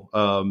possible,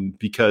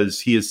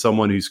 because he is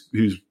someone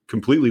who's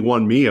completely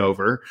won me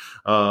over.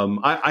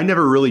 I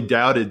never really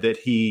doubted that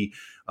he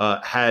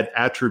had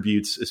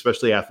attributes,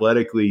 especially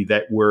athletically,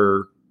 that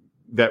were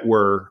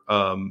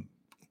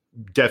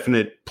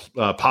definite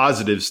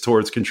positives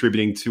towards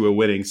contributing to a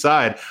winning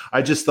side.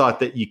 I just thought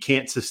that you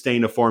can't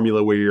sustain a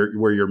formula where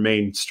your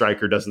main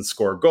striker doesn't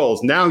score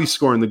goals. Now he's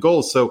scoring the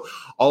goals. So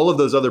all of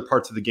those other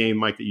parts of the game,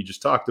 Mike, that you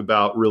just talked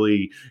about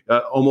really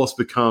almost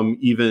become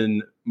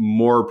even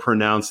more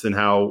pronounced in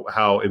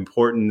how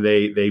important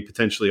they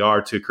potentially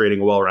are to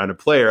creating a well-rounded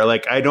player.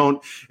 Like, I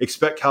don't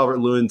expect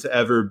Calvert-Lewin to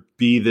ever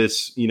be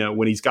this,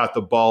 when he's got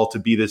the ball, to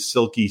be this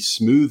silky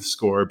smooth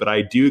scorer, but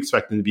I do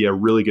expect him to be a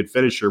really good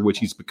finisher, which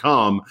he's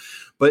become.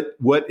 But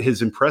what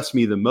has impressed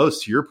me the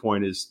most, to your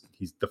point, is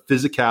he's the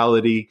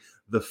physicality,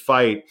 the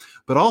fight,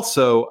 but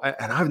also,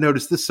 and I've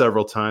noticed this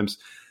several times,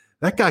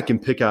 that guy can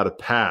pick out a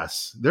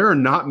pass. There are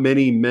not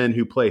many men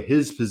who play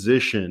his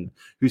position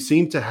who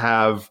seem to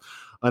have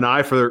an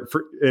eye for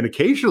and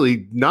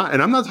occasionally not,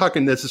 and I'm not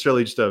talking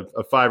necessarily just a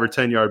 5 or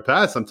 10 yard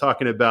pass. I'm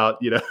talking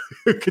about,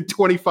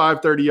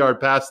 25, 30 yard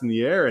pass in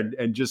the air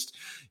and just,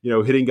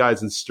 hitting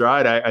guys in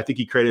stride. I think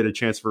he created a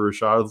chance for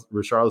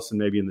Richarlison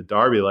maybe in the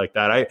derby like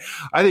that.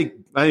 I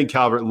think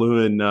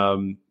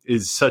Calvert-Lewin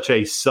is such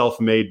a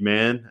self-made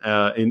man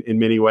in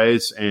many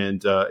ways,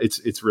 and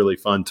it's really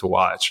fun to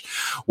watch.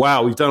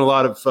 Wow, we've done a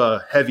lot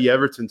of heavy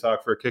Everton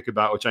talk for a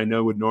kickabout, which I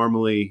know would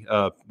normally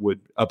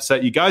would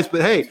upset you guys,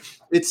 but hey,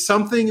 it's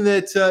something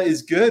that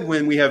is good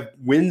when we have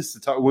wins to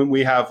talk, when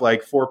we have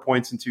like 4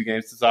 points in 2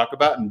 games to talk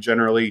about, and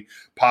generally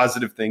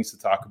positive things to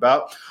talk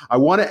about. I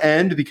want to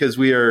end because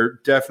we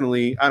are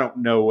definitely, I don't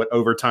know what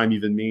overtime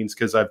even means,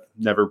 because I've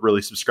never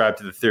really subscribed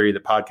to the theory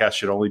that podcasts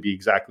should only be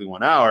exactly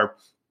 1 hour.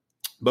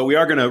 But we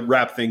are going to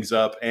wrap things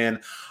up. And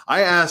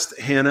I asked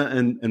Hannah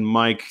and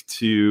Mike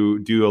to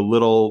do a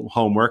little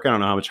homework. I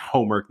don't know how much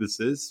homework this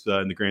is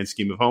in the grand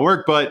scheme of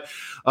homework, but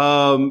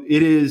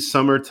it is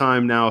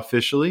summertime now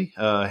officially.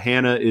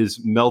 Hannah is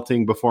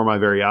melting before my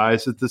very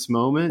eyes at this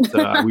moment.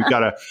 We've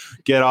got to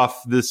get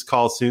off this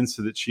call soon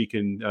so that she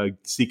can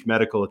seek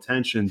medical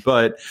attention.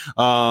 But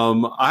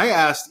I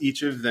asked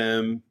each of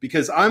them,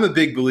 because I'm a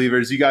big believer,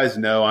 as you guys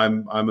know,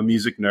 I'm a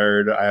music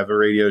nerd. I have a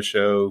radio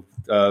show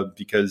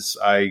because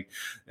I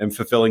am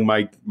fulfilling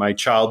my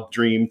child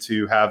dream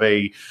to have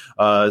a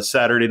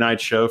Saturday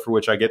night show for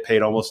which I get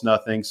paid almost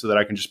nothing, so that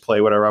I can just play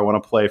whatever I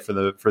want to play for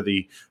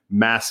the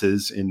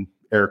masses, in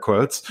air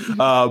quotes.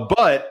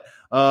 But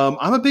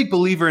I'm a big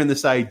believer in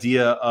this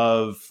idea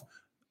of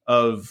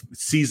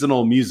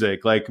seasonal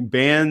music, like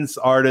bands,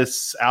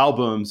 artists,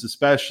 albums,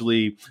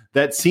 especially,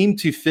 that seem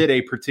to fit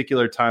a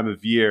particular time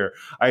of year.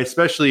 I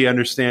especially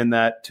understand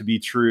that to be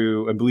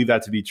true and believe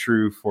that to be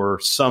true for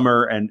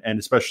summer and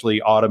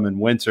especially autumn and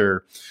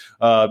winter.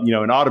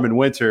 In autumn and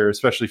winter,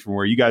 especially from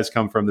where you guys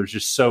come from, there's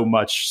just so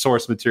much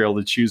source material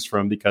to choose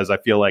from, because I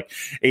feel like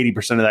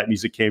 80% of that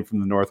music came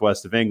from the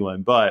northwest of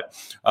England. But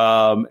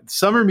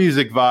summer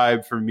music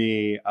vibe for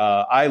me,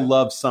 I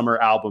love summer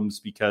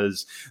albums,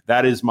 because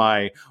that is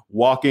my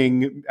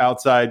walking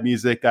outside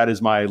music. That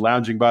is my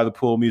lounging by the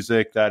pool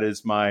music. That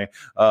is my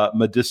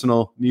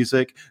medicinal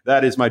music.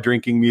 That is my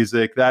drinking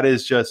music. That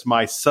is just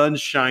my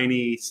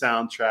sunshiny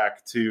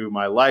soundtrack to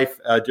my life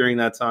during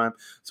that time.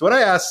 So what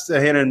I asked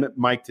Hannah and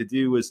Mike to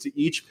do was to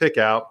each pick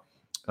out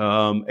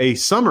a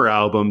summer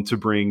album to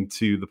bring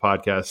to the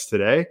podcast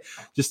today,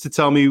 just to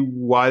tell me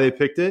why they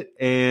picked it.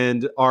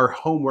 And our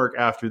homework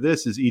after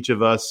this is each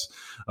of us,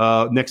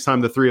 next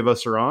time the 3 of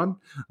us are on,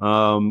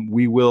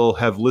 we will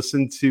have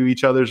listened to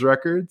each other's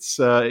records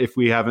if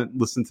we haven't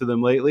listened to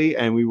them lately,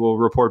 and we will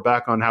report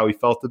back on how we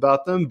felt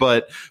about them.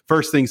 But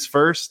first things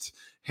first,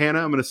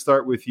 Hannah, I'm going to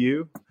start with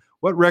you.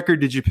 What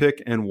record did you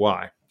pick and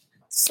why?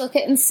 Suck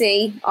It and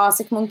See,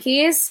 Arctic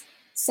Monkeys.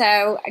 So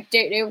I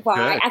don't know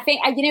why. Good. I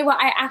think,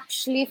 I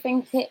actually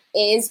think it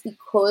is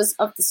because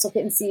of the Suck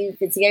It and See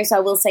video. So I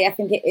will say I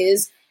think it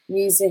is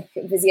music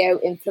video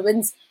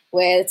influence,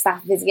 where it's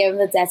that video in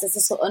the desert or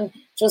something.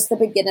 Just the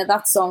beginning of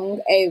that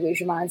song always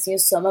reminds me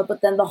of summer,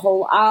 but then the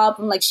whole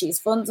album, like She's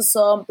Fun to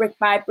Some, Brick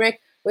by Brick,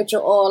 which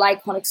are all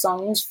iconic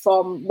songs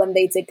from when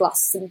they did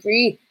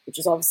Glastonbury, which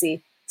is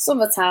obviously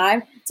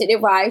summertime. Don't know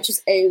why, it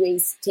just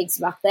always takes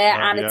me back there.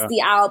 It's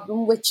the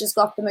album which has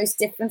got the most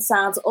different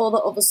sounds, all the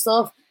other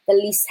stuff, the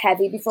least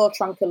heavy before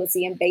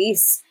Tranquility and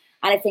Bass.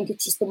 And I think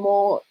it's just the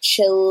more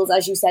chilled,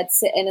 as you said,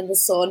 sitting in the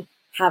sun,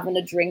 having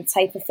a drink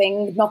type of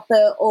thing. Not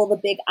that all the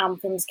big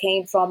anthems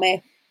came from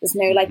it. There's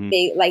no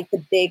big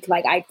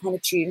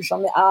iconic tunes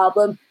from the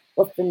album.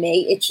 But for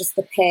me, it's just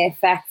the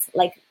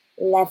perfect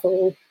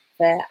level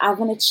for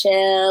having a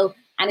chill,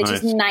 and it's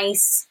Nice. just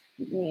nice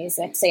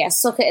music. So yeah,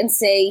 Suck It and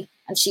See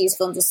and She's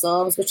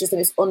Thunderstorms, which is the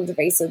most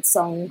underrated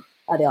song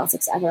by the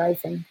Arctics ever, I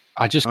think.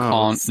 I just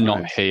can't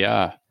not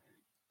hear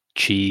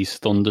Cheese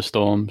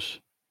Thunderstorms.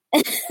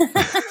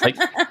 like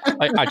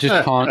I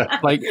just can't.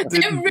 Like,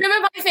 Don't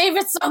ruin my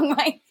favourite song,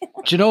 Mike.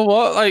 do you know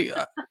what? Like,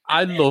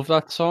 I love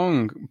that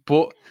song,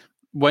 but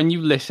when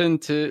you listen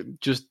to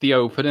just the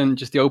opening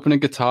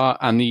guitar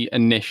and the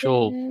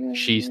initial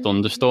Cheese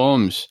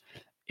Thunderstorms,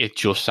 it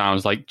just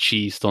sounds like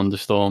Cheese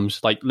Thunderstorms.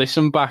 Like,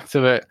 listen back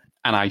to it,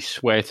 and I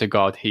swear to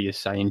God, he is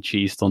saying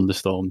Cheese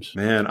Thunderstorms.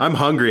 Man, I'm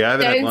hungry. I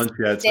haven't had Don't lunch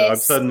yet, so I'm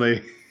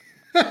suddenly...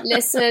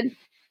 Listen,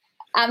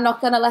 I'm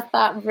not going to let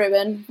that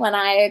ruin when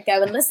I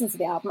go and listen to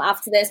the album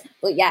after this.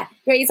 But yeah,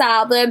 great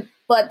album.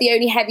 But the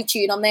only heavy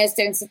tune on there is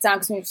Don't Sit Down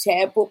Because We're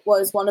Here, but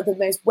was one of the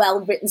most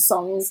well-written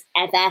songs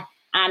ever.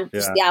 And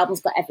just the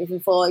album's got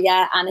everything for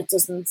you. And it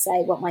doesn't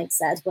say what Mike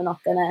said. We're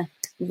not going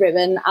to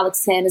ruin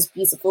Alex Turner's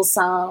beautiful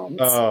sounds.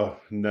 Oh,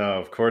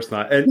 no, of course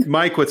not. And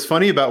Mike, what's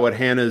funny about what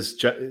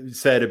Hannah's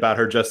said about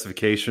her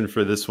justification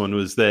for this one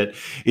was that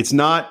it's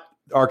not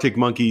Arctic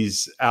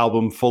Monkeys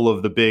album full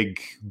of the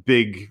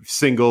big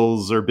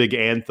singles or big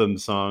anthem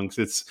songs.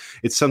 It's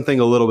something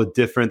a little bit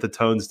different. The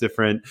tone's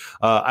different.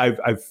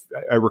 I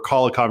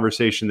recall a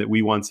conversation that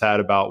we once had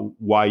about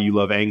why you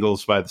love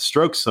Angles by the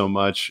Strokes so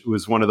much. It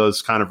was one of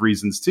those kind of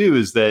reasons too,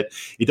 is that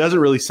it doesn't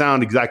really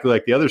sound exactly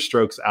like the other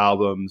Strokes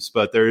albums,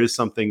 but there is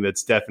something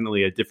that's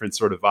definitely a different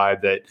sort of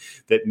vibe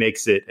that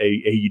makes it a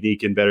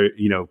unique and better,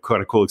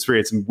 kind of cool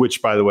experience. And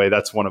which, by the way,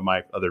 that's one of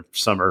my other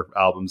summer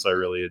albums I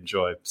really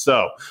enjoy.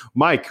 So,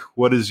 Mike,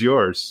 what is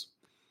yours?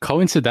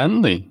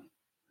 Coincidentally,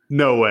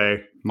 no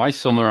way. My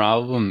summer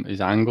album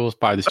is Angles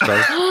by the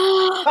Strokes.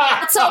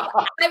 So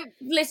I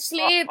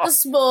literally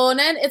this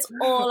morning, it's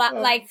all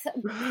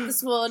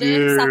this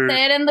morning, sat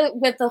there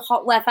with the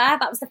hot weather.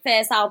 That was the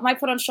first album I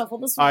put on shuffle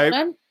this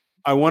morning.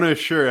 I want to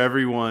assure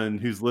everyone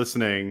who's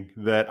listening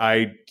that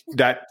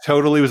that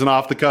totally was an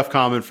off the cuff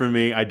comment from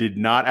me. I did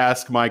not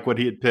ask Mike what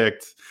he had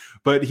picked.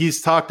 But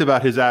he's talked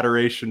about his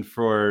adoration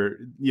for,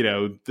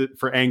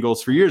 for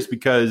Angles for years,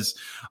 because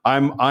I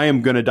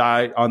am going to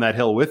die on that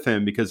hill with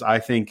him, because I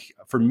think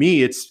for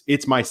me,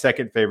 it's my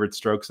second favorite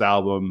Strokes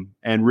album.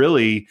 And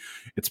really,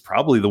 it's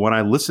probably the one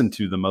I listen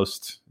to the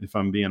most, if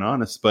I'm being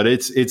honest. But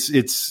it's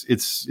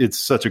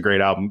such a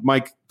great album.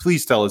 Mike,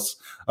 please tell us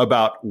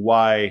about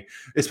why,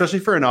 especially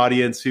for an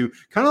audience who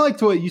kind of like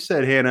to what you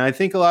said, Hannah. I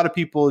think a lot of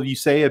people, if you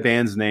say a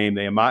band's name,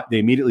 they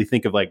immediately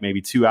think of like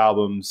maybe two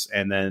albums,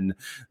 and then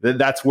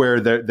that's where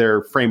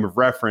their frame of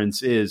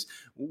reference is.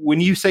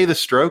 When you say the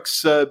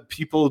Strokes,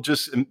 people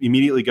just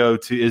immediately go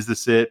to Is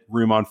This It?,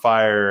 Room on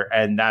Fire,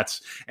 and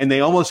they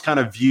almost kind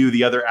of view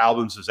the other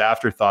albums as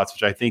afterthoughts,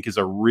 which I think is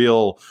a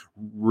real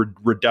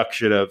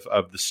reduction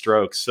of the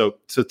Strokes. So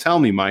tell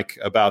me, Mike,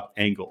 about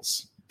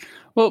Angles.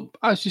 Well,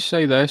 as you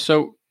say there,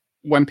 so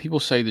when people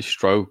say the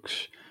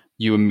Strokes,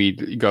 you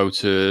immediately go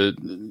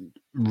to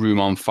Room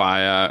on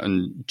Fire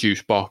and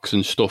Juicebox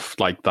and stuff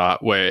like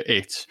that, where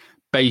it's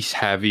bass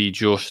heavy,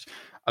 just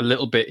a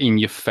little bit in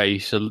your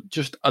face,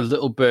 just a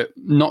little bit,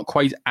 not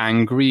quite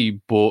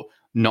angry, but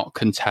not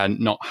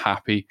content, not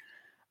happy.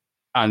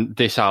 And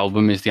this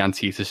album is the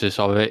antithesis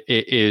of it.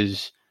 It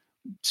is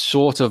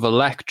sort of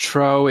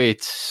electro.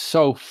 It's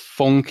so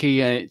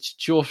funky, and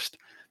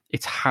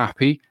it's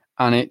happy.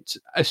 And it's,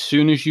 as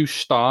soon as you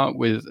start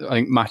with, I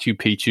think Machu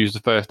Picchu is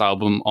the first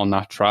album on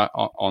that track,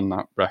 on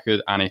that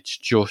record, and it's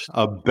just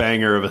a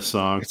banger of a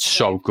song. It's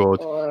so good.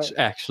 It's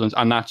excellent.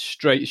 And that's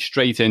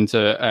straight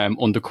into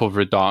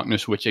Undercover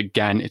Darkness, which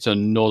again, it's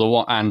another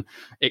one. And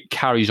it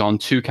carries on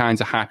two kinds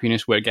of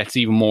happiness, where it gets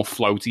even more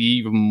floaty,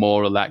 even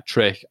more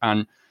electric.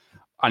 And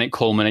it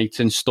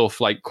culminates in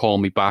stuff like Call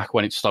Me Back,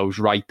 when it slows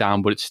right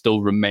down, but it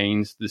still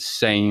remains the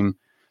same,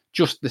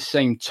 just the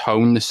same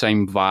tone, the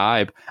same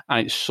vibe.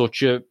 And it's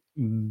such a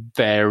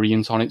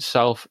variant on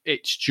itself.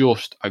 It's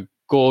just a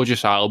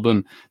gorgeous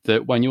album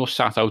that when you're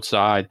sat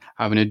outside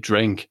having a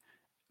drink,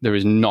 there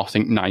is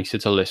nothing nicer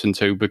to listen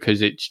to,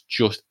 because it's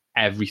just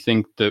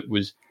everything that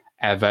was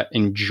ever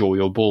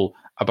enjoyable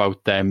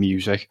about their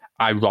music,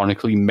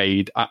 ironically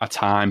made at a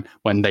time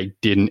when they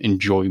didn't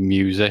enjoy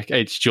music.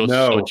 It's just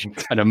such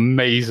an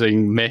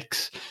amazing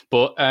mix.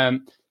 But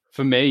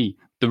for me,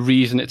 the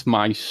reason it's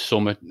my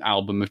summer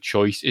album of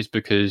choice is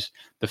because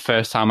the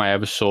first time I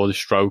ever saw the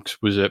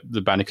Strokes was at the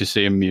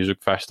Benicassim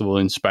Music Festival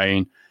in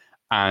Spain,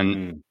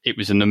 and it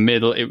was in the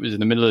middle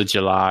of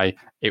July.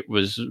 It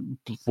was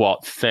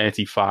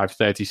 35,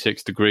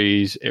 36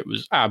 degrees. It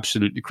was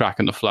absolutely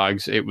cracking the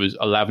flags. It was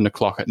 11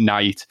 o'clock at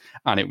night,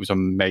 and it was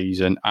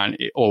amazing. And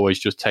it always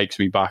just takes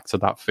me back to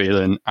that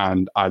feeling,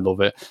 and I love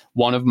it.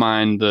 One of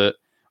mine that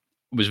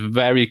was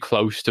very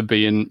close to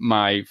being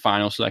my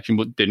final selection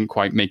but didn't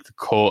quite make the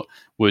cut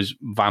was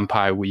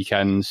Vampire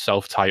Weekend's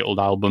self-titled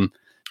album.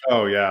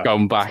 Oh yeah,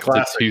 going back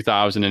to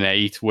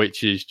 2008,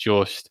 which is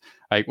just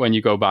like, when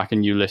you go back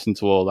and you listen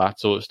to all that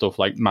sort of stuff,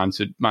 like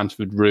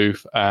Mansfield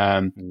Roof,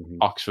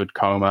 Oxford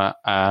Coma,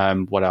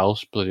 what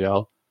else? Bloody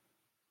hell.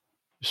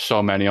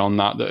 so many on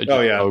that are just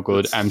so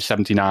good.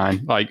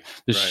 M79, like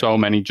there's so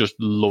many just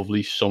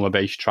lovely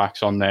summer-based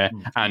tracks on there.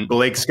 And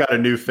Blake's Got a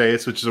New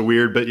Face, which is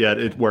weird, but yet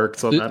it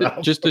works on that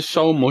album. Just there's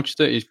so much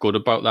that is good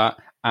about that.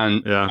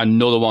 And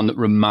another one that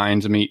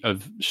reminds me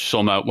of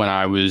summer when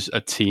I was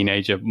a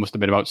teenager, must have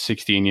been about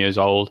 16 years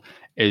old,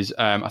 is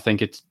I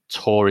think it's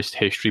Tourist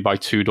History by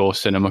Two Door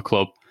Cinema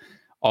Club.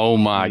 Oh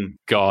my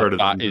God,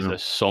 that is a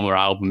summer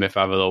album if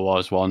ever there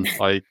was one.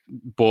 Like,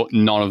 but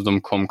none of them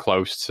come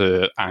close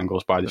to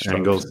Angles by the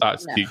Strokes.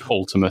 That's the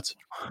ultimate.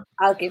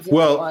 I'll give you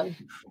that one.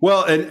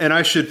 Well, and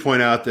I should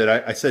point out that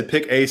I said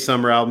pick a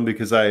summer album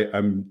because I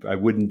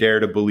wouldn't dare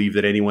to believe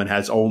that anyone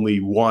has only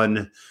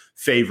one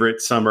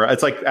favorite summer.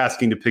 It's like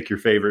asking to pick your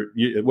favorite.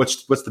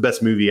 What's the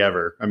best movie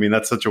ever? I mean,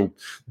 that's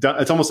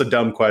it's almost a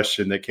dumb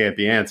question that can't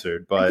be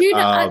answered. But do you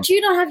not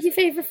have your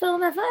favorite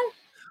film ever?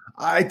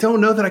 I don't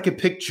know that I could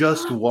pick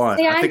just one.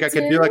 See, I think I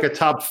could do like a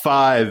top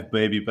 5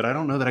 maybe, but I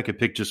don't know that I could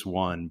pick just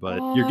one. But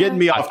you're getting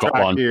me off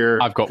track here.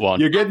 I've got one.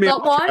 You're getting me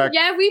off track.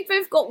 Yeah, we've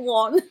both got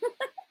one.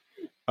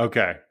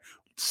 Okay.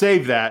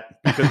 Save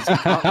that because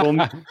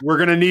we're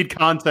going to need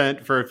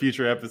content for a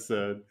future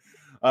episode.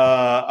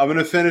 I'm going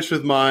to finish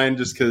with mine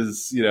just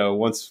because,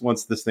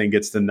 once this thing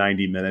gets to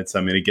 90 minutes,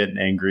 I'm going to get an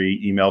angry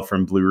email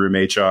from Blue Room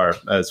HR,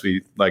 as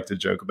we like to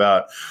joke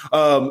about.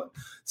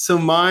 So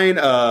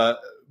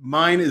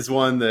mine is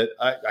one that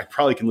I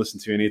probably can listen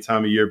to any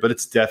time of year, but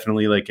it's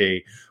definitely like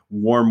a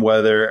warm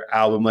weather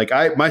album. Like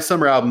my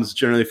summer albums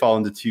generally fall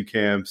into 2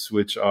 camps,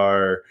 which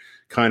are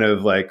kind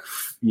of like,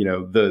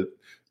 the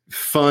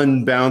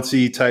fun,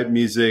 bouncy type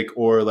music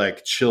or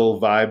like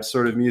chill vibe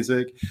sort of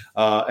music.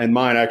 And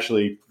mine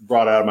actually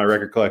brought out of my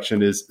record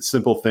collection is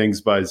Simple Things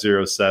by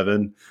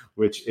 07,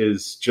 which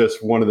is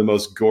just one of the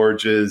most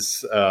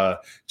gorgeous.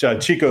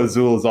 Chico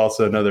Azul is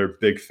also another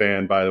big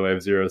fan, by the way,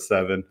 of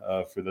 07,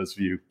 for those of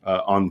you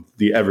on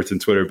the Everton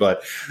Twitter.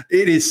 But it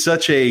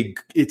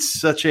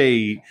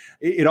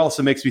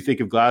also makes me think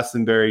of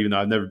Glastonbury, even though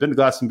I've never been to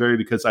Glastonbury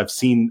because I've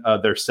seen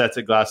their sets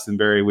at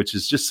Glastonbury, which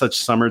is just such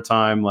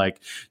summertime,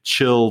 like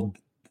chilled,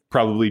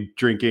 probably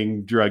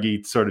drinking,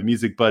 druggy sort of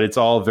music. But it's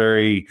all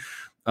very,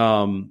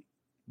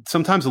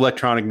 sometimes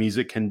electronic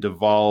music can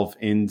devolve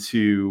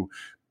into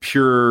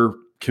pure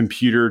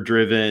computer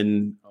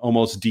driven,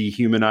 almost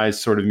dehumanized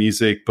sort of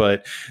music.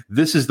 But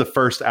this is the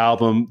first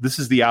album. This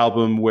is the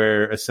album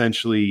where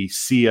essentially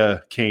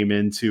Sia came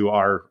into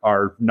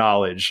our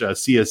knowledge.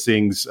 Sia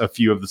sings a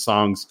few of the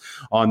songs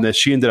on this.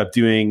 She ended up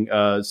doing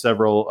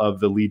several of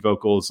the lead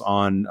vocals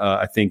on,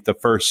 I think, the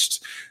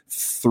first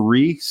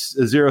 3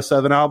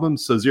 07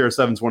 albums. So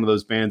 07 is one of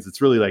those bands.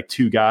 It's really like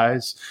 2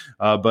 guys,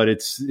 but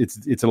it's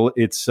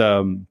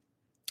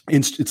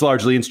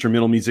largely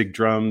instrumental music,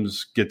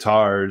 drums,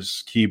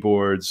 guitars,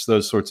 keyboards,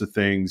 those sorts of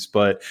things,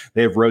 but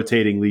they have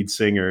rotating lead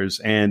singers,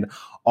 and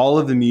all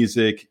of the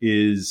music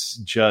is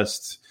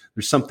just,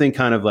 there's something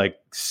kind of like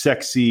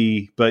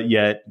sexy, but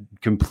yet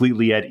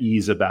completely at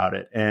ease about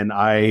it. And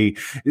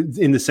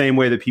in the same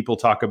way that people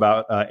talk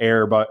about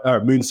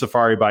Moon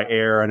Safari by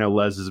Air, I know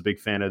Les is a big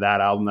fan of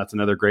that album. That's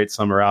another great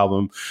summer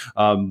album.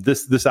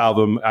 This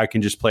album, I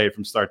can just play it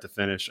from start to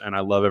finish, and I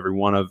love every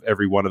one of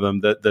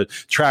them. The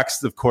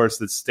tracks, of course,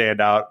 that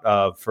stand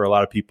out for a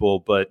lot of people,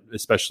 but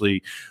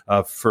especially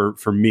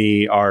for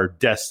me, are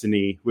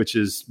Destiny, which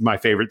is my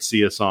favorite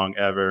Sia song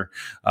ever.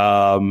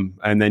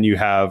 And then you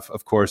have,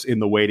 of course, In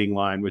the Waiting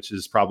Line, which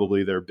is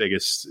probably their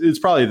biggest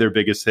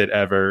hit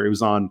ever. It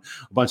was on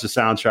a bunch of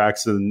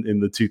soundtracks in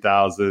the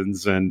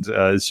 2000s, and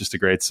it's just a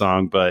great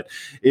song. But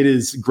it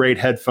is great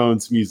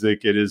headphones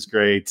music. It is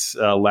great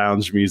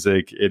lounge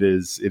music. It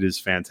is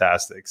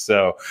fantastic.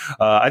 So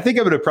I think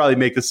I'm going to probably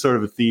make this sort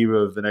of a theme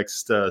of the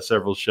next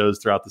several shows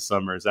throughout the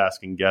summer, is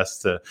asking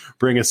guests to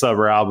bring a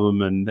summer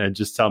album and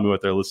just tell me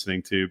what they're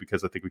listening to,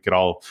 because I think we could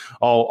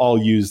all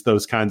use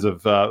those kinds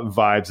of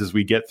vibes as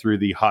we get through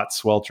the hot,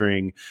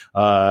 sweltering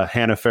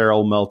Hannah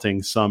Farrell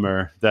melting summer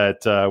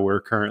that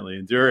we're currently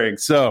enduring.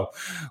 So,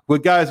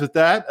 with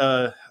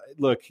that,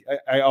 look,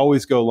 I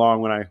always go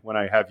long when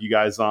I have you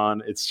guys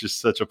on. It's just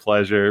such a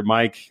pleasure.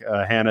 Mike,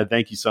 Hannah,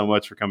 thank you so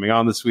much for coming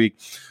on this week.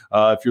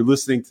 If you're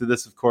listening to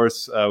this, of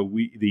course,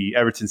 the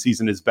Everton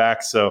season is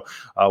back, so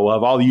we'll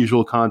have all the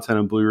usual content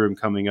on Blue Room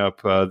coming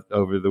up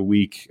over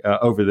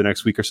the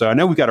next week or so. I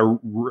know we got a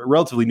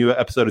relatively new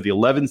episode of the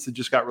 11s that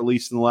just got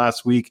released in the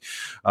last week,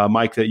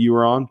 Mike, that you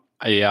were on.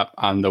 Yeah,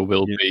 and there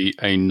will be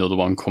another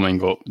one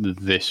coming up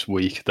this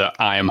week that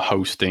I am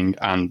hosting,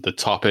 and the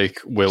topic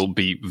will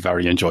be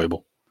very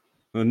enjoyable.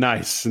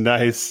 Nice.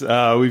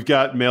 We've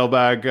got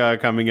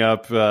mailbag coming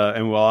up,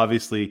 and we'll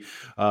obviously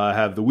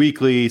have the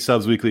weekly,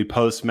 Subs Weekly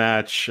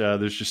post-match.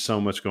 There's just so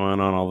much going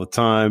on all the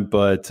time,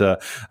 but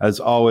as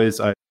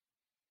always,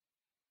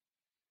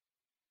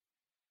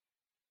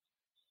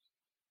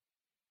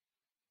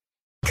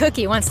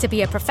 Cookie wants to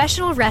be a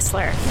professional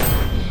wrestler.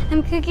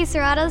 I'm Cookie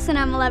Serratos, and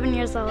I'm 11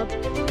 years old.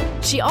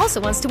 She also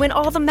wants to win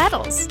all the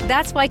medals.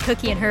 That's why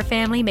Cookie and her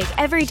family make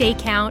every day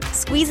count,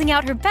 squeezing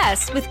out her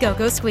best with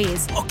Go-Go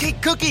Squeeze. Okay,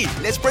 Cookie,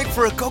 let's break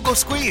for a Go-Go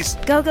Squeeze.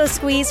 Go-Go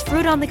Squeeze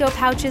fruit on-the-go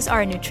pouches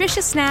are a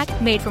nutritious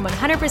snack made from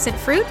 100%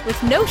 fruit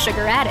with no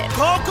sugar added.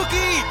 Go,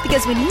 Cookie!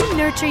 Because when you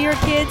nurture your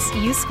kids,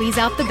 you squeeze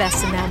out the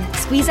best in them.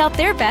 Squeeze out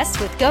their best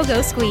with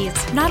Go-Go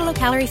Squeeze. Not a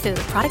low-calorie food.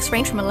 Products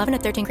range from 11 to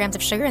 13 grams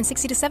of sugar and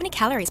 60 to 70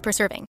 calories per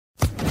serving.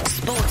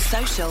 Sports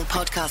Social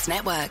Podcast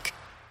Network.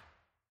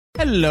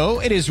 Hello,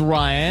 it is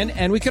Ryan,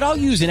 and we could all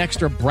use an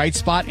extra bright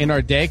spot in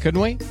our day, couldn't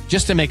we?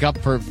 Just to make up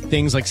for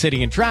things like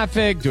sitting in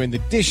traffic, doing the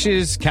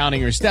dishes, counting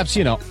your steps,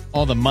 you know,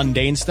 all the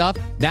mundane stuff.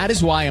 That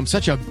is why I'm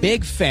such a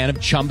big fan of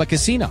Chumba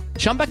Casino.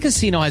 Chumba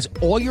Casino has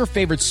all your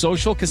favorite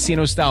social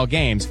casino-style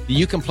games that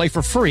you can play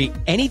for free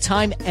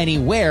anytime,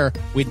 anywhere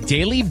with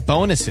daily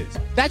bonuses.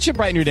 That should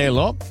brighten your day a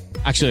little.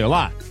 Actually, a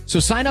lot.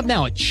 So sign up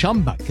now at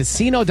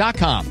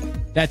ChumbaCasino.com.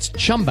 That's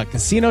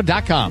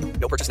ChumbaCasino.com.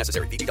 No purchase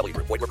necessary. VGW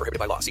Group. Void where prohibited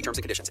by law. See terms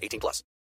and conditions. 18+.